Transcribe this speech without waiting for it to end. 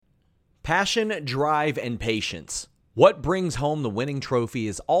Passion, drive, and patience. What brings home the winning trophy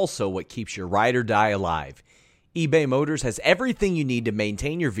is also what keeps your ride or die alive. eBay Motors has everything you need to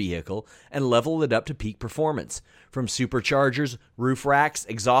maintain your vehicle and level it up to peak performance. From superchargers, roof racks,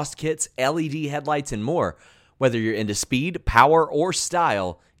 exhaust kits, LED headlights, and more. Whether you're into speed, power, or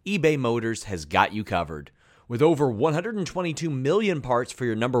style, eBay Motors has got you covered. With over 122 million parts for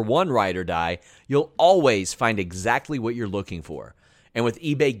your number one ride or die, you'll always find exactly what you're looking for. And with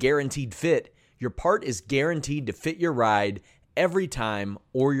eBay Guaranteed Fit, your part is guaranteed to fit your ride every time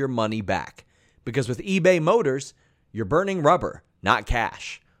or your money back. Because with eBay Motors, you're burning rubber, not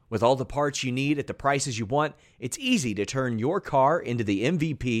cash. With all the parts you need at the prices you want, it's easy to turn your car into the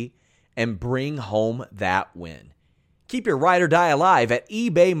MVP and bring home that win. Keep your ride or die alive at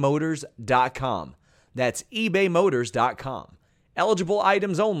ebaymotors.com. That's ebaymotors.com. Eligible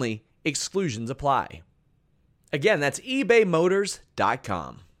items only. Exclusions apply. Again, that's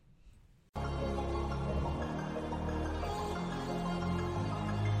ebaymotors.com.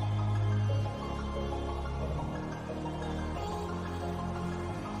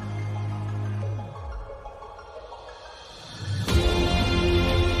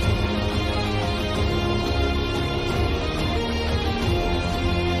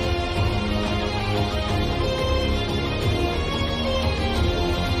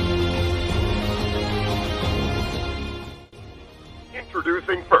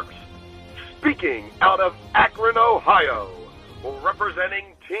 Introducing first, speaking out of Akron, Ohio,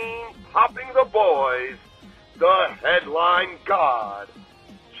 representing Team Popping the Boys, the headline god,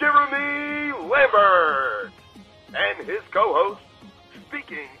 Jeremy Lambert, and his co-host,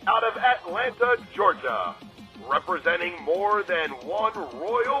 speaking out of Atlanta, Georgia, representing more than one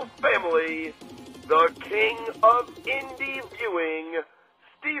royal family, the king of indie viewing,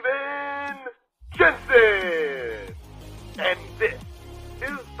 Steven Jensen. And this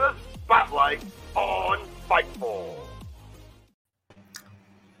is the Spotlight on Fightful.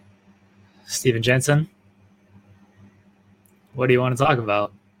 Steven Jensen, what do you want to talk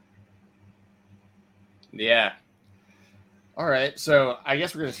about? Yeah. All right, so I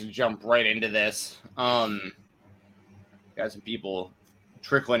guess we're going to jump right into this. Got some people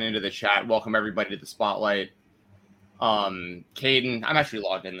trickling into the chat. Welcome everybody to the Spotlight. Caden, I'm actually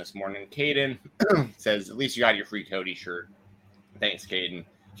logged in this morning. Caden says, at least you got your free Cody shirt. Thanks, Caden.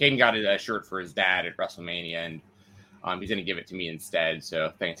 Caden got a shirt for his dad at WrestleMania, and he's going to give it to me instead.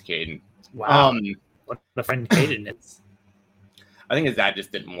 So thanks, Caden. Wow. What a friend Caden is. I think his dad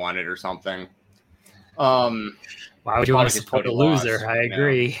just didn't want it or something. Why would you want to support a loser? I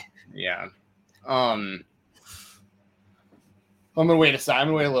agree. Yeah. I'm gonna wait I'm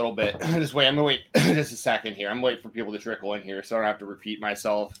gonna wait a little bit. I'm gonna wait just a second here. I'm waiting for people to trickle in here, so I don't have to repeat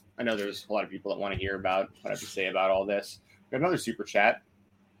myself. I know there's a lot of people that want to hear about what I have to say about all this. We have another super chat.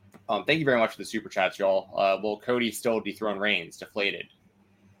 Thank you very much for the super chats, y'all. Will Cody still dethrone Reigns? Deflated.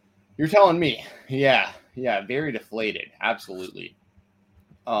 You're telling me? Yeah, very deflated. Absolutely.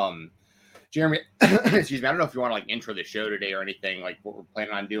 Jeremy, excuse me. I don't know if you want to intro the show today or anything, like what we're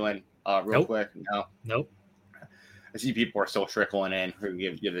planning on doing. Real quick. No. Nope. I see people are still trickling in. We're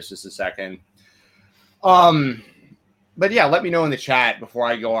gonna give this just a second. But yeah, let me know in the chat before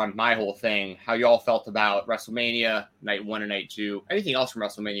I go on my whole thing how y'all felt about WrestleMania night 1 and night 2. Anything else from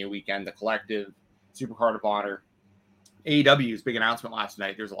WrestleMania weekend? The Collective, Supercard of Honor, AEW's big announcement last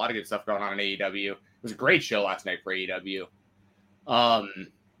night. There's a lot of good stuff going on in AEW. It was a great show last night for AEW.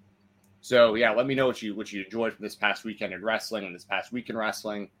 So yeah, let me know what you enjoyed from this past weekend in wrestling and this past week in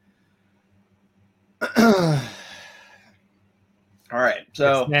wrestling. All right,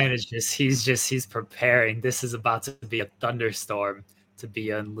 so this man is he's preparing. This is about to be a thunderstorm to be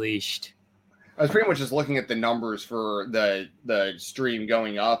unleashed. I was pretty much just looking at the numbers for the stream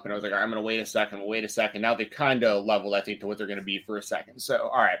going up, and I was like, all right, I'm going to wait a second. Now they've kind of leveled, I think, to what they're going to be for a second. So,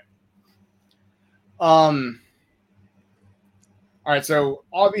 all right. So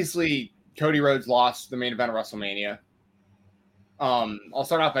obviously, Cody Rhodes lost the main event of WrestleMania. I'll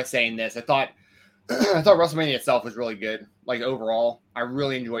start off by saying this: I thought WrestleMania itself was really good. Like overall, I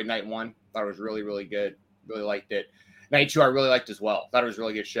really enjoyed night 1. Thought it was really, really good. Really liked it. Night 2, I really liked as well. Thought it was a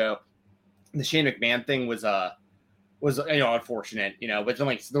really good show. The Shane McMahon thing was unfortunate, but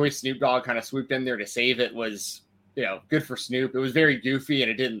then the way Snoop Dogg kind of swooped in there to save it was, good for Snoop. It was very goofy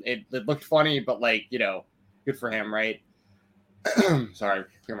and it looked funny, but good for him, right? Sorry,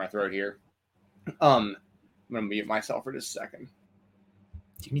 clear my throat here. I'm gonna mute myself for just a second.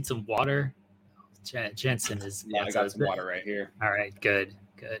 Do you need some water? Jensen is. Yeah, I got some water right here. All right, good.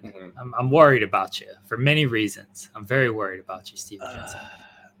 Mm-hmm. I'm worried about you for many reasons. I'm very worried about you, Steven Jensen.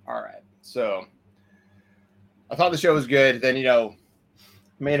 All right, so I thought the show was good. Then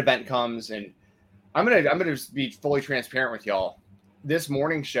Main event comes, and I'm gonna be fully transparent with y'all. This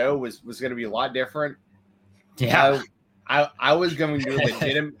morning show was gonna be a lot different. Yeah. I was going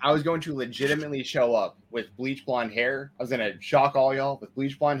to legitimately show up with bleach blonde hair. I was gonna shock all y'all with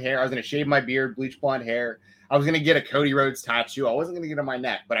bleach blonde hair. I was gonna shave my beard, bleach blonde hair. I was gonna get a Cody Rhodes tattoo. I wasn't gonna get it on my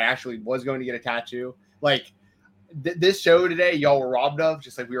neck, but I actually was going to get a tattoo. Like this show today, y'all were robbed of,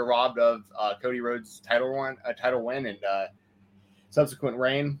 just like we were robbed of Cody Rhodes' title win, and subsequent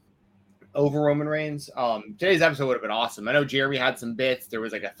reign over Roman Reigns. Today's episode would have been awesome. I know Jeremy had some bits. There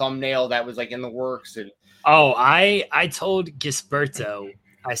was like a thumbnail that was like in the works, and I told Gisberto,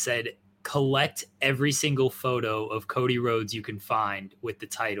 I said, collect every single photo of Cody Rhodes you can find with the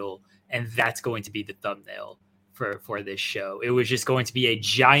title, and that's going to be the thumbnail for this show. It was just going to be a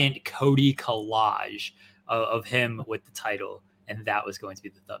giant Cody collage of him with the title, and that was going to be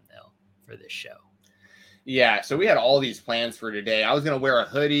the thumbnail for this show. Yeah, so we had all these plans for today. I was gonna wear a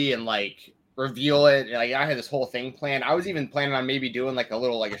hoodie and like reveal it. Like I had this whole thing planned. I was even planning on maybe doing like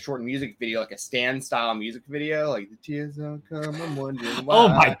a short music video, like a stand style music video, like the tears don't come. I'm wondering why. Oh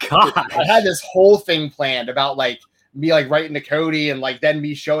my god! I had this whole thing planned about like me like writing to Cody and like then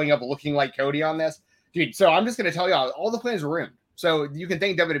me showing up looking like Cody on this, dude. So I'm just gonna tell you all the plans were ruined. So you can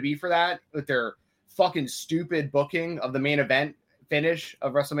thank WWE for that with their fucking stupid booking of the main event finish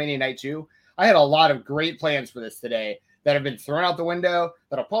of WrestleMania Night 2. I had a lot of great plans for this today that have been thrown out the window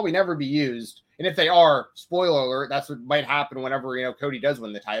that'll probably never be used. And if they are, spoiler alert, that's what might happen whenever, Cody does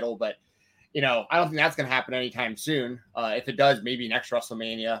win the title. But, I don't think that's going to happen anytime soon. If it does, maybe next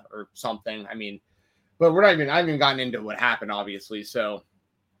WrestleMania or something. I mean, but I haven't even gotten into what happened, obviously. So,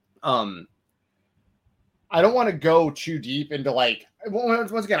 I don't want to go too deep into like,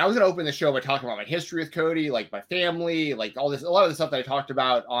 once again, I was going to open the show by talking about my history with Cody, like my family, like all this, a lot of the stuff that I talked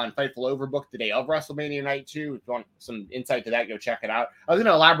about on Fightful Overbook the day of WrestleMania Night 2. If you want some insight to that, go check it out. I was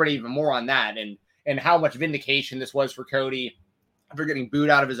going to elaborate even more on that and how much vindication this was for Cody for getting booed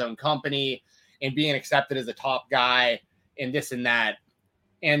out of his own company and being accepted as a top guy and this and that.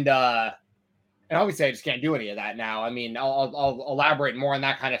 And obviously, I just can't do any of that now. I mean, I'll elaborate more on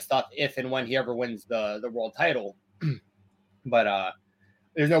that kind of stuff if and when he ever wins the world title. But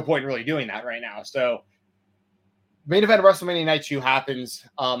there's no point in really doing that right now. So, main event of WrestleMania Night 2 happens.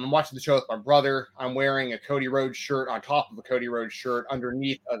 I'm watching the show with my brother. I'm wearing a Cody Rhodes shirt on top of a Cody Rhodes shirt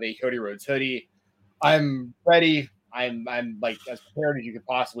underneath of a Cody Rhodes hoodie. I'm ready. I'm like as prepared as you could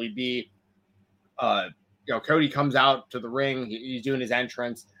possibly be. Cody comes out to the ring. He's doing his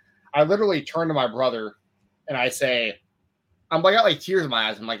entrance. I literally turn to my brother and I say, I got like tears in my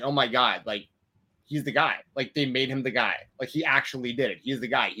eyes. I'm like, oh my God, like he's the guy. Like they made him the guy. Like he actually did it. He's the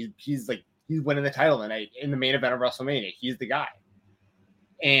guy. He's winning the title tonight in the main event of WrestleMania. He's the guy.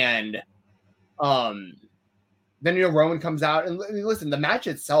 And then Roman comes out and listen, the match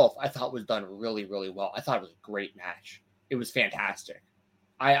itself I thought was done really, really well. I thought it was a great match. It was fantastic.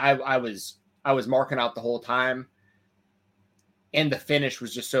 I was marking out the whole time. And the finish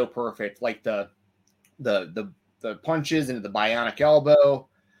was just so perfect. Like the punches into the bionic elbow,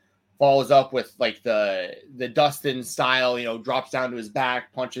 follows up with like the Dustin style, drops down to his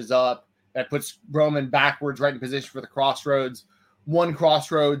back, punches up. That puts Roman backwards right in position for the crossroads. One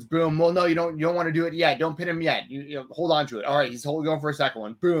crossroads, boom. Well, no, you don't want to do it yet. Don't pin him yet. You hold on to it. All right, he's going for a second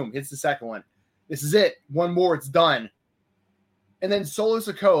one. Boom, hits the second one. This is it. One more, it's done. And then Solo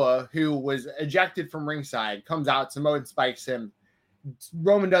Sikoa, who was ejected from ringside, comes out. Samoan spikes him.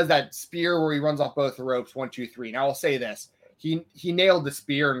 Roman does that spear where he runs off both the ropes. 1, 2, 3. Now I'll say this: he nailed the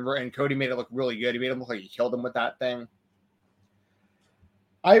spear, and Cody made it look really good. He made him look like he killed him with that thing.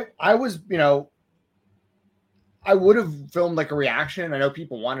 I was, I would have filmed like a reaction. I know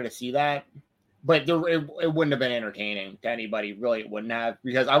people wanted to see that, but it wouldn't have been entertaining to anybody. Really, it wouldn't have,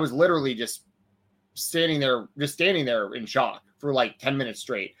 because I was literally just standing there in shock for like 10 minutes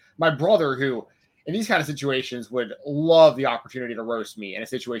straight. My brother, who in these kind of situations would love the opportunity to roast me in a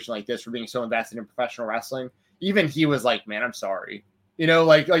situation like this for being so invested in professional wrestling, even he was like, man, I'm sorry.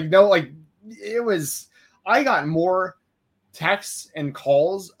 It was, I got more texts and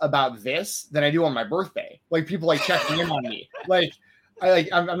calls about this than I do on my birthday. Like people like checking in on me.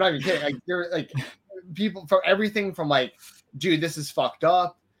 I'm not even kidding. Like there like people from everything from like, dude, this is fucked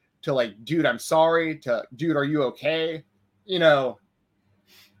up, to like, dude, I'm sorry, to dude, are you okay?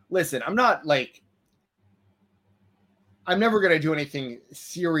 Listen, I'm never going to do anything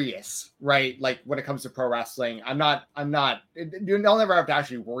serious, right? Like when it comes to pro wrestling, I'll never have to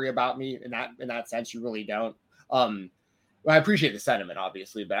actually worry about me in that sense. You really don't. I appreciate the sentiment,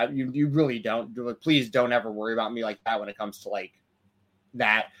 obviously, but you really don't. Please don't ever worry about me like that when it comes to like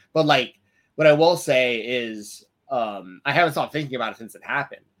that. But like, what I will say is, I haven't stopped thinking about it since it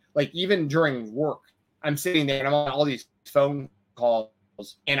happened. Like even during work, I'm sitting there and I'm on all these phone calls,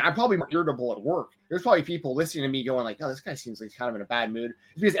 and I'm probably more irritable at work. There's probably people listening to me going like, "Oh, this guy seems like he's kind of in a bad mood."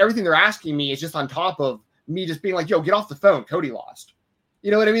 It's because everything they're asking me is just on top of me just being like, "Yo, get off the phone. Cody lost." You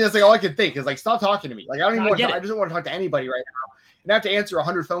know what I mean? That's like all I could think is like, stop talking to me. Like I don't even want to, I just don't want to talk to anybody right now. And I have to answer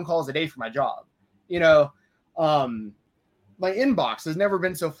 100 phone calls a day for my job. You know, my inbox has never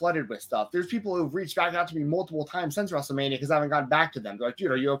been so flooded with stuff. There's people who've reached back out to me multiple times since WrestleMania because I haven't gotten back to them. They're like,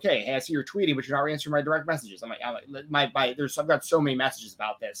 dude, are you okay? Hey, I see you're tweeting, but you're not answering my direct messages. I'm like, I've got so many messages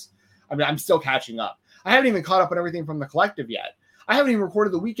about this. I mean, I'm still catching up. I haven't even caught up on everything from the collective yet. I haven't even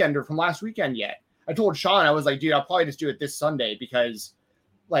recorded the Weekender from last weekend yet. I told Sean, I was like, dude, I'll probably just do it this Sunday because,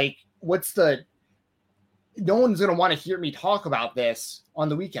 like, no one's going to want to hear me talk about this on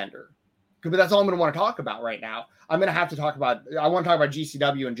the Weekender. But that's all I'm going to want to talk about right now. I want to talk about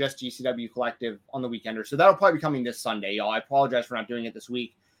GCW and just GCW Collective on the Weekender. So that'll probably be coming this Sunday, y'all. I apologize for not doing it this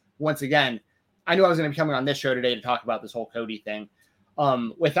week. Once again, I knew I was going to be coming on this show today to talk about this whole Cody thing.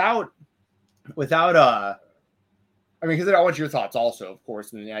 Because I want your thoughts also, of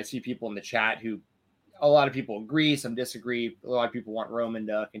course. And I see people in the chat who, a lot of people agree, some disagree. A lot of people want Roman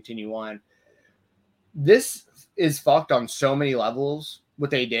to continue on. This is fucked on so many levels, what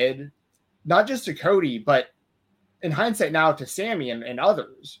they did. Not just to Cody, but in hindsight now to Sammy and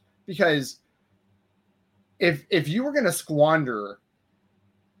others. Because if you were going to squander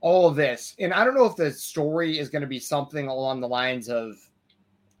all of this, and I don't know if the story is going to be something along the lines of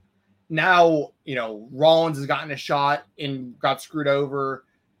now, you know, Rollins has gotten a shot and got screwed over.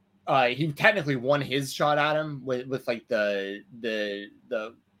 He technically won his shot at him with like the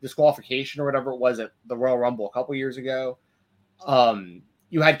disqualification or whatever it was at the Royal Rumble a couple years ago.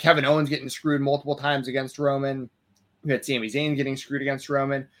 You had Kevin Owens getting screwed multiple times against Roman. You had Sami Zayn getting screwed against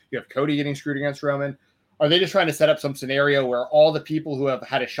Roman. You have Cody getting screwed against Roman. Are they just trying to set up some scenario where all the people who have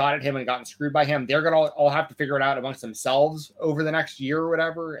had a shot at him and gotten screwed by him, they're going to all have to figure it out amongst themselves over the next year or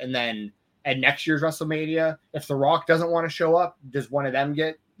whatever? And then at next year's WrestleMania, if The Rock doesn't want to show up, does one of them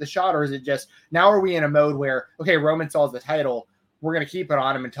get the shot? Or is it just, now are we in a mode where, okay, Roman sells the title, we're going to keep it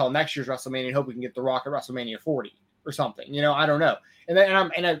on him until next year's WrestleMania and hope we can get The Rock at WrestleMania 40 or something? You know, I don't know. And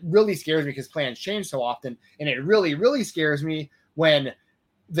it really scares me because plans change so often. And it really, really scares me when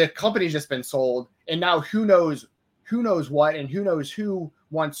the company's just been sold and now who knows what and who knows who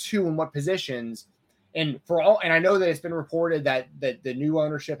wants who in what positions. And I know that it's been reported that the new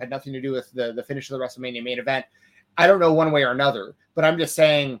ownership had nothing to do with the finish of the WrestleMania main event. I don't know one way or another, but I'm just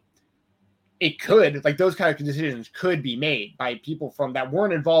saying it could, like those kind of decisions could be made by people from that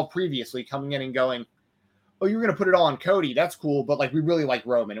weren't involved previously coming in and going, oh, you're going to put it all on Cody. That's cool. But like, we really like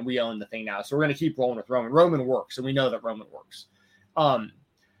Roman and we own the thing now. So we're going to keep rolling with Roman. Roman works. And we know that Roman works.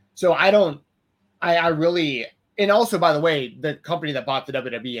 So I really, and also by the way, the company that bought the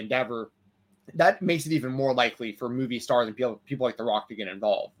WWE Endeavor, that makes it even more likely for movie stars and people like The Rock to get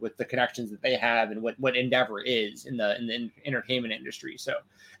involved with the connections that they have and what Endeavor is in the entertainment industry. So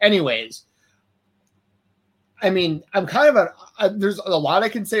anyways, I mean, I'm kind of there's a lot I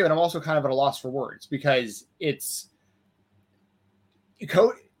can say, but I'm also kind of at a loss for words because it's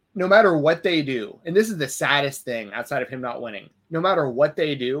no matter what they do. And this is the saddest thing outside of him not winning. No matter what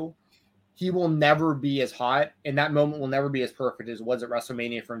they do, he will never be as hot. And that moment will never be as perfect as it was at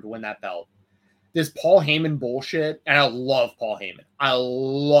WrestleMania for him to win that belt. This Paul Heyman bullshit. And I love Paul Heyman.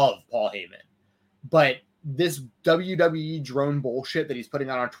 But this WWE drone bullshit that he's putting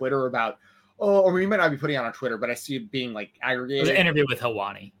out on Twitter about, or he might not be putting it on Twitter, but I see it being like aggregated. It was an interview with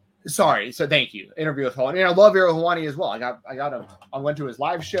Helwani. Sorry. So thank you. Interview with Helwani. And I love Ariel Helwani as well. I went to his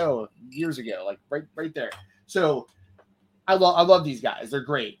live show years ago, like right there. So I love these guys. They're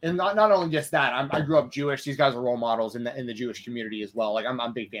great. And not only just that, I grew up Jewish. These guys are role models in the Jewish community as well. Like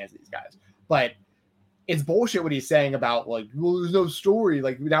I'm big fans of these guys, but it's bullshit what he's saying about like, well, there's no story.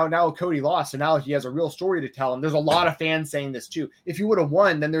 Like now Cody lost, and now he has a real story to tell. And there's a lot of fans saying this too. If you would have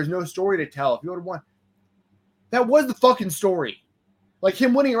won, then there's no story to tell. If you would have won, that was the fucking story. Like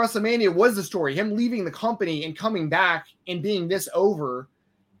him winning at WrestleMania was the story. Him leaving the company and coming back and being this over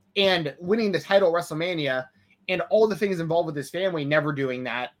and winning the title at WrestleMania and all the things involved with his family never doing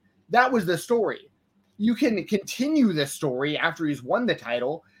that. That was the story. You can continue this story after he's won the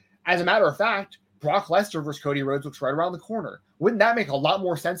title. As a matter of fact, Brock Lesnar versus Cody Rhodes looks right around the corner. Wouldn't that make a lot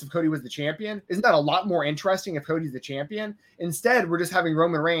more sense if Cody was the champion? Isn't that a lot more interesting if Cody's the champion? Instead, we're just having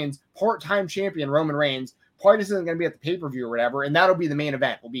Roman Reigns, part-time champion Roman Reigns, probably just isn't going to be at the pay-per-view or whatever, and that'll be the main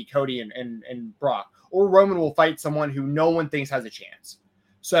event, will be Cody and Brock. Or Roman will fight someone who no one thinks has a chance.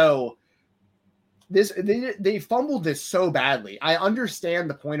 So they fumbled this so badly. I understand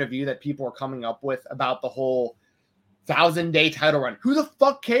the point of view that people are coming up with about the whole 1,000-day title run. Who the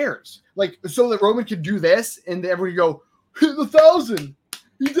fuck cares? Like, so that Roman could do this and everybody go, 1,000.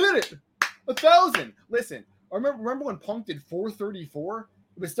 He did it. 1,000. Listen, I remember when Punk did 434?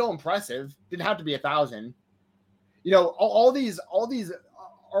 It was still impressive. Didn't have to be 1,000. You know, all these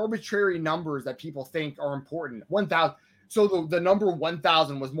arbitrary numbers that people think are important. 1,000. So the number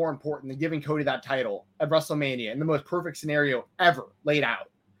 1,000 was more important than giving Cody that title at WrestleMania in the most perfect scenario ever laid out.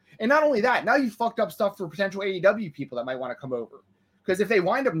 And not only that, now you fucked up stuff for potential AEW people that might want to come over. Because if they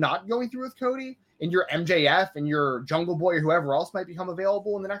wind up not going through with Cody, and your MJF and your Jungle Boy or whoever else might become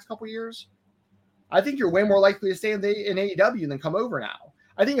available in the next couple of years, I think you're way more likely to stay in AEW than come over now.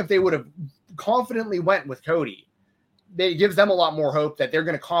 I think if they would have confidently went with Cody, it gives them a lot more hope that they're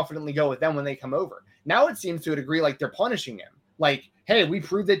going to confidently go with them when they come over. Now it seems to a degree like they're punishing him. Like, hey, we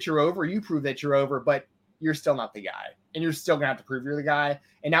proved that you're over, you prove that you're over, but you're still not the guy. And you're still going to have to prove you're the guy.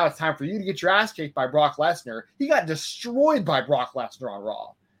 And now it's time for you to get your ass kicked by Brock Lesnar. He got destroyed by Brock Lesnar on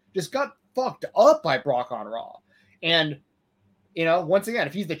Raw. Just got fucked up by Brock on Raw. And, you know, once again,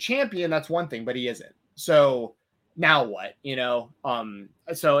 if he's the champion, that's one thing, but he isn't. So now what, you know?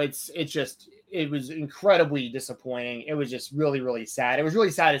 So it was incredibly disappointing. It was just really, really sad. It was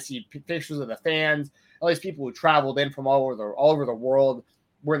really sad to see pictures of the fans, all these people who traveled in from all over the world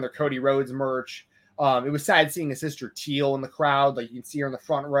wearing their Cody Rhodes merch. It was sad seeing his sister Teal in the crowd. Like, you can see her in the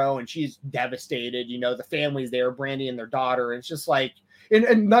front row and she's devastated. You know, the family's there, Brandy and their daughter. And it's just like, and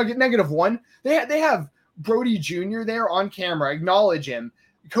 -1, they have Brody Jr. there on camera, acknowledge him.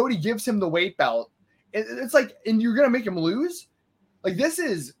 Cody gives him the weight belt. It's like, and you're going to make him lose? Like, this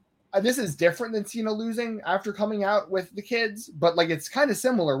is different than Cena losing after coming out with the kids, but like, it's kind of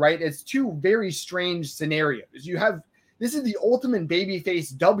similar, right? It's two very strange scenarios. This is the ultimate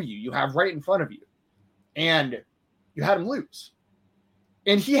babyface W you have right in front of you. And you had him lose.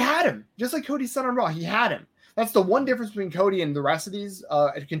 And he had him. Just like Cody's son on Raw, he had him. That's the one difference between Cody and the rest of these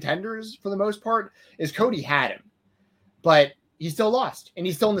contenders, for the most part, is Cody had him. But he still lost. And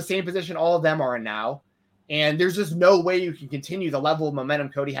he's still in the same position all of them are in now. And there's just no way you can continue the level of momentum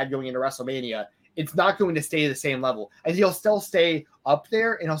Cody had going into WrestleMania. It's not going to stay the same level. And he'll still stay up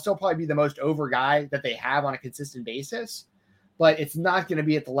there, and he'll still probably be the most over guy that they have on a consistent basis. But it's not going to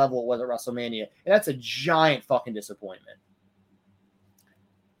be at the level it was at WrestleMania. And that's a giant fucking disappointment.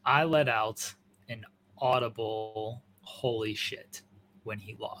 I let out an audible holy shit when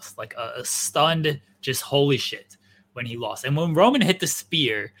he lost. Like a stunned just holy shit when he lost. And when Roman hit the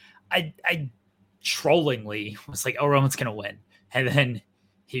spear, I trollingly was like, oh, Roman's going to win. And then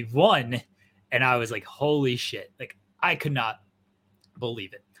he won. And I was like, holy shit. Like, I could not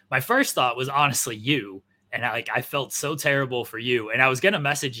believe it. My first thought was honestly you. And I felt so terrible for you. And I was going to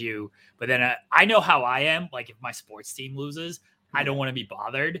message you, but then I know how I am. Like, if my sports team loses, I don't want to be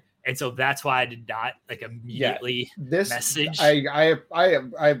bothered. And so that's why I did not immediately message. It's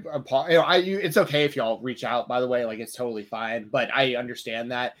okay if y'all reach out, by the way, like, it's totally fine, but I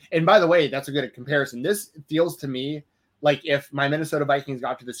understand that. And by the way, that's a good comparison. This feels to me like if my Minnesota Vikings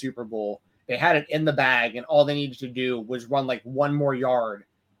got to the Super Bowl, they had it in the bag and all they needed to do was run like one more yard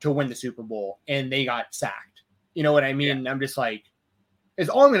to win the Super Bowl, and they got sacked. You know what I mean? Yeah. I'm just like, it's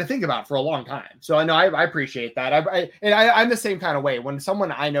all I'm going to think about for a long time. So I know I appreciate that. I'm the same kind of way. When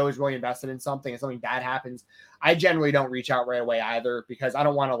someone I know is really invested in something and something bad happens, I generally don't reach out right away either, because I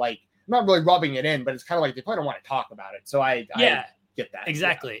don't want to, like, I'm not really rubbing it in, but it's kind of like they probably don't want to talk about it. So I get that.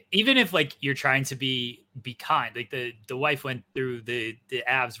 Exactly. Yeah. Even if like you're trying to be kind, like the wife went through the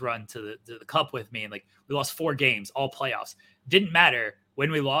Avs run to the cup with me, and like we lost 4 games, all playoffs. Didn't matter. When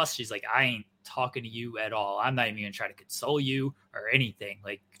we lost, she's like, I ain't talking to you at all. I'm not even gonna try to console you or anything.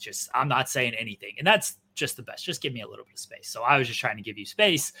 Like, just, I'm not saying anything. And that's just the best. Just give me a little bit of space. So I was just trying to give you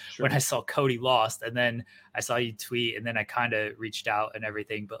space when I saw Cody lost, and then I saw you tweet, and then I kind of reached out and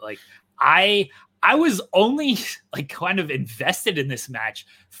everything. But like, I was only like kind of invested in this match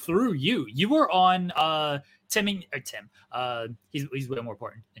through you. You were on Tim. He's way more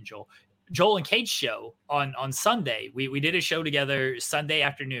important than Joel and Kate's show on Sunday. We did a show together Sunday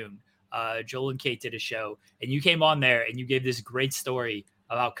afternoon. Joel and Kate did a show, and you came on there and you gave this great story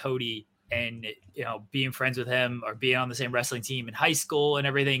about Cody and, you know, being friends with him or being on the same wrestling team in high school and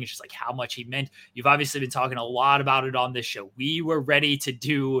everything. It's just like how much he meant. You've obviously been talking a lot about it on this show. We were ready to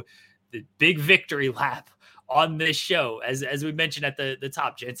do the big victory lap on this show. As we mentioned at the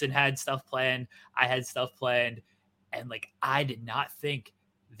top, Jensen had stuff planned. I had stuff planned. And like, I did not think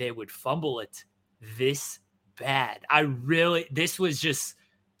they would fumble it this bad. This was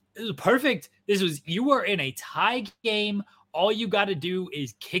perfect. You were in a tie game. All you got to do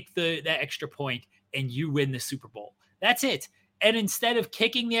is kick that extra point and you win the Super Bowl. That's it. And instead of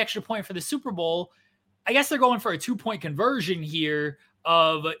kicking the extra point for the Super Bowl, I guess they're going for a 2-point conversion here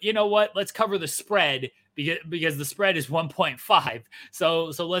of, you know what, let's cover the spread because the spread is 1.5.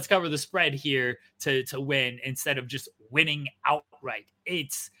 So let's cover the spread here to win instead of just winning outright.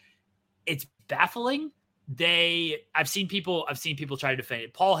 It's baffling. I've seen people try to defend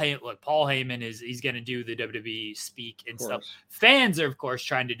it. Paul Heyman he's going to do the WWE speak and stuff. Fans are of course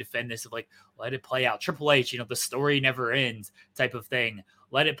trying to defend this of like, let it play out. Triple H, the story never ends type of thing.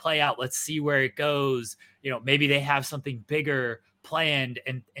 Let it play out. Let's see where it goes. Maybe they have something bigger planned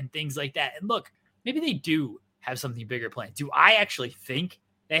and things like that. And look, maybe they do have something bigger planned. Do I actually think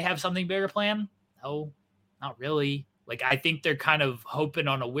they have something bigger planned? No, not really. Like, I think they're kind of hoping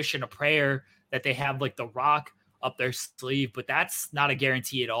on a wish and a prayer that they have like The Rock up their sleeve, but that's not a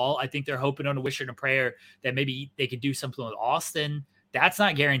guarantee at all. I think they're hoping on a wish and a prayer that maybe they could do something with Austin. That's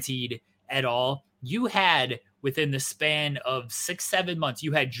not guaranteed at all. You had within the span of 6-7 months,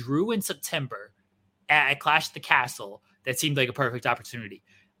 you had Drew in September at Clash at the Castle. That seemed like a perfect opportunity.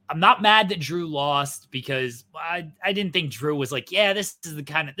 I'm not mad that Drew lost because I didn't think Drew was like, yeah, this is the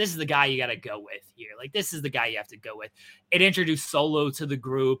guy you got to go with here. Like, this is the guy you have to go with. It introduced Solo to the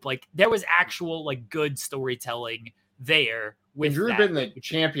group. Like, there was actual like good storytelling there. With Drew had been the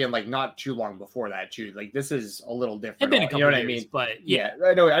champion like not too long before that too. Like, this is a little different. It's been a couple years, I mean? But yeah,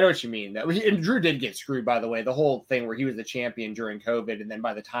 I know what you mean. And Drew did get screwed, by the way. The whole thing where he was the champion during COVID, and then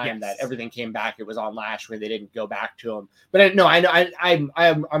by the time that everything came back, it was on Lashley. They didn't go back to him. But no, I know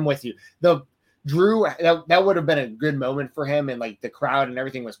I'm with you. The Drew that would have been a good moment for him, and like the crowd and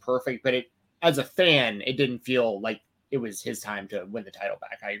everything was perfect. But as a fan, it didn't feel like it was his time to win the title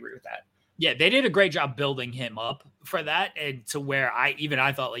back. I agree with that. Yeah, they did a great job building him up for that, and to where I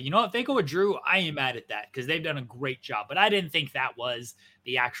thought, like, if they go with Drew, I ain't mad at that because they've done a great job. But I didn't think that was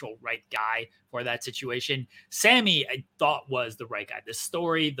the actual right guy for that situation. Sammy, I thought, was the right guy. The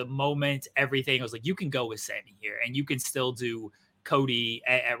story, the moment, everything. I was like, you can go with Sammy here, and you can still do Cody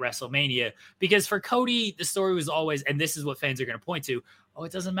at WrestleMania, because for Cody, the story was always, and this is what fans are going to point to,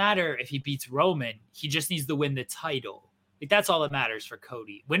 it doesn't matter if he beats Roman. He just needs to win the title. Like, that's all that matters for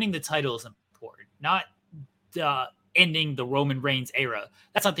Cody. Winning the title is important, not ending the Roman Reigns era.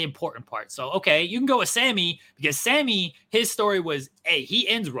 That's not the important part. So, okay, you can go with Sammy because Sammy, his story was, hey, he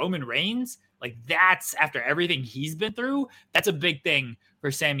ends Roman Reigns. Like, that's after everything he's been through. That's a big thing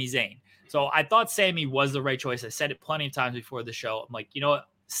for Sami Zayn. So I thought Sammy was the right choice. I said it plenty of times before the show. I'm like, you know what,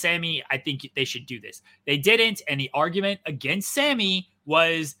 Sammy, I think they should do this. They didn't. And the argument against Sammy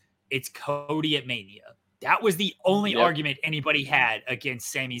was it's Cody at Mania. That was the only argument anybody had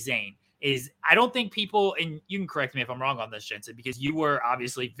against Sami Zayn. Is I don't think people, and you can correct me if I'm wrong on this, Jensen, because you were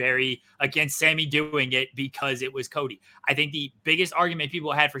obviously very against Sammy doing it because it was Cody. I think the biggest argument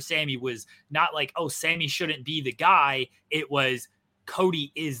people had for Sammy was not like, oh, Sammy shouldn't be the guy. It was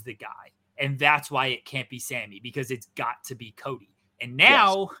Cody is the guy. And that's why it can't be Sammy, because it's got to be Cody. And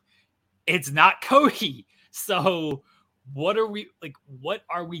now it's not Cody. So what are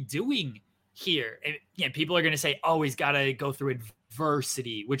we doing here? And people are going to say, oh, he's got to go through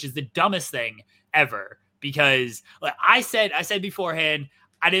adversity, which is the dumbest thing ever, because like I said beforehand,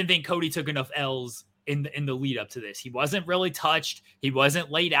 I didn't think Cody took enough L's in the lead up to this. He wasn't really touched. He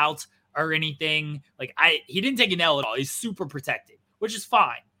wasn't laid out or anything. Like he didn't take an L at all. He's super protected, which is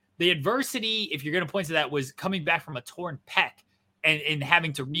fine. The adversity, if you're going to point to that, was coming back from a torn pec and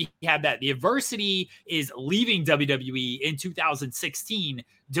having to rehab that. The adversity is leaving WWE in 2016,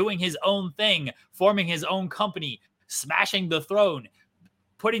 doing his own thing, forming his own company, smashing the throne,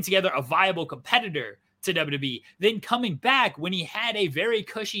 putting together a viable competitor to WWE, then coming back when he had a very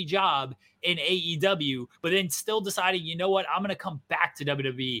cushy job in AEW, but then still deciding, you know what, I'm going to come back to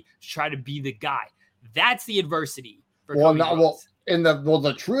WWE to try to be the guy. That's the adversity for Cody Rhodes.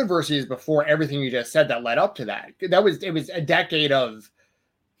 The true adversity is before everything you just said that led up to that. It was a decade of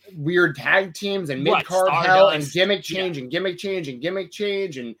weird tag teams and mid-card hell and gimmick change and gimmick change and gimmick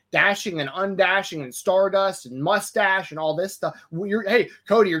change and dashing and undashing and Stardust and mustache and all this stuff. Hey,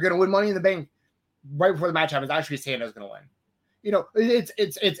 Cody, you're going to win Money in the Bank right before the match happens. Actually, Santa's going to win. You know,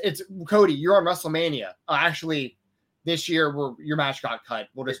 it's Cody, you're on WrestleMania. Actually, this year your match got cut.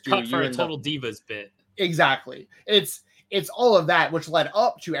 We'll just do cut for a Total Divas bit. Exactly. It's all of that, which led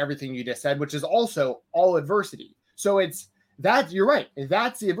up to everything you just said, which is also all adversity. So it's that, you're right.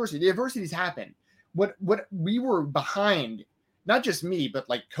 That's the adversity. The adversities happen. What we were behind, not just me, but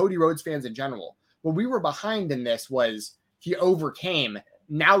like Cody Rhodes fans in general, what we were behind in this was he overcame.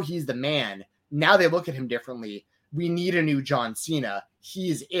 Now he's the man. Now they look at him differently. We need a new John Cena.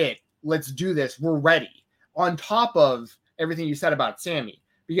 He's it. Let's do this. We're ready. On top of everything you said about Sammy,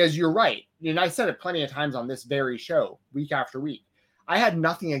 because you're right. And I said it plenty of times on this very show, week after week. I had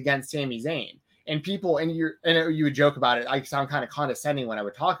nothing against Sami Zayn. And people, and you would joke about it. I sound kind of condescending when I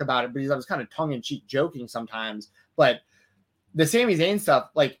would talk about it, because I was kind of tongue in cheek joking sometimes. But the Sami Zayn stuff,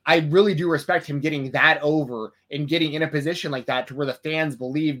 like, I really do respect him getting that over and getting in a position like that to where the fans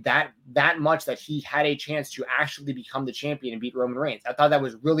believed that much, that he had a chance to actually become the champion and beat Roman Reigns. I thought that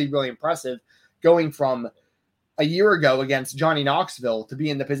was really, really impressive, going from a year ago against Johnny Knoxville to be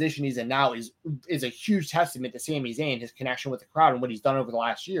in the position he's in now is a huge testament to Sami Zayn, his connection with the crowd and what he's done over the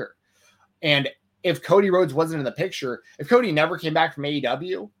last year. And if Cody Rhodes wasn't in the picture, if Cody never came back from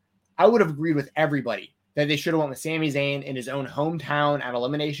AEW, I would have agreed with everybody that they should have went with Sami Zayn in his own hometown at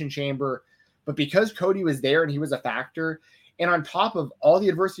Elimination Chamber. But because Cody was there and he was a factor, and on top of all the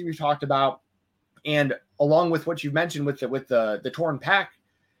adversity we talked about, and along with what you mentioned with the torn pec,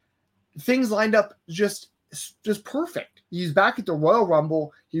 things lined up just perfect. He's back at the Royal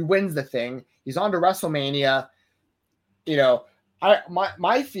Rumble. He wins the thing. He's on to WrestleMania. You know,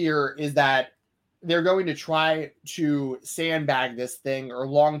 my fear is that they're going to try to sandbag this thing or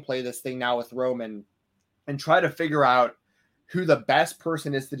long play this thing now with Roman, and try to figure out who the best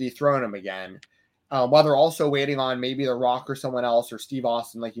person is to dethrone him again, while they're also waiting on maybe The Rock or someone else, or Steve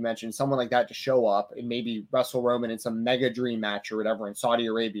Austin, like you mentioned, someone like that to show up and maybe wrestle Roman in some mega dream match or whatever in Saudi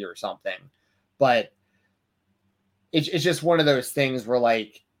Arabia or something. But it's just one of those things where,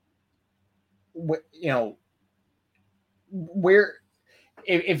 like, you know, where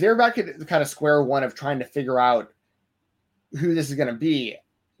if they're back at kind of square one of trying to figure out who this is going to be,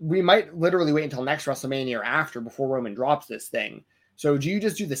 we might literally wait until next WrestleMania or after before Roman drops this thing. So do you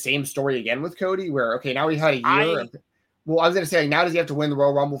just do the same story again with Cody, where, okay, now we had a year. Well, I was going to say, now does he have to win the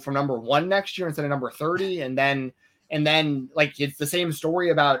Royal Rumble for number 1 next year instead of number 30? And then like, it's the same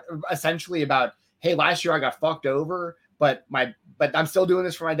story essentially about, hey, last year I got fucked over, but I'm still doing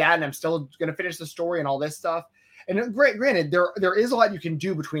this for my dad, and I'm still going to finish the story and all this stuff. And granted, there is a lot you can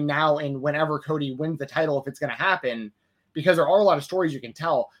do between now and whenever Cody wins the title, if it's going to happen, because there are a lot of stories you can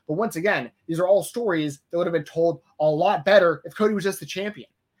tell. But once again, these are all stories that would have been told a lot better if Cody was just the champion.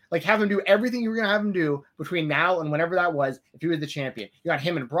 Like, have him do everything you were going to have him do between now and whenever that was, if he was the champion. You got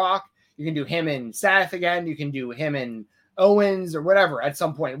him and Brock. You can do him and Seth again. You can do him and Owens or whatever at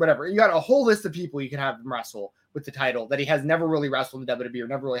some point, whatever. You got a whole list of people you can have him wrestle with the title that he has never really wrestled in WWE or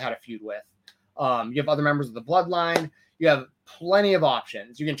never really had a feud with. You have other members of the bloodline. You have plenty of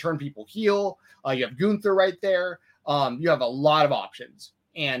options. You can turn people heel. You have Gunther right there. You have a lot of options,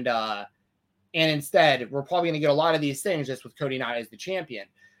 and instead we're probably going to get a lot of these things just with Cody not as the champion.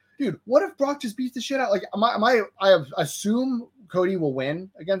 Dude, what if Brock just beats the shit out? Like, I assume Cody will win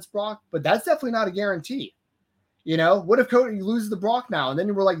against Brock, but that's definitely not a guarantee. You know, what if Cody loses the Brock now, and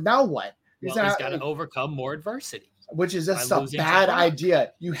then we're like, now what? He's got to overcome more adversity, which is just a bad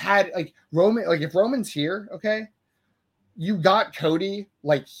idea. You had like Roman, like if Roman's here, okay, you got Cody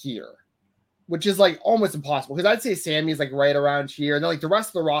like here, which is like almost impossible, because I'd say Sammy's like right around here, and then like the rest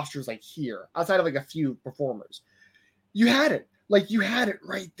of the roster is like here, outside of like a few performers. You had it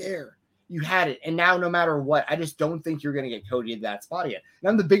right there. You had it, and now no matter what, I just don't think you're going to get Cody in that spot yet. And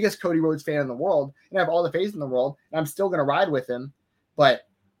I'm the biggest Cody Rhodes fan in the world, and I have all the faith in the world, and I'm still going to ride with him. But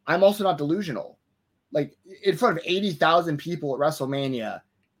I'm also not delusional. Like, in front of 80,000 people at WrestleMania,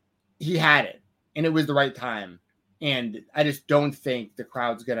 he had it, and it was the right time. And I just don't think the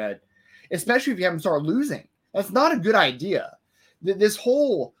crowd's going to, especially if you have him start losing. That's not a good idea. This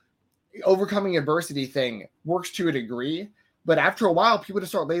whole overcoming adversity thing works to a degree, but after a while, people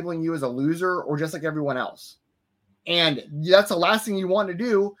just start labeling you as a loser or just like everyone else. And that's the last thing you want to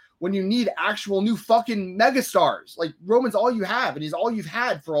do when you need actual new fucking megastars. Like, Roman's all you have, and he's all you've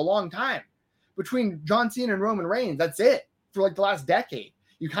had for a long time. Between John Cena and Roman Reigns, that's it for like the last decade.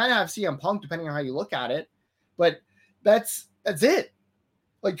 You kind of have CM Punk, depending on how you look at it, but that's it.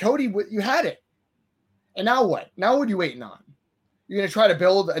 Like, Cody, you had it. And now what? Now what are you waiting on? You're going to try to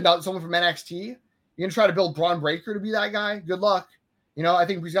build someone from NXT? You're going to try to build Braun Breaker to be that guy? Good luck. You know, I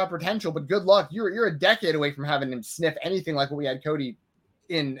think he's got potential, but good luck. You're a decade away from having him sniff anything like what we had Cody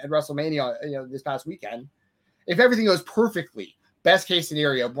in at WrestleMania, you know, this past weekend. If everything goes perfectly, best case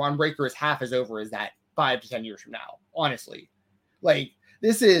scenario, Braun Breaker is half as over as that 5 to 10 years from now. Honestly, like,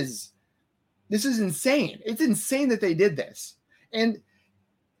 this is insane. It's insane that they did this. And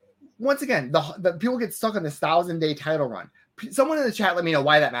once again, the people get stuck on this 1,000-day title run. Someone in the chat, let me know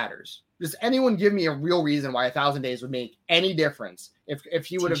why that matters. Just anyone give me a real reason why 1,000 days would make any difference if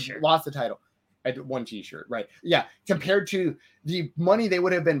he would have lost the title. I did one t-shirt, right? Yeah, compared to the money they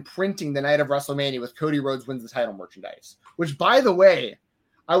would have been printing the night of WrestleMania with Cody Rhodes wins the title merchandise. Which, by the way,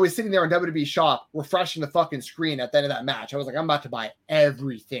 I was sitting there in WWE shop refreshing the fucking screen at the end of that match. I was like, I'm about to buy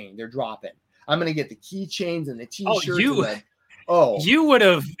everything they're dropping. I'm gonna get the keychains and the t-shirts. Oh, You would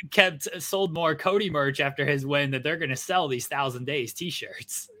have sold more Cody merch after his win that they're going to sell these 1,000 Days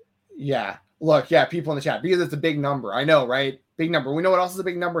t-shirts. yeah. Look, yeah, people in the chat, because it's a big number. I know, right? Big number. We know what else is a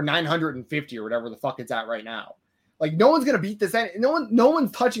big number? 950 or whatever the fuck it's at right now. Like, no one's going to beat this. No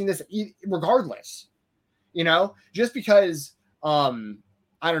one's touching this regardless. You know, just because,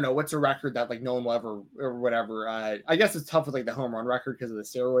 I don't know, what's a record that like no one will ever or whatever. I guess it's tough with like the home run record because of the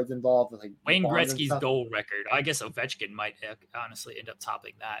steroids involved with like Wayne Gretzky's goal record. I guess Ovechkin might honestly end up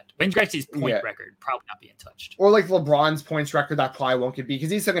topping that. Wayne Gretzky's point record probably not being touched. Or like LeBron's points record that probably won't get beat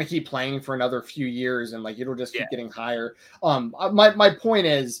because he's still going to keep playing for another few years and like it'll just keep getting higher. My point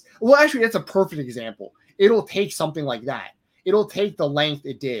is, well, actually, that's a perfect example. It'll take something like that. It'll take the length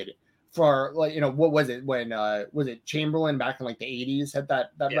it did for, like, you know, what was it when was it Chamberlain back in like the 80s had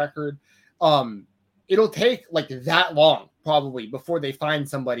that record. It'll take like that long probably before they find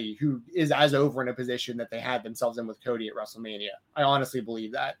somebody who is as over in a position that they had themselves in with Cody at WrestleMania. I honestly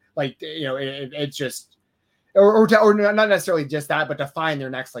believe that. Like, you know, it's just or not necessarily just that, but to find their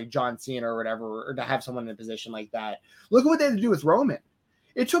next like John Cena or whatever, or to have someone in a position like that. Look at what they had to do with Roman.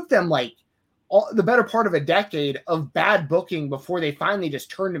 It took them like the better part of a decade of bad booking before they finally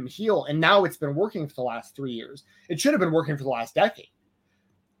just turned him heel. And now it's been working for the last 3 years. It should have been working for the last decade,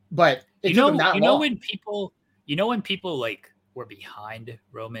 but it took them that long. When people like were behind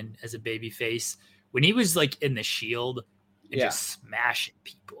Roman as a babyface, when he was like in the Shield and just smashing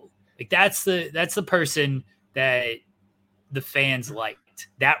people, like that's the person that the fans liked.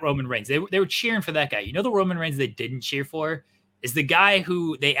 That Roman Reigns, they were cheering for that guy. You know, the Roman Reigns they didn't cheer for is the guy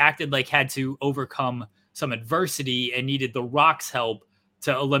who they acted like had to overcome some adversity and needed The Rock's help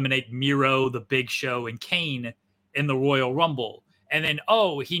to eliminate Miro, The Big Show, and Kane in the Royal Rumble. And then,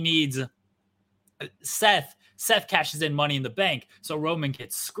 he needs Seth. Seth cashes in Money in the Bank, so Roman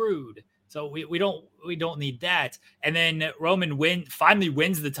gets screwed. So we don't need that. And then Roman finally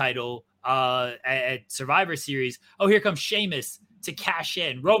wins the title at Survivor Series. Oh, here comes Sheamus to cash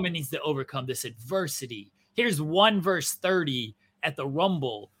in. Roman needs to overcome this adversity. Here's 1 verse 30 at the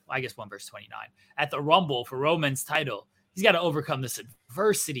Rumble. I guess 1 verse 29 at the Rumble for Roman's title. He's got to overcome this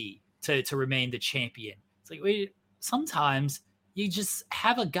adversity to remain the champion. It's like, sometimes you just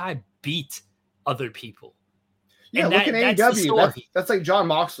have a guy beat other people. Yeah, look at AEW. That's like John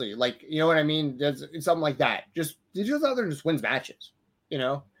Moxley. Like, you know what I mean? It's something like that. He goes out there and just wins matches, you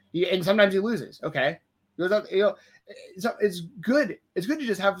know? And sometimes he loses. Okay. He goes out, you know, it's good. It's good to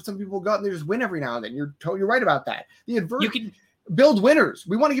just have some people go out and they just win every now and then. You're right about that. You can build winners.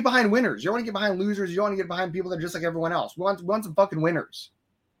 We want to get behind winners. You don't want to get behind losers. You don't want to get behind people that are just like everyone else. We want some fucking winners.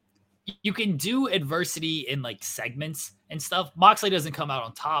 You can do adversity in like segments and stuff. Moxley doesn't come out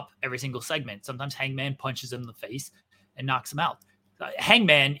on top every single segment. Sometimes Hangman punches him in the face and knocks him out.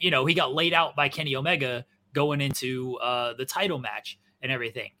 Hangman, you know, he got laid out by Kenny Omega going into the title match and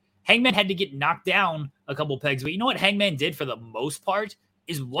everything. Hangman had to get knocked down a couple pegs, but you know what Hangman did for the most part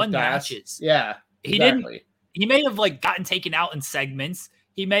is won matches. Yeah, he didn't. He may have like gotten taken out in segments.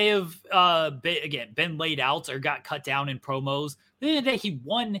 He may have been laid out or got cut down in promos. At the end of the day, he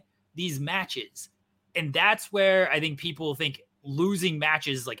won these matches, and that's where I think people think losing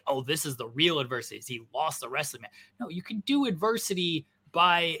matches like, oh, this is the real adversity. He lost the wrestling match. No, you can do adversity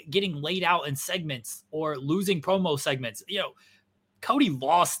by getting laid out in segments or losing promo segments. You know, Cody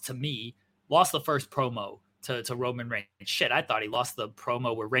lost the first promo to Roman Reigns. Shit, I thought he lost the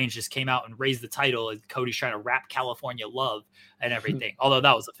promo where Reigns just came out and raised the title and Cody's trying to rap California Love and everything. Although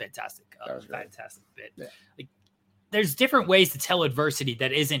that was a fantastic bit. Yeah. Like, there's different ways to tell adversity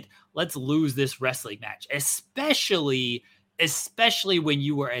that isn't, let's lose this wrestling match, especially when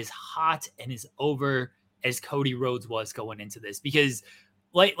you were as hot and as over as Cody Rhodes was going into this. Because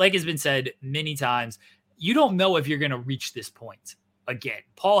like has been said many times, you don't know if you're going to reach this point again.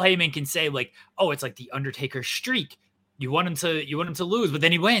 Paul Heyman can say like, oh, it's like the Undertaker streak. You want him to lose, but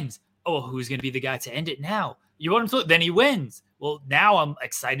then he wins. Oh, who's going to be the guy to end it now? You want him to, then he wins. Well, now I'm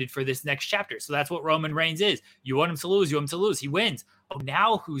excited for this next chapter. So that's what Roman Reigns is. You want him to lose. He wins. Oh,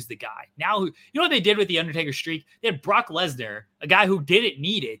 now who's the guy? You know what they did with the Undertaker streak? They had Brock Lesnar, a guy who didn't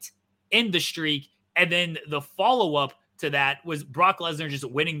need it, in the streak. And then the follow-up to that was Brock Lesnar just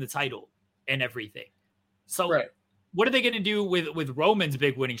winning the title and everything. So what are they going to do with Roman's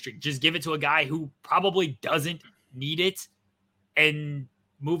big winning streak? Just give it to a guy who probably doesn't need it and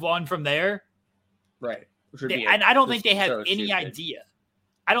move on from there? Right. And I don't think they have any idea.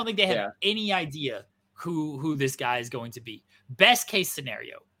 I don't think they have any idea who this guy is going to be. Best case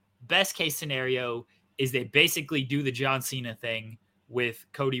scenario is they basically do the John Cena thing with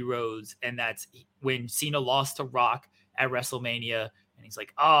Cody Rhodes, and that's when Cena lost to Rock at WrestleMania, And he's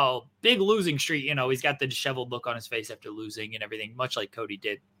like, oh, big losing streak. You know, he's got the disheveled look on his face after losing and everything, much like Cody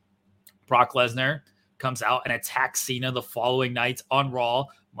did. Brock Lesnar comes out and attacks Cena the following night on Raw,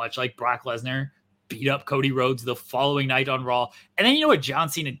 much like Brock Lesnar beat up Cody Rhodes the following night on Raw. And then you know what John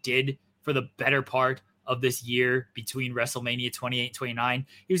Cena did for the better part of this year between WrestleMania 28 and 29?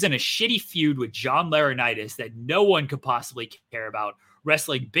 He was in a shitty feud with John Laurinaitis that no one could possibly care about,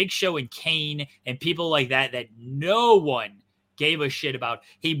 wrestling Big Show and Kane and people like that no one gave a shit about.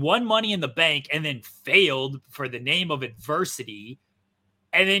 He won Money in the Bank and then failed for the name of adversity.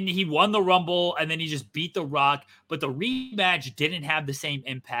 And then he won the Rumble, and then he just beat The Rock. But the rematch didn't have the same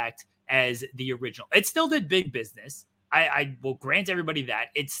impact as the original. It still did big business. I will grant everybody that.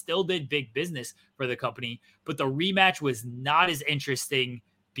 It still did big business for the company. But the rematch was not as interesting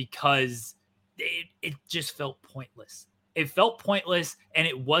because it just felt pointless. It felt pointless, and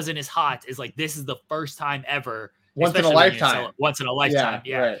it wasn't as hot as like, this is the first time ever. Once in a lifetime. Once in a lifetime,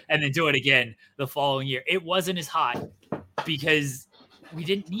 yeah. Right. And then do it again the following year. It wasn't as hot because we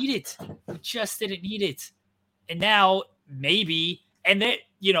didn't need it. We just didn't need it. And now maybe, and that,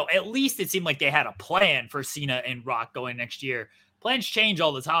 you know, at least it seemed like they had a plan for Cena and Rock going next year. Plans change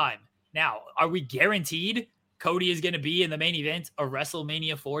all the time. Now, are we guaranteed Cody is going to be in the main event of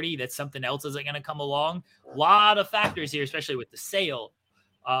WrestleMania 40? That something else isn't going to come along? A lot of factors here, especially with the sale.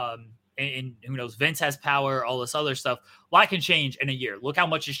 And who knows, Vince has power, all this other stuff. A lot can change in a year. Look how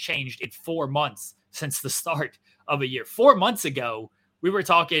much has changed in 4 months since the start of a year. 4 months ago, we were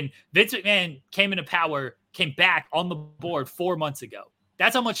talking Vince McMahon came into power, came back on the board 4 months ago.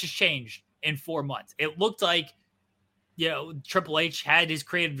 That's how much has changed in 4 months. It looked like, you know, Triple H had his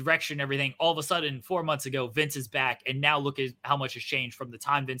creative direction and everything. All of a sudden, 4 months ago, Vince is back. And now look at how much has changed from the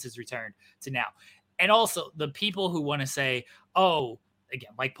time Vince has returned to now. And also the people who want to say, oh,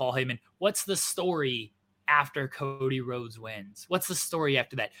 again, like Paul Heyman, what's the story after Cody Rhodes wins? What's the story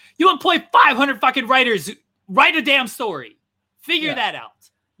after that? You employ 500 fucking writers. Write a damn story. Figure that out.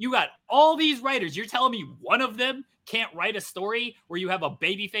 You got all these writers. You're telling me one of them can't write a story where you have a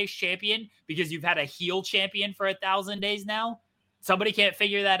babyface champion because you've had a heel champion for 1,000 days now? Somebody can't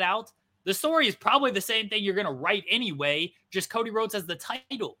figure that out? The story is probably the same thing you're going to write anyway, just Cody Rhodes has the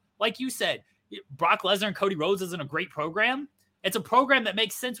title. Like you said, Brock Lesnar and Cody Rhodes isn't a great program. It's a program that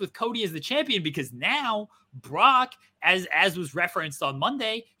makes sense with Cody as the champion because now Brock, as was referenced on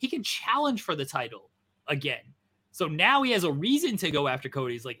Monday, he can challenge for the title again. So now he has a reason to go after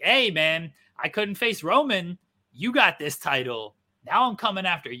Cody. He's like, hey, man, I couldn't face Roman. You got this title. Now I'm coming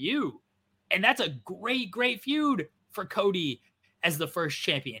after you. And that's a great, great feud for Cody as the first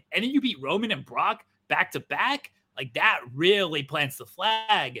champion. And then you beat Roman and Brock back to back. Like that really plants the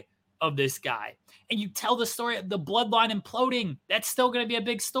flag of this guy. And you tell the story of the bloodline imploding. That's still going to be a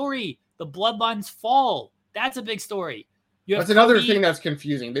big story. The bloodlines fall. That's a big story. That's another thing that's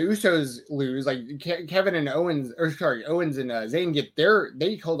confusing. The Usos lose, like Kevin and Owens and Zayn get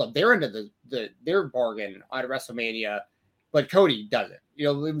they hold up their end of their bargain on WrestleMania, but Cody doesn't. You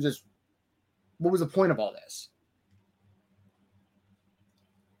know, it was just, what was the point of all this?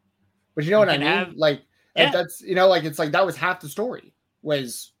 But you know what I mean? That's, you know, like it's like that was half the story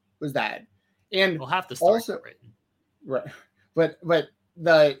was that, and half the story also right. But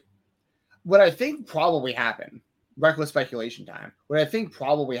what I think probably happened. Reckless speculation time. What I think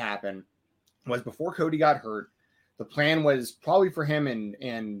probably happened was before Cody got hurt, the plan was probably for him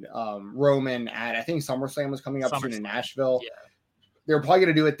and Roman at, I think SummerSlam was coming up soon in Nashville. Yeah. They were probably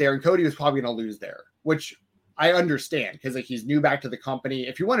going to do it there, and Cody was probably going to lose there, which I understand because like he's new back to the company.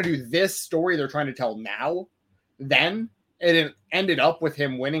 If you want to do this story they're trying to tell now, then it ended up with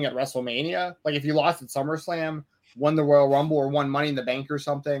him winning at WrestleMania. Like if he lost at SummerSlam, won the Royal Rumble or won Money in the Bank or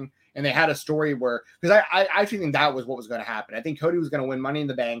something, and they had a story where, because I actually think that was what was going to happen. I think Cody was going to win Money in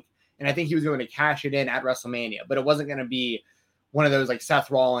the Bank, and I think he was going to cash it in at WrestleMania, but it wasn't going to be one of those like Seth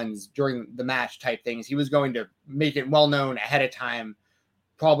Rollins during the match type things. He was going to make it well known ahead of time,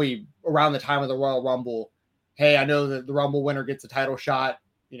 probably around the time of the Royal Rumble. Hey, I know that the Rumble winner gets a title shot,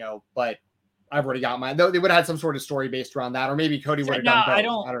 you know, but I've already got mine. They would have had some sort of story based around that, or maybe Cody would have done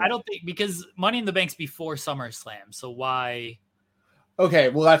both. I don't think, because Money in the Bank's before SummerSlam, so why? Okay,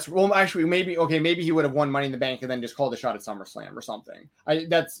 well, actually, maybe he would have won Money in the Bank and then just called a shot at SummerSlam or something.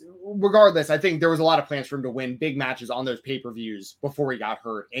 That's regardless. I think there was a lot of plans for him to win big matches on those pay-per-views before he got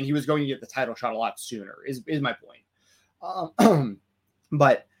hurt, and he was going to get the title shot a lot sooner. Is my point.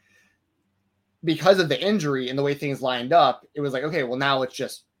 But because of the injury and the way things lined up, it was like, okay, well now we'll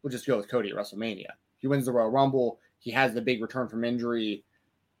just go with Cody at WrestleMania. He wins the Royal Rumble. He has the big return from injury.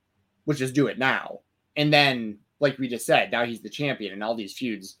 Let's just do it now, and then. Like we just said, now he's the champion, and all these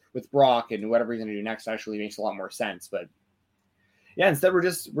feuds with Brock and whatever he's going to do next actually makes a lot more sense. But Yeah, instead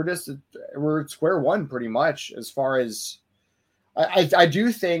we're at square one pretty much as far as I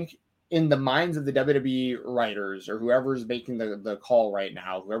do think in the minds of the WWE writers or whoever's making the call right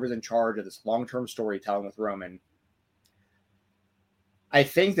now, whoever's in charge of this long-term storytelling with Roman, I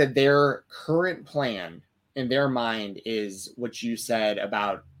think that their current plan in their mind is what you said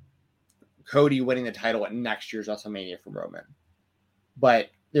about Cody winning the title at next year's WrestleMania for Roman.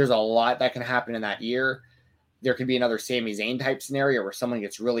 But there's a lot that can happen in that year. There could be another Sami Zayn type scenario where someone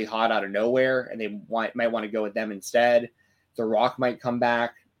gets really hot out of nowhere and they might want to go with them instead. The Rock might come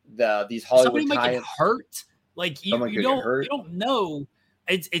back. These Hollywood somebody might get hurt. Like you don't know.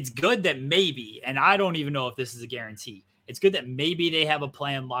 It's good that maybe, and I don't even know if this is a guarantee. It's good that maybe they have a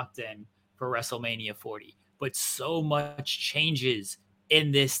plan locked in for WrestleMania 40. But so much changes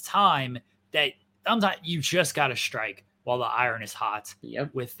in this time that sometimes you just got to strike while the iron is hot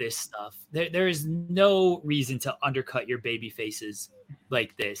with this stuff. There is no reason to undercut your baby faces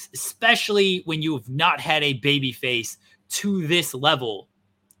like this, especially when you have not had a baby face to this level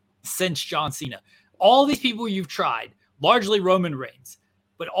since John Cena. All these people you've tried, largely Roman Reigns,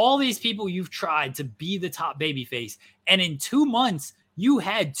 but all these people you've tried to be the top baby face. And in 2 months, you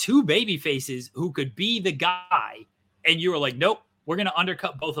had 2 baby faces who could be the guy. And you were like, nope, we're going to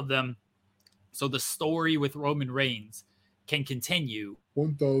undercut both of them. So the story with Roman Reigns can continue.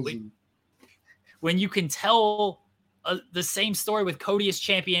 1,000. When you can tell the same story with Cody as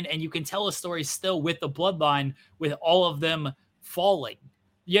champion, and you can tell a story still with the bloodline with all of them falling.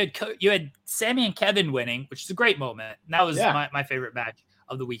 You had Sami and Kevin winning, which is a great moment. And that was my favorite match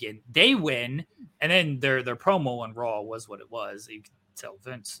of the weekend. They win, and then their promo on Raw was what it was. You can tell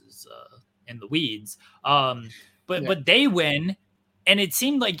Vince is in the weeds. But they win. And it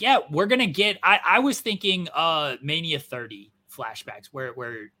seemed like, we're going to get, I was thinking Mania 30 flashbacks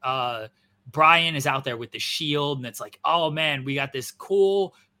where Brian is out there with the Shield. And it's like, oh man, we got this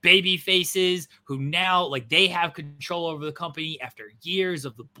cool baby faces who now like they have control over the company after years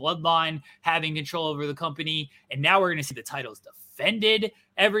of the bloodline having control over the company. And now we're going to see the titles defended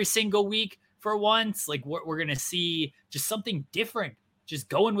every single week for once. Like we're going to see just something different, just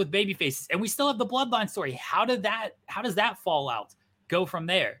going with baby faces. And we still have the bloodline story. How does that fall out? Go from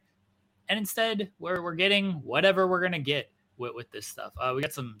there. And instead we're getting whatever we're gonna get with this stuff. We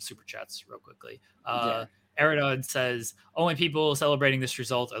got some super chats real quickly. Aradon says only people celebrating this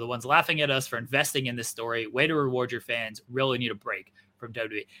result are the ones laughing at us for investing in this story. Way to reward your fans. Really need a break from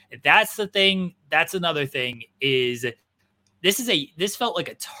WWE. And that's the thing. That's another thing is this felt like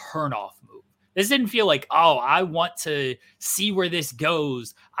a turnoff move. This didn't feel like, oh, I want to see where this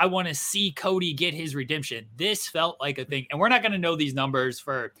goes. I want to see Cody get his redemption. This felt like a thing. And we're not going to know these numbers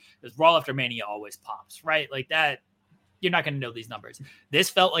for Raw After Mania always pops, right? Like that, you're not going to know these numbers. This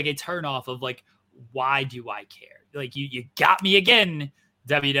felt like a turnoff of like, why do I care? Like you got me again,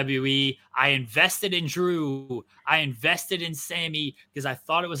 WWE. I invested in Drew. I invested in Sami because I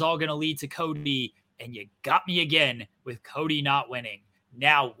thought it was all going to lead to Cody. And you got me again with Cody not winning.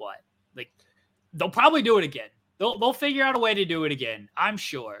 Now what? Like, they'll probably do it again. They'll figure out a way to do it again, I'm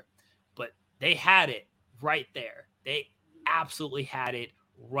sure. But they had it right there. They absolutely had it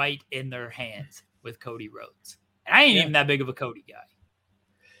right in their hands with Cody Rhodes. And I ain't even that big of a Cody guy.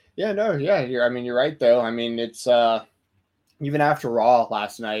 Yeah, no, yeah. You're right, though. I mean, it's even after Raw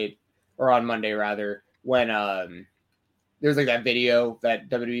last night, or on Monday, rather, when there's like that video that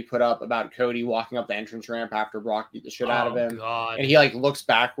WWE put up about Cody walking up the entrance ramp after Brock beat the shit out of him. God. And he like looks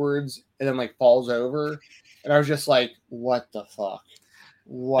backwards and then like falls over. And I was just like, what the fuck?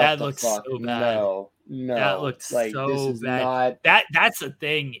 What the fuck? So bad. No. That looks like so this is bad. That's the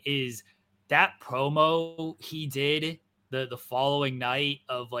thing is that promo he did the following night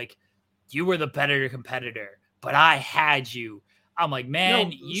of like, you were the better competitor, but I had you. I'm like,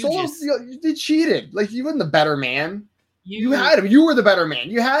 man, you cheated. Like you weren't the better man. You had him. You were the better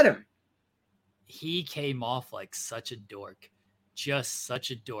man. You had him. He came off like such a dork. Just such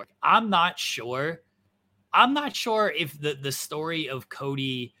a dork. I'm not sure if the story of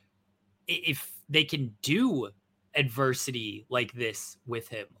Cody, if they can do adversity like this with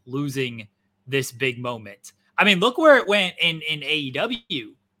him, losing this big moment. I mean, look where it went in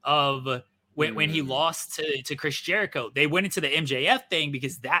AEW of when he lost to Chris Jericho. They went into the MJF thing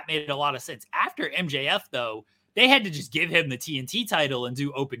because that made a lot of sense. After MJF, though, they had to just give him the TNT title and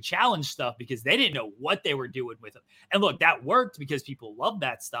do open challenge stuff because they didn't know what they were doing with him. And look, that worked because people loved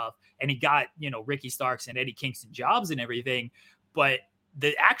that stuff. And he got, Ricky Starks and Eddie Kingston jobs and everything. But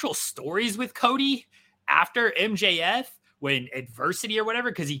the actual stories with Cody after MJF, when adversity or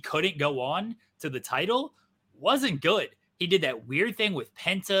whatever, because he couldn't go on to the title, wasn't good. He did that weird thing with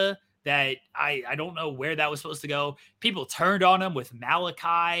Penta that I don't know where that was supposed to go. People turned on him with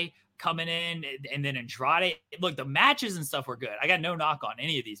Malachi coming in, and then Andrade. Look, the matches and stuff were good. I got no knock on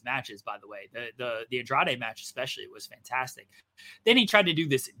any of these matches, by the way. The Andrade match especially was fantastic. Then he tried to do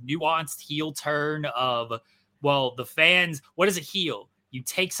this nuanced heel turn of, well, the fans, what is a heel? You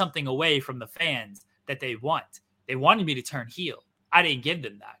take something away from the fans that they want. They wanted me to turn heel. I didn't give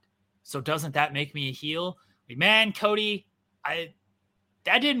them that. So doesn't that make me a heel? Like, man, Cody, that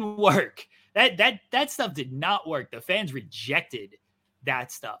didn't work. That stuff did not work. The fans rejected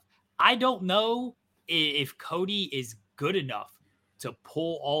that stuff. I don't know if Cody is good enough to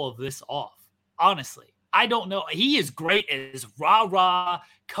pull all of this off. Honestly, I don't know. He is great as rah-rah,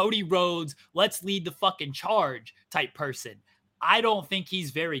 Cody Rhodes, let's lead the fucking charge type person. I don't think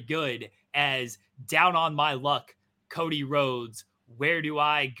he's very good as down on my luck, Cody Rhodes, where do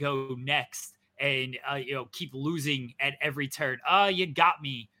I go next? And, keep losing at every turn. You got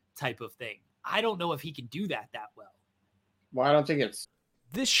me type of thing. I don't know if he can do that well. Well, I don't think it's...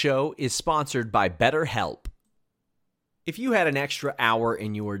 This show is sponsored by BetterHelp. If you had an extra hour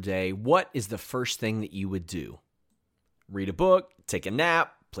in your day, what is the first thing that you would do? Read a book, take a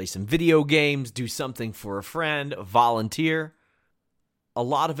nap, play some video games, do something for a friend, volunteer. A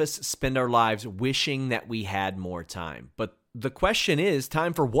lot of us spend our lives wishing that we had more time. But the question is,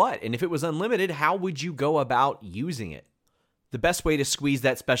 time for what? And if it was unlimited, how would you go about using it? The best way to squeeze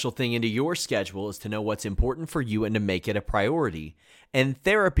that special thing into your schedule is to know what's important for you and to make it a priority. And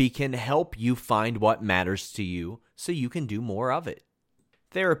therapy can help you find what matters to you so you can do more of it.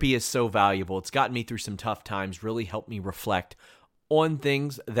 Therapy is so valuable. It's gotten me through some tough times, really helped me reflect on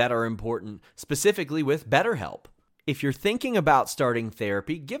things that are important, specifically with BetterHelp. If you're thinking about starting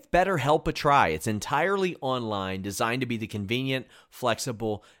therapy, give BetterHelp a try. It's entirely online, designed to be the convenient,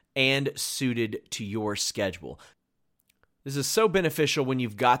 flexible, and suited to your schedule. This is so beneficial when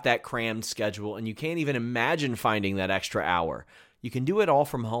you've got that crammed schedule and you can't even imagine finding that extra hour. You can do it all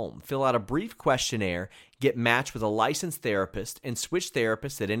from home. Fill out a brief questionnaire, get matched with a licensed therapist, and switch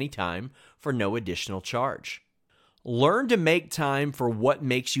therapists at any time for no additional charge. Learn to make time for what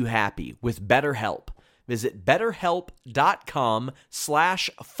makes you happy with BetterHelp. Visit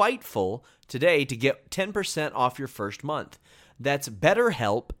BetterHelp.com/Fightful today to get 10% off your first month. That's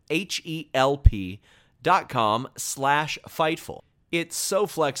BetterHelp, HELP.com/Fightful. It's so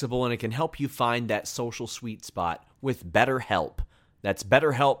flexible and it can help you find that social sweet spot with BetterHelp. That's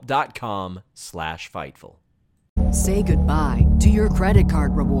BetterHelp.com/Fightful. Say goodbye to your credit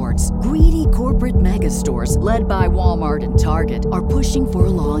card rewards. Greedy corporate mega stores, led by Walmart and Target, are pushing for a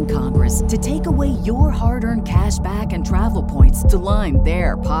law in Congress to take away your hard-earned cash back and travel points to line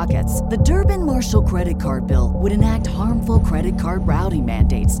their pockets. The Durbin-Marshall credit card bill would enact harmful credit card routing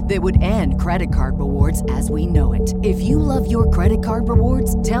mandates that would end credit card rewards as we know it. If you love your credit card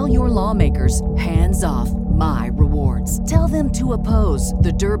rewards, tell your lawmakers, hands off my rewards. Tell them to oppose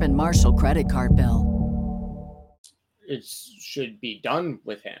the Durbin-Marshall credit card bill. It should be done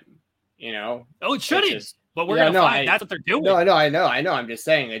with him, Oh, it shouldn't. But we're going to find that's what they're doing. No, I know. I'm just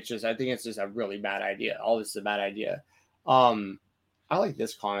saying I think it's just a really bad idea. All this is a bad idea. I like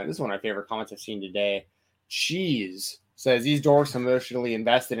this comment. This is one of my favorite comments I've seen today. Cheese says these dorks emotionally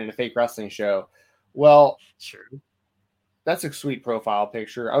invested in a fake wrestling show. Well, sure. That's a sweet profile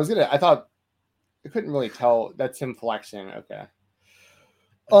picture. I thought I couldn't really tell. That's him flexing. Okay.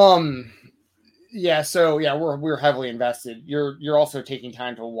 Yeah, so we're heavily invested. You're also taking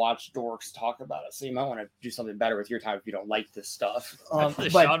time to watch dorks talk about it, so you might want to do something better with your time if you don't like this stuff. That's the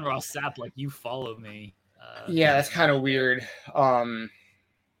Sean Ross Sapp, like, you follow me. Yeah, that's kind of weird.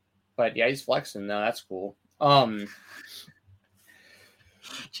 But yeah, he's flexing though. That's cool.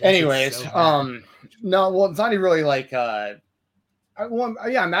 Anyways, so no, well, it's not even really like I'm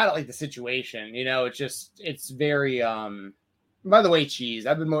mad at like the situation. It's very By the way, Cheese,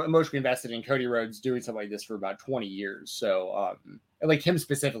 I've been emotionally invested in Cody Rhodes doing something like this for about 20 years. So, like him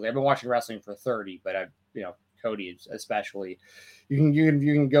specifically, I've been watching wrestling for 30, but Cody especially. You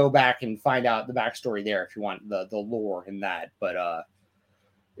can go back and find out the backstory there if you want the lore in that. But I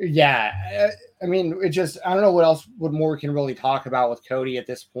mean, I don't know what more we can really talk about with Cody at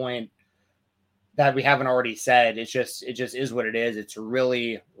this point that we haven't already said. It just is what it is. It's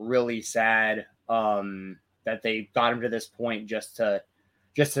really, really sad. That they got him to this point just to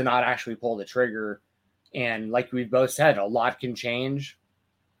not actually pull the trigger. And like we've both said, a lot can change.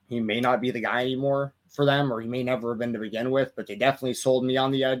 He may not be the guy anymore for them, or he may never have been to begin with, but they definitely sold me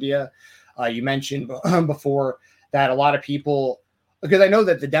on the idea. You mentioned before that a lot of people, because I know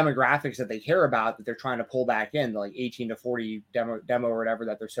that the demographics that they care about, that they're trying to pull back in, the like 18 to 40 demo or whatever,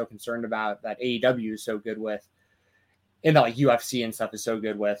 that they're so concerned about, that AEW is so good with, and that like UFC and stuff is so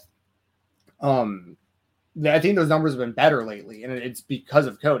good with. I think those numbers have been better lately, and it's because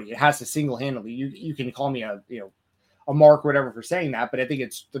of Cody. It has to single-handedly. You can call me a mark or whatever for saying that, but I think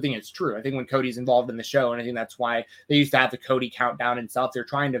it's true. I think when Cody's involved in the show, and I think that's why they used to have the Cody countdown and stuff. They're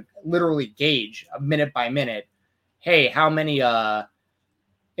trying to literally gauge minute by minute. Hey, how many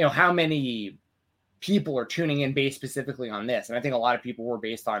people are tuning in based specifically on this? And I think a lot of people were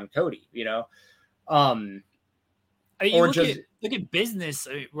based on Cody. Look at business.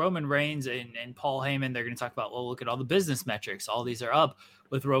 Roman Reigns and Paul Heyman, they're going to talk about, well, look at all the business metrics. All these are up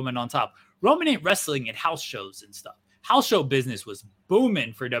with Roman on top. Roman ain't wrestling at house shows and stuff. House show business was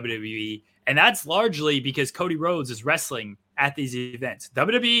booming for WWE, and that's largely because Cody Rhodes is wrestling at these events.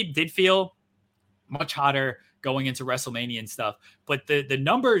 WWE did feel much hotter going into WrestleMania and stuff, but the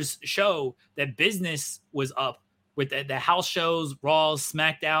numbers show that business was up with the house shows, Raws,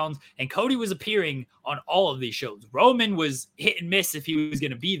 SmackDowns, and Cody was appearing on all of these shows. Roman was hit and miss if he was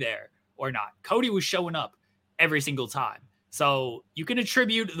going to be there or not. Cody was showing up every single time. So you can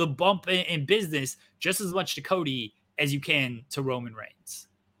attribute the bump in business just as much to Cody as you can to Roman Reigns.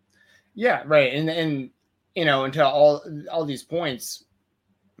 Yeah, right. And until all these points,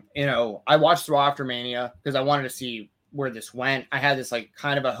 I watched Raw after Mania because I wanted to see where this went. I had this like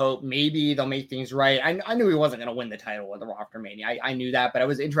kind of a hope maybe they'll make things right. I knew he wasn't going to win the title with the Raw after Mania. I knew that, but I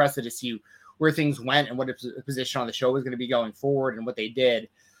was interested to see where things went and what his position on the show was going to be going forward and what they did.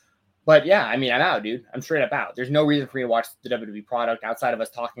 But yeah, I mean, I'm out, dude. I'm straight up out. There's no reason for me to watch the WWE product outside of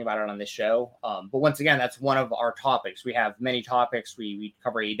us talking about it on this show. But once again, that's one of our topics. We have many topics. We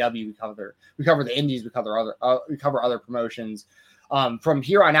cover AEW, we cover the indies, we cover other promotions. From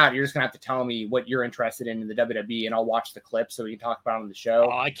here on out, you're just gonna have to tell me what you're interested in the WWE, and I'll watch the clips so we can talk about it on the show.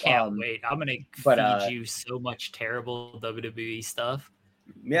 Oh, I can't wait! I'm gonna feed you so much terrible WWE stuff.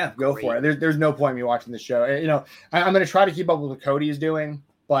 Yeah, go for it. There's no point in me watching the show. I'm gonna try to keep up with what Cody is doing,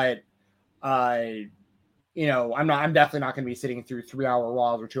 but I'm definitely not gonna be sitting through 3-hour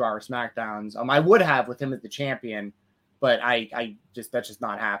Raws or 2-hour SmackDowns. I would have with him as the champion, but that's just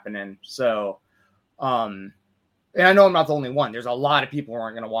not happening. So, and I know I'm not the only one. There's a lot of people who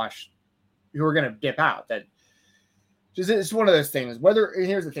aren't going to watch, who are going to dip out. That just it's one of those things.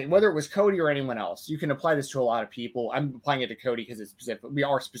 Here's the thing: whether it was Cody or anyone else, you can apply this to a lot of people. I'm applying it to Cody because it's specific. We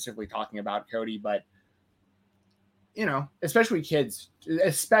are specifically talking about Cody, but especially kids,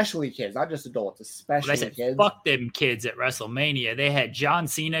 not just adults, especially kids. Fuck them kids at WrestleMania. They had John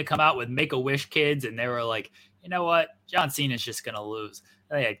Cena come out with Make-A-Wish kids, and they were like, you know what? John Cena's just going to lose.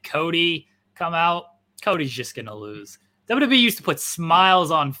 They had Cody come out. Cody's just going to lose. WWE used to put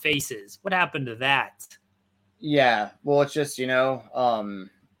smiles on faces. What happened to that? Yeah. Well, it's just, look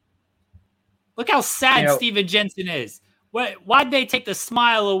how sad Steven Jensen is. Why'd they take the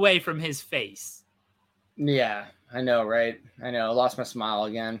smile away from his face? Yeah, I know, right? I know. I lost my smile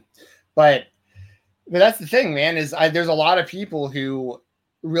again. But that's the thing, man, is there's a lot of people who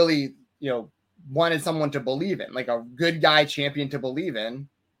really, wanted someone to believe in, like a good guy champion to believe in.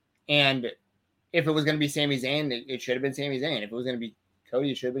 And if it was going to be Sami Zayn, it should have been Sami Zayn. If it was going to be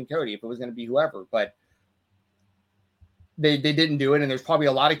Cody, it should have been Cody. If it was going to be whoever, but they didn't do it. And there's probably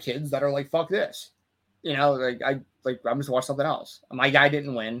a lot of kids that are like, fuck this. I'm just watch something else. My guy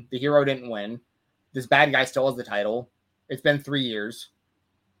didn't win. The hero didn't win. This bad guy still has the title. It's been 3 years.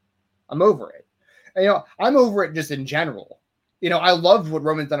 I'm over it. And, I'm over it just in general. I loved what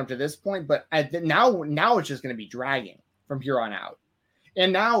Roman's done up to this point, but now it's just going to be dragging from here on out.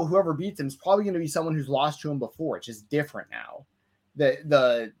 And now whoever beats him is probably going to be someone who's lost to him before. It's just different now. They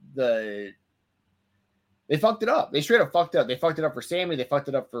fucked it up. They straight up fucked up. They fucked it up for Sammy. They fucked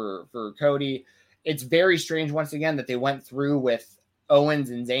it up for Cody. It's very strange once again that they went through with Owens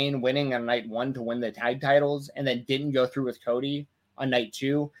and Zayn winning on night 1 to win the tag titles and then didn't go through with Cody on night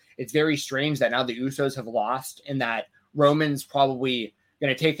 2. It's very strange that now the Usos have lost and that Roman's probably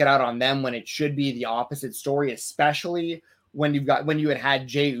going to take it out on them when it should be the opposite story, especially when you had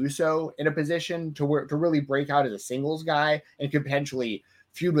Jey Uso in a position to really break out as a singles guy and could potentially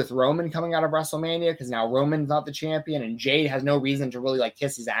feud with Roman coming out of WrestleMania because now Roman's not the champion and Jey has no reason to really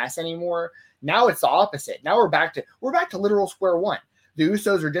kiss his ass anymore. Now it's the opposite. Now we're back to literal square one. The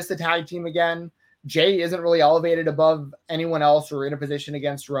Usos are just a tag team again. Jey isn't really elevated above anyone else or in a position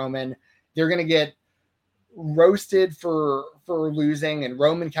against Roman. They're going to get roasted for losing, and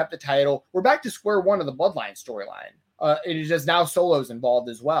Roman kept the title. We're back to square one of the Bloodline storyline. It is just now Solo's involved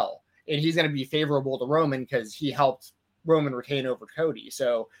as well. And he's going to be favorable to Roman because he helped Roman retain over Cody.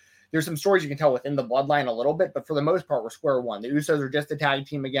 So there's some stories you can tell within the Bloodline a little bit, but for the most part, we're square one. The Usos are just a tag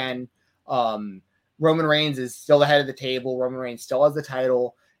team again. Roman Reigns is still the head of the table. Roman Reigns still has the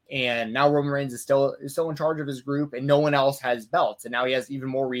title. And now Roman Reigns is still in charge of his group, and no one else has belts. And now he has even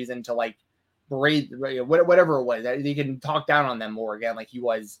more reason to berate, whatever it was, that he can talk down on them more again, like he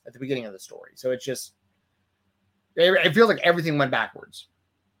was at the beginning of the story. So it's just, it feels like everything went backwards.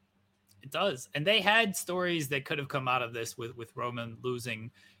 It does. And they had stories that could have come out of this with Roman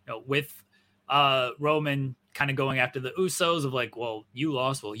losing, with Roman kind of going after the Usos of like, well, you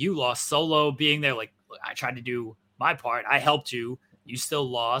lost. Solo being there. Like, I tried to do my part. I helped you. You still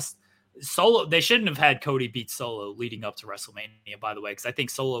lost. Solo, they shouldn't have had Cody beat Solo leading up to WrestleMania, by the way, because I think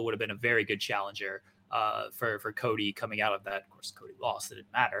Solo would have been a very good challenger for Cody coming out of that. Of course, Cody lost. It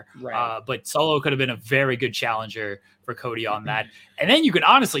didn't matter. Right. But Solo could have been a very good challenger for Cody on that. And then you could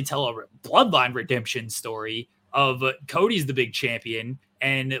honestly tell a Bloodline redemption story of Cody's the big champion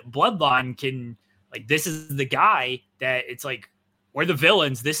and Bloodline can, like, this is the guy that it's like, we're the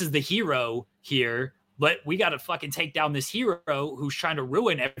villains. This is the hero here, but we got to fucking take down this hero who's trying to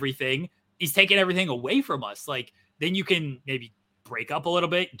ruin everything. He's taking everything away from us. Like, then you can maybe break up a little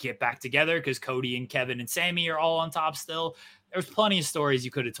bit, get back together because Cody and Kevin and Sammy are all on top still. There's plenty of stories you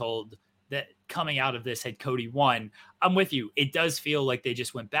could have told that coming out of this had Cody won. I'm with you. It does feel like they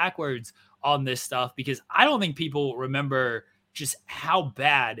just went backwards on this stuff because I don't think people remember just how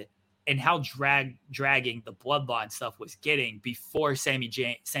bad and how dragging the Bloodline stuff was getting before Sami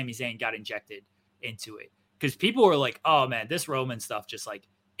Zayn got injected into it. Because people were like, oh man, this Roman stuff just like,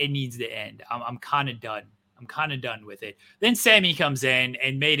 it needs to end. I'm kind of done. I'm kind of done with it. Then Sammy comes in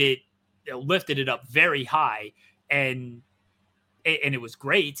and made it, lifted it up very high, and it was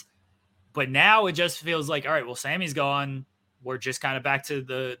great. But now it just feels like, all right, well, Sammy's gone. We're just kind of back to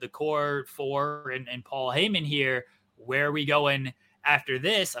the core four and Paul Heyman here. Where are we going after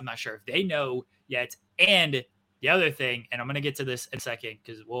this? I'm not sure if they know yet. And the other thing, and I'm going to get to this in a second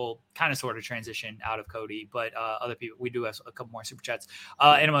because we'll kind of sort of transition out of Cody, but other people, we do have a couple more super chats.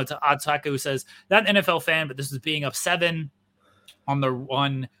 Animo Otaku says, not an NFL fan, but this is being up 7 on the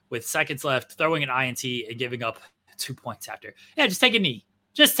run with seconds left, throwing an INT and giving up 2 points after. Yeah, just take a knee.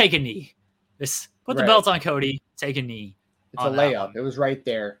 Just take a knee. Put the belt on Cody, take a knee. It's a layup. It was right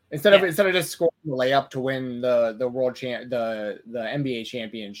there. Instead of just scoring the layup to win the NBA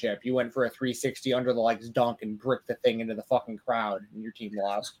championship, you went for a 360 under the legs dunk and bricked the thing into the fucking crowd, and your team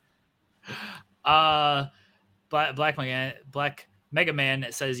lost. Black Mega Man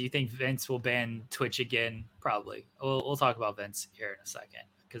says, you think Vince will ban Twitch again? Probably. We'll talk about Vince here in a second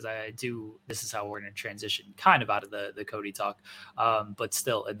because this is how we're going to transition kind of out of the Cody talk, but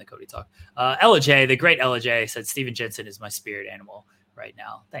still in the Cody talk. Ella J, the great Ella J, said Steven Jensen is my spirit animal right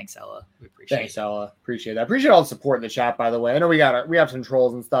now. Thanks, Ella. We appreciate it. Thanks, Ella. Appreciate that. Appreciate all the support in the chat, by the way. I know we have some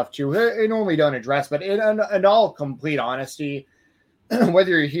trolls and stuff too. They normally don't address, but in all complete honesty,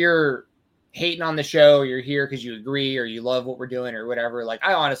 whether you're here hating on the show, you're here because you agree or you love what we're doing or whatever, like,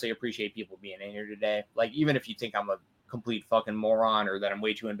 I honestly appreciate people being in here today. Like, even if you think I'm a complete fucking moron or that I'm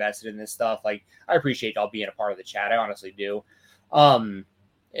way too invested in this stuff, like, I appreciate y'all being a part of the chat. I honestly do.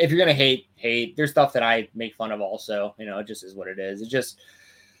 If you're gonna hate, there's stuff that I make fun of also. It just is what it is. It just,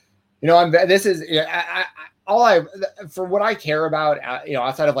 for what I care about,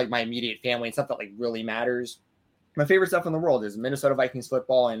 outside of like my immediate family and stuff that like really matters. My favorite stuff in the world is Minnesota Vikings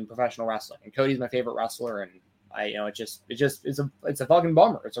football and professional wrestling. And Cody's my favorite wrestler, and it's a fucking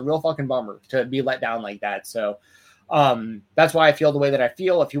bummer. It's a real fucking bummer to be let down like that. So that's why I feel the way that I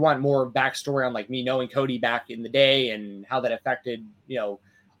feel. If you want more backstory on like me knowing Cody back in the day and how that affected, a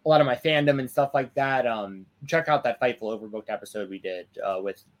lot of my fandom and stuff like that, check out that Fightful Overbooked episode we did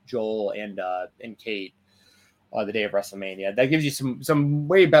with Joel and Kate the day of WrestleMania. That gives you some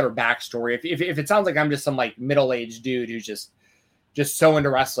way better backstory. If it sounds like I'm just some like middle-aged dude who's just so into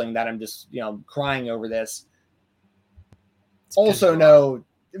wrestling that I'm just crying over this. Also know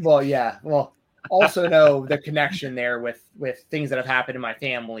the connection there with things that have happened in my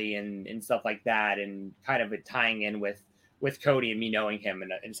family and stuff like that, and kind of it tying in with Cody and me knowing him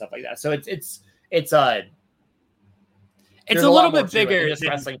and stuff like that. So it's a little bit bigger than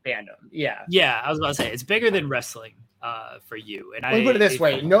wrestling fandom. Yeah. I was about to say it's bigger than wrestling for you. And put it this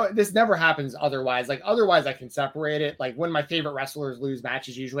way: no, this never happens otherwise. Like otherwise, I can separate it. Like when my favorite wrestlers lose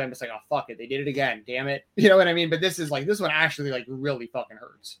matches, usually I'm just like, oh fuck it, they did it again, damn it, you know what I mean? But this one actually like really fucking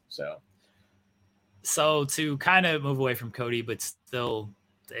hurts. So to kind of move away from Cody, but still,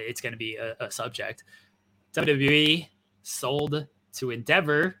 it's going to be a subject. WWE sold to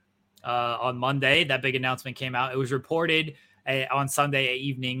Endeavor on Monday. That big announcement came out. It was reported on Sunday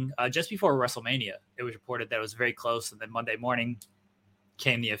evening, just before WrestleMania. It was reported that it was very close, and then Monday morning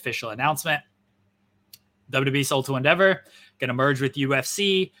came the official announcement. WWE sold to Endeavor, going to merge with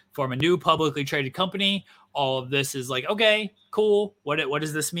UFC, form a new publicly traded company. all of this is like, okay, cool. What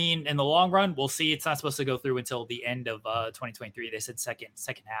does this mean in the long run? We'll see. It's not supposed to go through until the end of 2023. They said second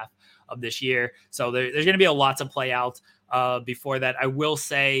half of this year. So there's going to be a lot to play out before that. I will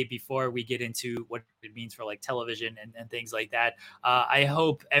say, before we get into what it means for like television and things like that, I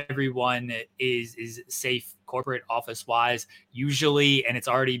hope everyone is safe corporate office wise. Usually, and it's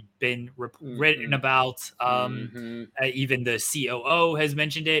already been written about. Even the COO has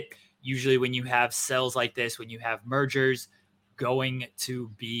mentioned it. Usually when you have sales like this, when you have mergers, going to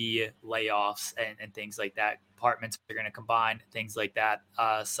be layoffs and things like that. Departments are going to combine, things like that.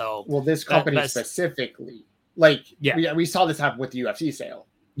 Well, this company specifically, like, we saw this happen with the UFC sale.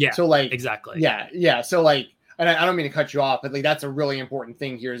 Yeah. So like, exactly. Yeah. So like, and I don't mean to cut you off, but like, that's a really important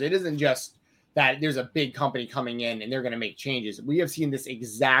thing here. Is it isn't just that there's a big company coming in and they're going to make changes. We have seen this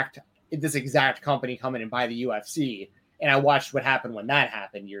exact company come in and buy the UFC. And I watched what happened when that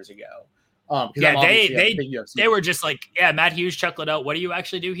happened years ago. They were just like, Matt Hughes chuckled out, what do you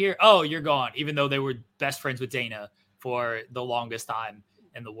actually do here? Oh, you're gone. Even though they were best friends with Dana for the longest time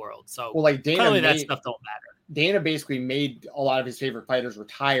in the world. So like Dana that stuff don't matter. Dana basically made a lot of his favorite fighters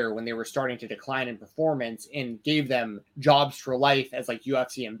retire when they were starting to decline in performance and gave them jobs for life as like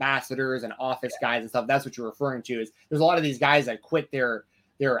UFC ambassadors and office guys and stuff. That's what you're referring to. Is there's a lot of these guys that quit their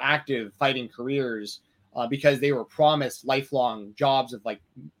active fighting careers because they were promised lifelong jobs of like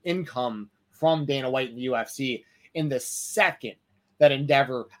income from Dana White and the UFC. In the second that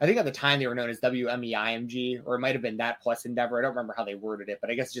Endeavor, I think at the time they were known as WMEIMG, or it might have been that plus Endeavor. I don't remember how they worded it,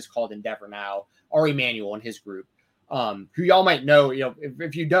 but I guess it's just called Endeavor now. Ari Emanuel and his group, who y'all might know,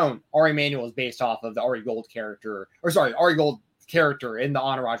 if you don't, Ari Emanuel is based off of the Ari Gold character in the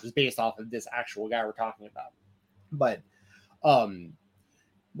Entourage was based off of this actual guy we're talking about. But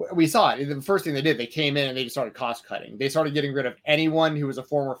we saw it. The first thing they did, they came in and they just started cost cutting. They started getting rid of anyone who was a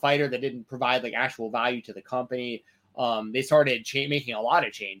former fighter that didn't provide like actual value to the company. They started making a lot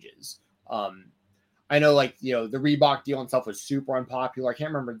of changes. I know the Reebok deal and stuff was super unpopular. I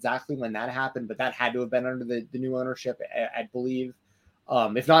can't remember exactly when that happened, but that had to have been under the new ownership, I believe.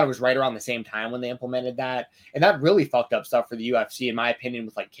 If not, it was right around the same time when they implemented that. And that really fucked up stuff for the UFC, in my opinion,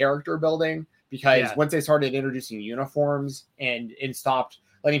 with like character building, because once they started introducing uniforms and stopped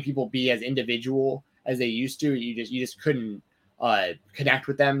letting people be as individual as they used to, you just couldn't connect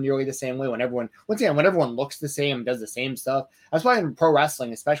with them nearly the same way when everyone looks the same and does the same stuff. That's why in pro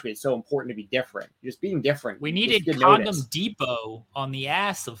wrestling, especially, it's so important to be different. Just being different. We needed Condom Depot on the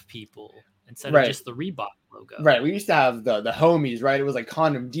ass of people instead of just the Reebok logo. Right. We used to have the homies, right? It was like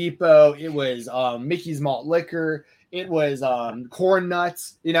Condom Depot. It was Mickey's Malt Liquor. It was Corn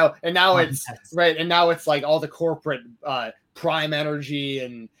Nuts, and now it's right. And now it's like all the corporate Prime Energy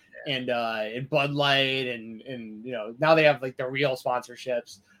and Bud Light and now they have like the real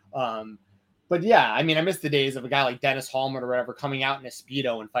sponsorships. But yeah, I mean, I miss the days of a guy like Dennis Hallman or whatever coming out in a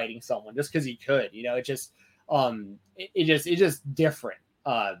Speedo and fighting someone just because he could. It's just different.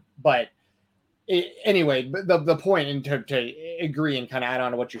 But anyway, the point, and to agree and kind of add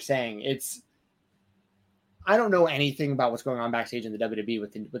on to what you're saying, I don't know anything about what's going on backstage in the WWE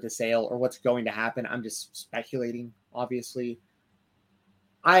with the sale or what's going to happen. I'm just speculating, obviously.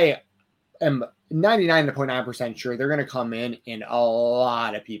 I am 99.9% sure they're going to come in and a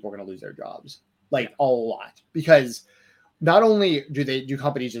lot of people are going to lose their jobs. Like a lot. Because not only do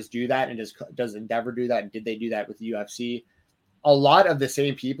companies just do that, and does Endeavor do that, and did they do that with the UFC? A lot of the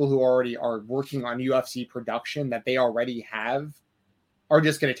same people who already are working on UFC production that they already have are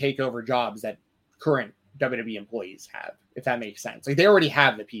just going to take over jobs that current WWE employees have, if that makes sense. Like they already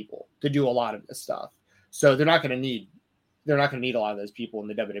have the people to do a lot of this stuff. So they're not going to need a lot of those people in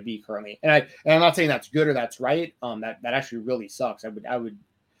the WWE currently. And I'm not saying that's good or that's right. That actually really sucks.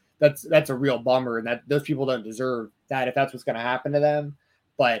 That's a real bummer, and that those people don't deserve that if that's what's going to happen to them.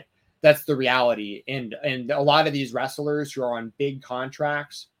 But that's the reality. And a lot of these wrestlers who are on big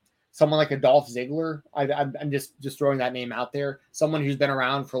contracts, someone like a Dolph Ziggler, I'm just throwing that name out there. Someone who's been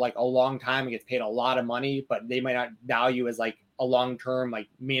around for like a long time and gets paid a lot of money, but they might not value as like a long-term like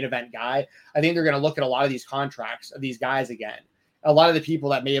main event guy. I think they're going to look at a lot of these contracts of these guys again. A lot of the people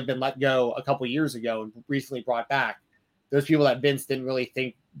that may have been let go a couple years ago and recently brought back, those people that Vince didn't really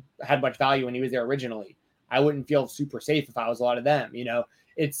think had much value when he was there originally. I wouldn't feel super safe if I was a lot of them.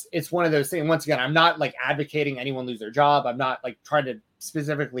 It's one of those things. Once again, I'm not like advocating anyone lose their job. I'm not like trying to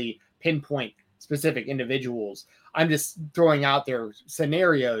specifically pinpoint specific individuals. I'm just throwing out there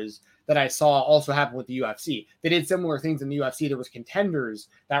scenarios that I saw also happen with the UFC. They did similar things in the UFC. There was contenders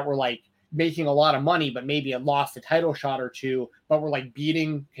that were like making a lot of money, but maybe had lost a title shot or two, but were like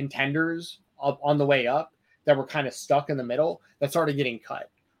beating contenders up on the way up that were kind of stuck in the middle that started getting cut.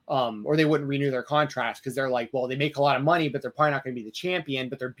 or they wouldn't renew their contracts because they're like, well, they make a lot of money, but they're probably not going to be the champion,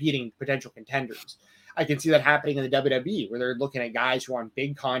 but they're beating potential contenders. I can see that happening in the WWE where they're looking at guys who are on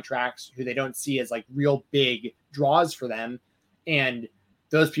big contracts who they don't see as like real big draws for them. And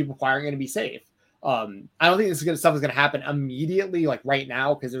those people aren't going to be safe. I don't think stuff is going to happen immediately, like right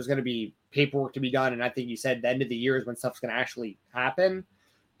now, because there's going to be paperwork to be done. And I think you said the end of the year is when stuff's going to actually happen.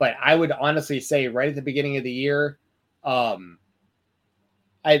 But I would honestly say right at the beginning of the year, I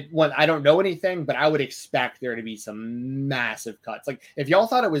don't know anything, but I would expect there to be some massive cuts. Like if y'all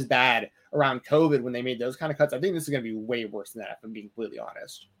thought it was bad around COVID when they made those kind of cuts, I think this is going to be way worse than that, if I'm being completely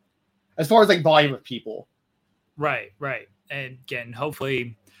honest. As far as like volume of people. Right. And again,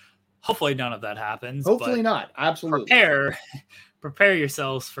 hopefully none of that happens. Hopefully not. Absolutely. Prepare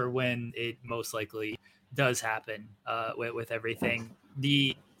yourselves for when it most likely does happen with everything.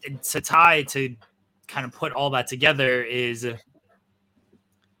 To kind of put all that together is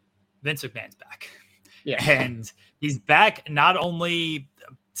Vince McMahon's back. Yeah. And he's back not only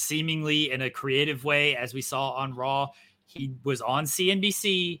seemingly in a creative way, as we saw on Raw. He was on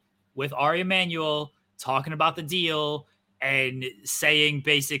CNBC with Ari Emanuel talking about the deal and saying,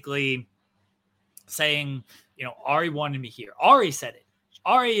 Ari wanted me here. Ari said it.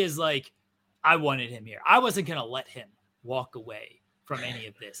 Ari is like, I wanted him here. I wasn't going to let him walk away from any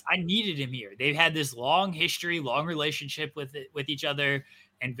of this. I needed him here. They've had this long history, long relationship with each other.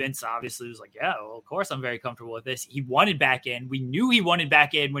 And Vince obviously was like, yeah, well, of course I'm very comfortable with this. He wanted back in. We knew he wanted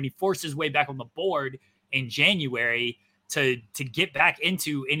back in when he forced his way back on the board in January to get back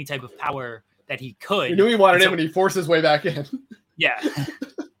into any type of power that he could. We knew he wanted it when he forced his way back in. Yeah.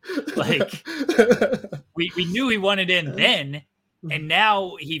 Like we knew he wanted in then, and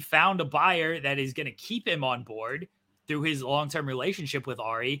now he found a buyer that is going to keep him on board through his long-term relationship with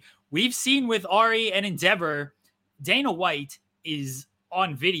Ari. We've seen with Ari and Endeavor, Dana White is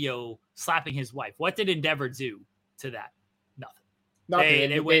on video slapping his wife. What did Endeavor do to that?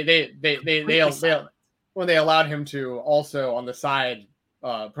 Nothing. When they allowed him to also on the side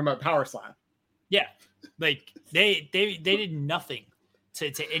promote Power Slam. Yeah, like they did nothing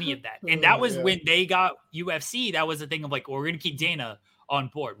to any of that. And that was when they got UFC. That was the thing of like, well, we're going to keep Dana on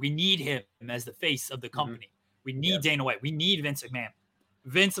board. We need him as the face of the company. We need Dana White. We need Vince McMahon.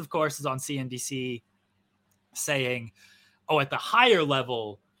 Vince, of course, is on CNBC saying, oh, at the higher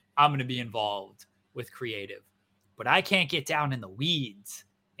level, I'm going to be involved with creative, but I can't get down in the weeds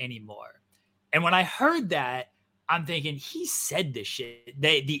anymore. And when I heard that, I'm thinking he said this shit.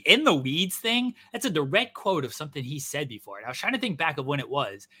 The in the weeds thing, that's a direct quote of something he said before. And I was trying to think back of when it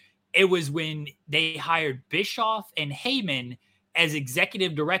was. It was when they hired Bischoff and Heyman as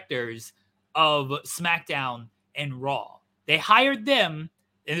executive directors of SmackDown and Raw. They hired them,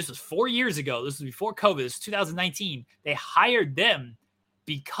 and this was 4 years ago. This was before COVID. This was 2019. They hired them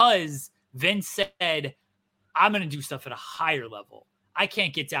because Vince said, I'm going to do stuff at a higher level. I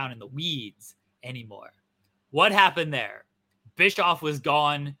can't get down in the weeds anymore. What happened there? Bischoff was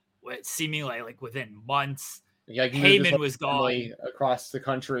gone, seemingly like within months. Yeah, Heyman was gone across the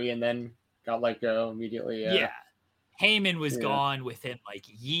country and then got let go immediately. Yeah. Heyman was gone within like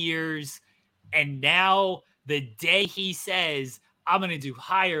years. And now the day he says, I'm going to do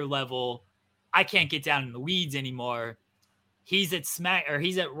higher level, I can't get down in the weeds anymore. He's at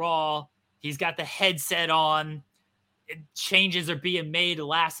he's at Raw. He's got the headset on. Changes are being made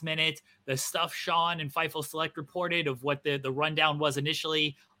last minute. The stuff Sean and Fightful Select reported of what the rundown was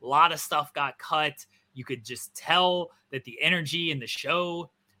initially, a lot of stuff got cut. You could just tell that the energy in the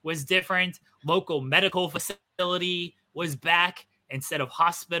show was different. Local medical facility was back instead of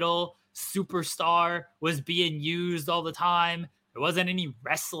hospital. Superstar was being used all the time. There wasn't any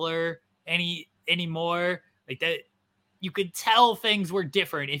wrestler anymore. Like that. You could tell things were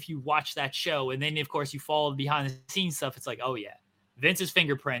different if you watch that show. And then, of course, you follow behind the scenes stuff. It's like, oh, yeah, Vince's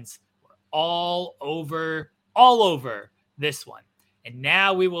fingerprints were all over this one. And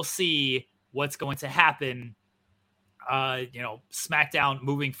now we will see what's going to happen, SmackDown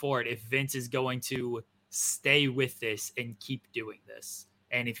moving forward, if Vince is going to stay with this and keep doing this.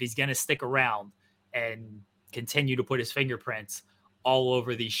 And if he's going to stick around and continue to put his fingerprints all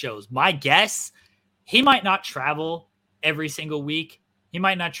over these shows. My guess, he might not travel every single week. He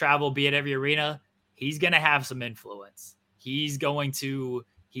might not travel, be at every arena. He's going to have some influence. He's going to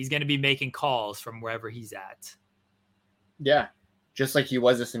be making calls from wherever he's at. Yeah. Just like he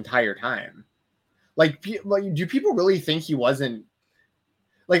was this entire time. Like do people really think he wasn't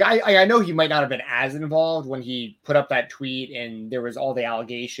like, I know he might not have been as involved when he put up that tweet and there was all the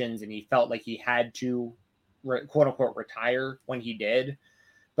allegations and he felt like he had to quote unquote retire when he did.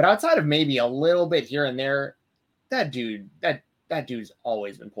 But outside of maybe a little bit here and there, that dude, that that dude's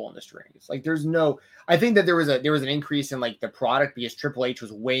always been pulling the strings. Like I think that there was an increase in like the product because Triple H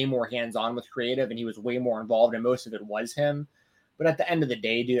was way more hands-on with creative and he was way more involved and most of it was him. But at the end of the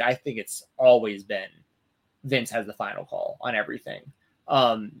day, dude, I think it's always been Vince has the final call on everything.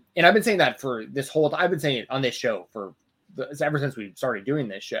 And I've been saying that for this whole I've been saying it on this show ever since we started doing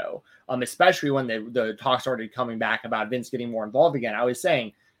this show, especially when the talk started coming back about Vince getting more involved again. I was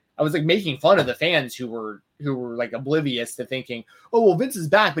like making fun of the fans who were like oblivious to thinking, oh, well, Vince is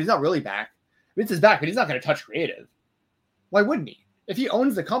back, but he's not really back. Vince is back, but he's not going to touch creative. Why wouldn't he? If he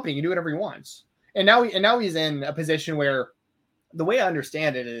owns the company, he can do whatever he wants. And now he's in a position where the way I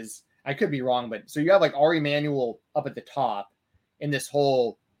understand it is, I could be wrong, but so you have like Ari Emanuel up at the top in this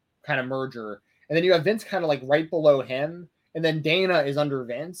whole kind of merger. And then you have Vince kind of like right below him. And then Dana is under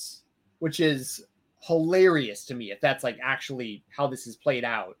Vince, which is hilarious to me if that's like actually how this is played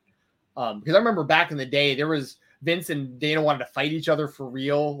out. Because I remember back in the day, there was Vince and Dana wanted to fight each other for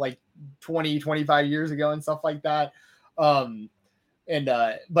real, like 20, 25 years ago and stuff like that. But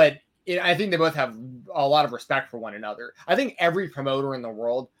I think they both have a lot of respect for one another. I think every promoter in the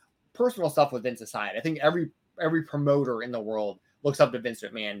world, personal stuff with Vince aside, I think every promoter in the world looks up to Vince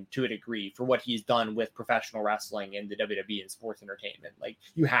McMahon to a degree for what he's done with professional wrestling and the WWE and sports entertainment. Like,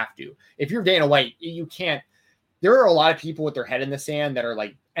 you have to. If you're Dana White, you can't. There are a lot of people with their head in the sand that are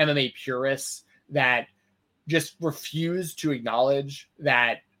like MMA purists that just refuse to acknowledge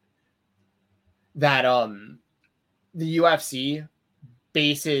that the UFC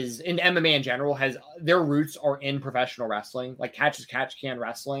bases in MMA in general has their roots are in professional wrestling, like catch can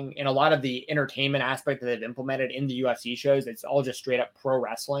wrestling, and a lot of the entertainment aspect that they've implemented in the UFC shows, it's all just straight up pro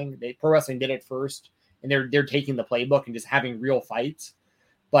wrestling. Pro wrestling did it first, and they're taking the playbook and just having real fights.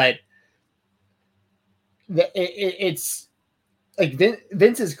 But it's like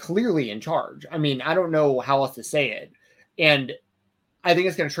Vince is clearly in charge. I mean, I don't know how else to say it, and I think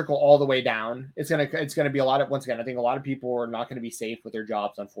it's going to trickle all the way down. It's going to be a lot of, once again, I think a lot of people are not going to be safe with their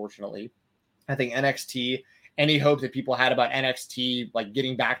jobs, unfortunately. I think NXT, any hope that people had about NXT, like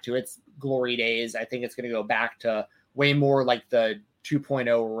getting back to its glory days, I think it's going to go back to way more like the 2.0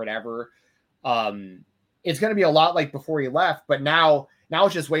 or whatever. It's going to be a lot like before he left, but now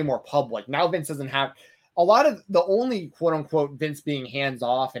it's just way more public. Now Vince doesn't have a lot of the only quote unquote Vince being hands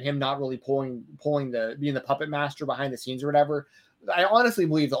off and him not really being the puppet master behind the scenes or whatever. I honestly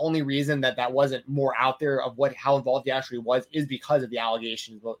believe the only reason that wasn't more out there of how involved he actually was is because of the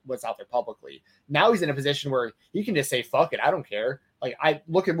allegations, what's out there publicly. Now he's in a position where he can just say, fuck it, I don't care. Like,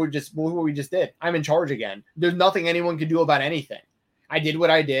 look at what we just did. I'm in charge again. There's nothing anyone can do about anything. I did what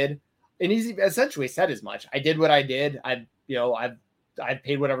I did. And he's essentially said as much. I did what I did. I've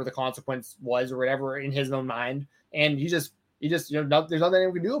paid whatever the consequence was or whatever in his own mind. And he just, there's nothing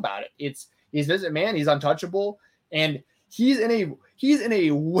anyone can do about it. He's Vince McMahon. He's untouchable. And he's in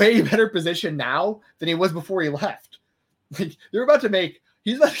a way better position now than he was before he left. Like, he's about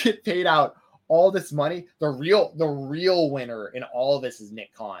to get paid out all this money. The real winner in all of this is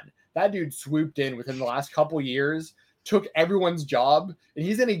Nick Khan. That dude swooped in within the last couple years, took everyone's job, and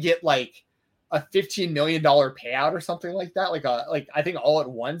he's going to get like a $15 million payout or something like that. Like I think all at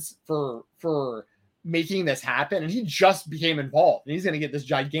once for making this happen. And he just became involved and he's going to get this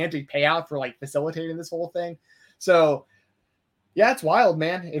gigantic payout for like facilitating this whole thing. So yeah, it's wild,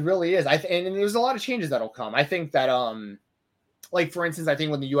 man. It really is. And there's a lot of changes that'll come. I think that, like for instance, I think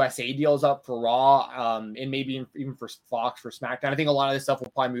when the USA deal's up for Raw, and maybe even for Fox, for SmackDown, I think a lot of this stuff will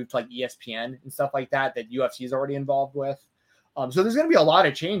probably move to like ESPN and stuff like that UFC is already involved with. So there's going to be a lot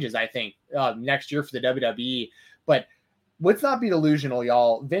of changes, I think, next year for the WWE. But let's not be delusional,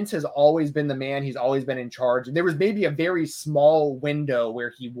 y'all. Vince has always been the man. He's always been in charge. There was maybe a very small window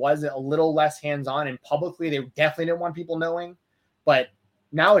where he was a little less hands-on, and publicly they definitely didn't want people knowing. But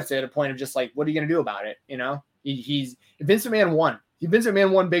now it's at a point of just like, what are you going to do about it? You know, Vince McMahon won. Vince McMahon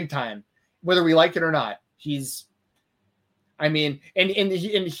won big time, whether we like it or not. He's made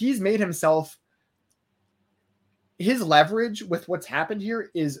himself, his leverage with what's happened here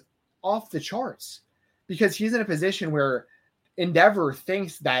is off the charts because he's in a position where Endeavor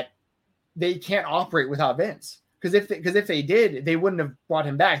thinks that they can't operate without Vince. Because if they did, they wouldn't have brought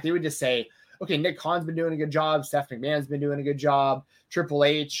him back. They would just say, okay, Nick Khan's been doing a good job. Stephanie McMahon's been doing a good job. Triple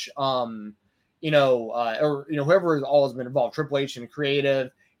H, or whoever has always been involved. Triple H and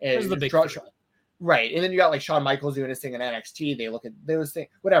creative. And the big right. And then you got like Shawn Michaels doing his thing in NXT. They look at those things,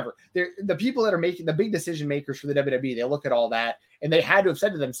 whatever. They're the people that are making the big decision makers for the WWE. They look at all that and they had to have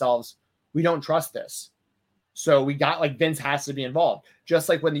said to themselves, we don't trust this. So we got like Vince has to be involved. Just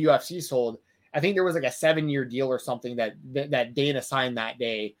like when the UFC sold, I think there was like a 7-year deal or something that Dana signed that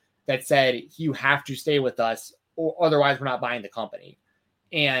day that said, you have to stay with us or otherwise we're not buying the company.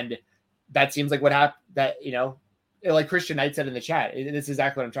 And that seems like what happened. That, you know, like Christian Knight said in the chat, this is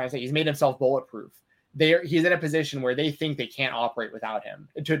exactly what I'm trying to say. He's made himself bulletproof. He's in a position where they think they can't operate without him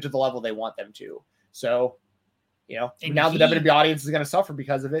to the level they want them to. So, you know, and now the WWE audience is going to suffer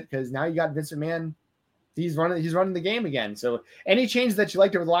because of it, because now you got Vince McMahon. He's running the game again. So any change that you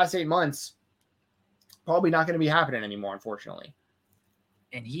liked over the last 8 months, probably not going to be happening anymore, unfortunately.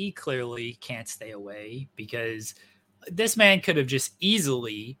 And he clearly can't stay away, because this man could have just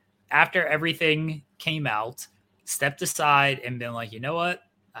easily, after everything came out, stepped aside and been like, you know what?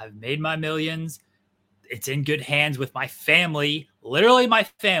 I've made my millions. It's in good hands with my family, literally my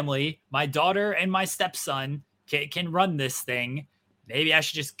family, my daughter and my stepson can run this thing. Maybe I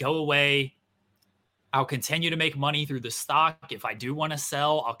should just go away. I'll continue to make money through the stock. If I do want to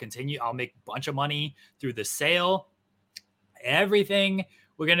sell, I'll make a bunch of money through the sale. Everything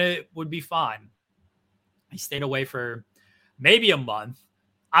would be fine. He stayed away for maybe a month.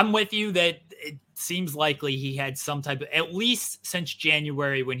 I'm with you that it seems likely he had some type of, at least since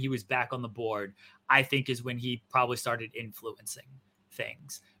January when he was back on the board, I think is when he probably started influencing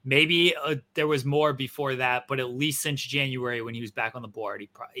things. Maybe there was more before that, but at least since January when he was back on the board,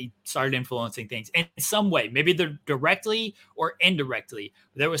 he started influencing things in some way, maybe directly or indirectly.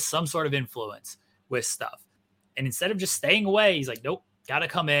 There was some sort of influence with stuff. And instead of just staying away, he's like, nope, got to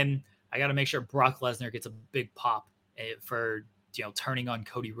come in. I got to make sure Brock Lesnar gets a big pop for, you know, turning on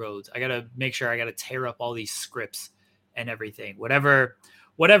Cody Rhodes. I got to make sure I got to tear up all these scripts and everything, whatever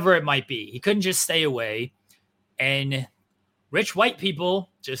it might be. He couldn't just stay away. And rich white people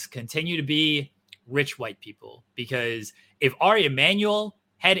just continue to be rich white people, because if Ari Emanuel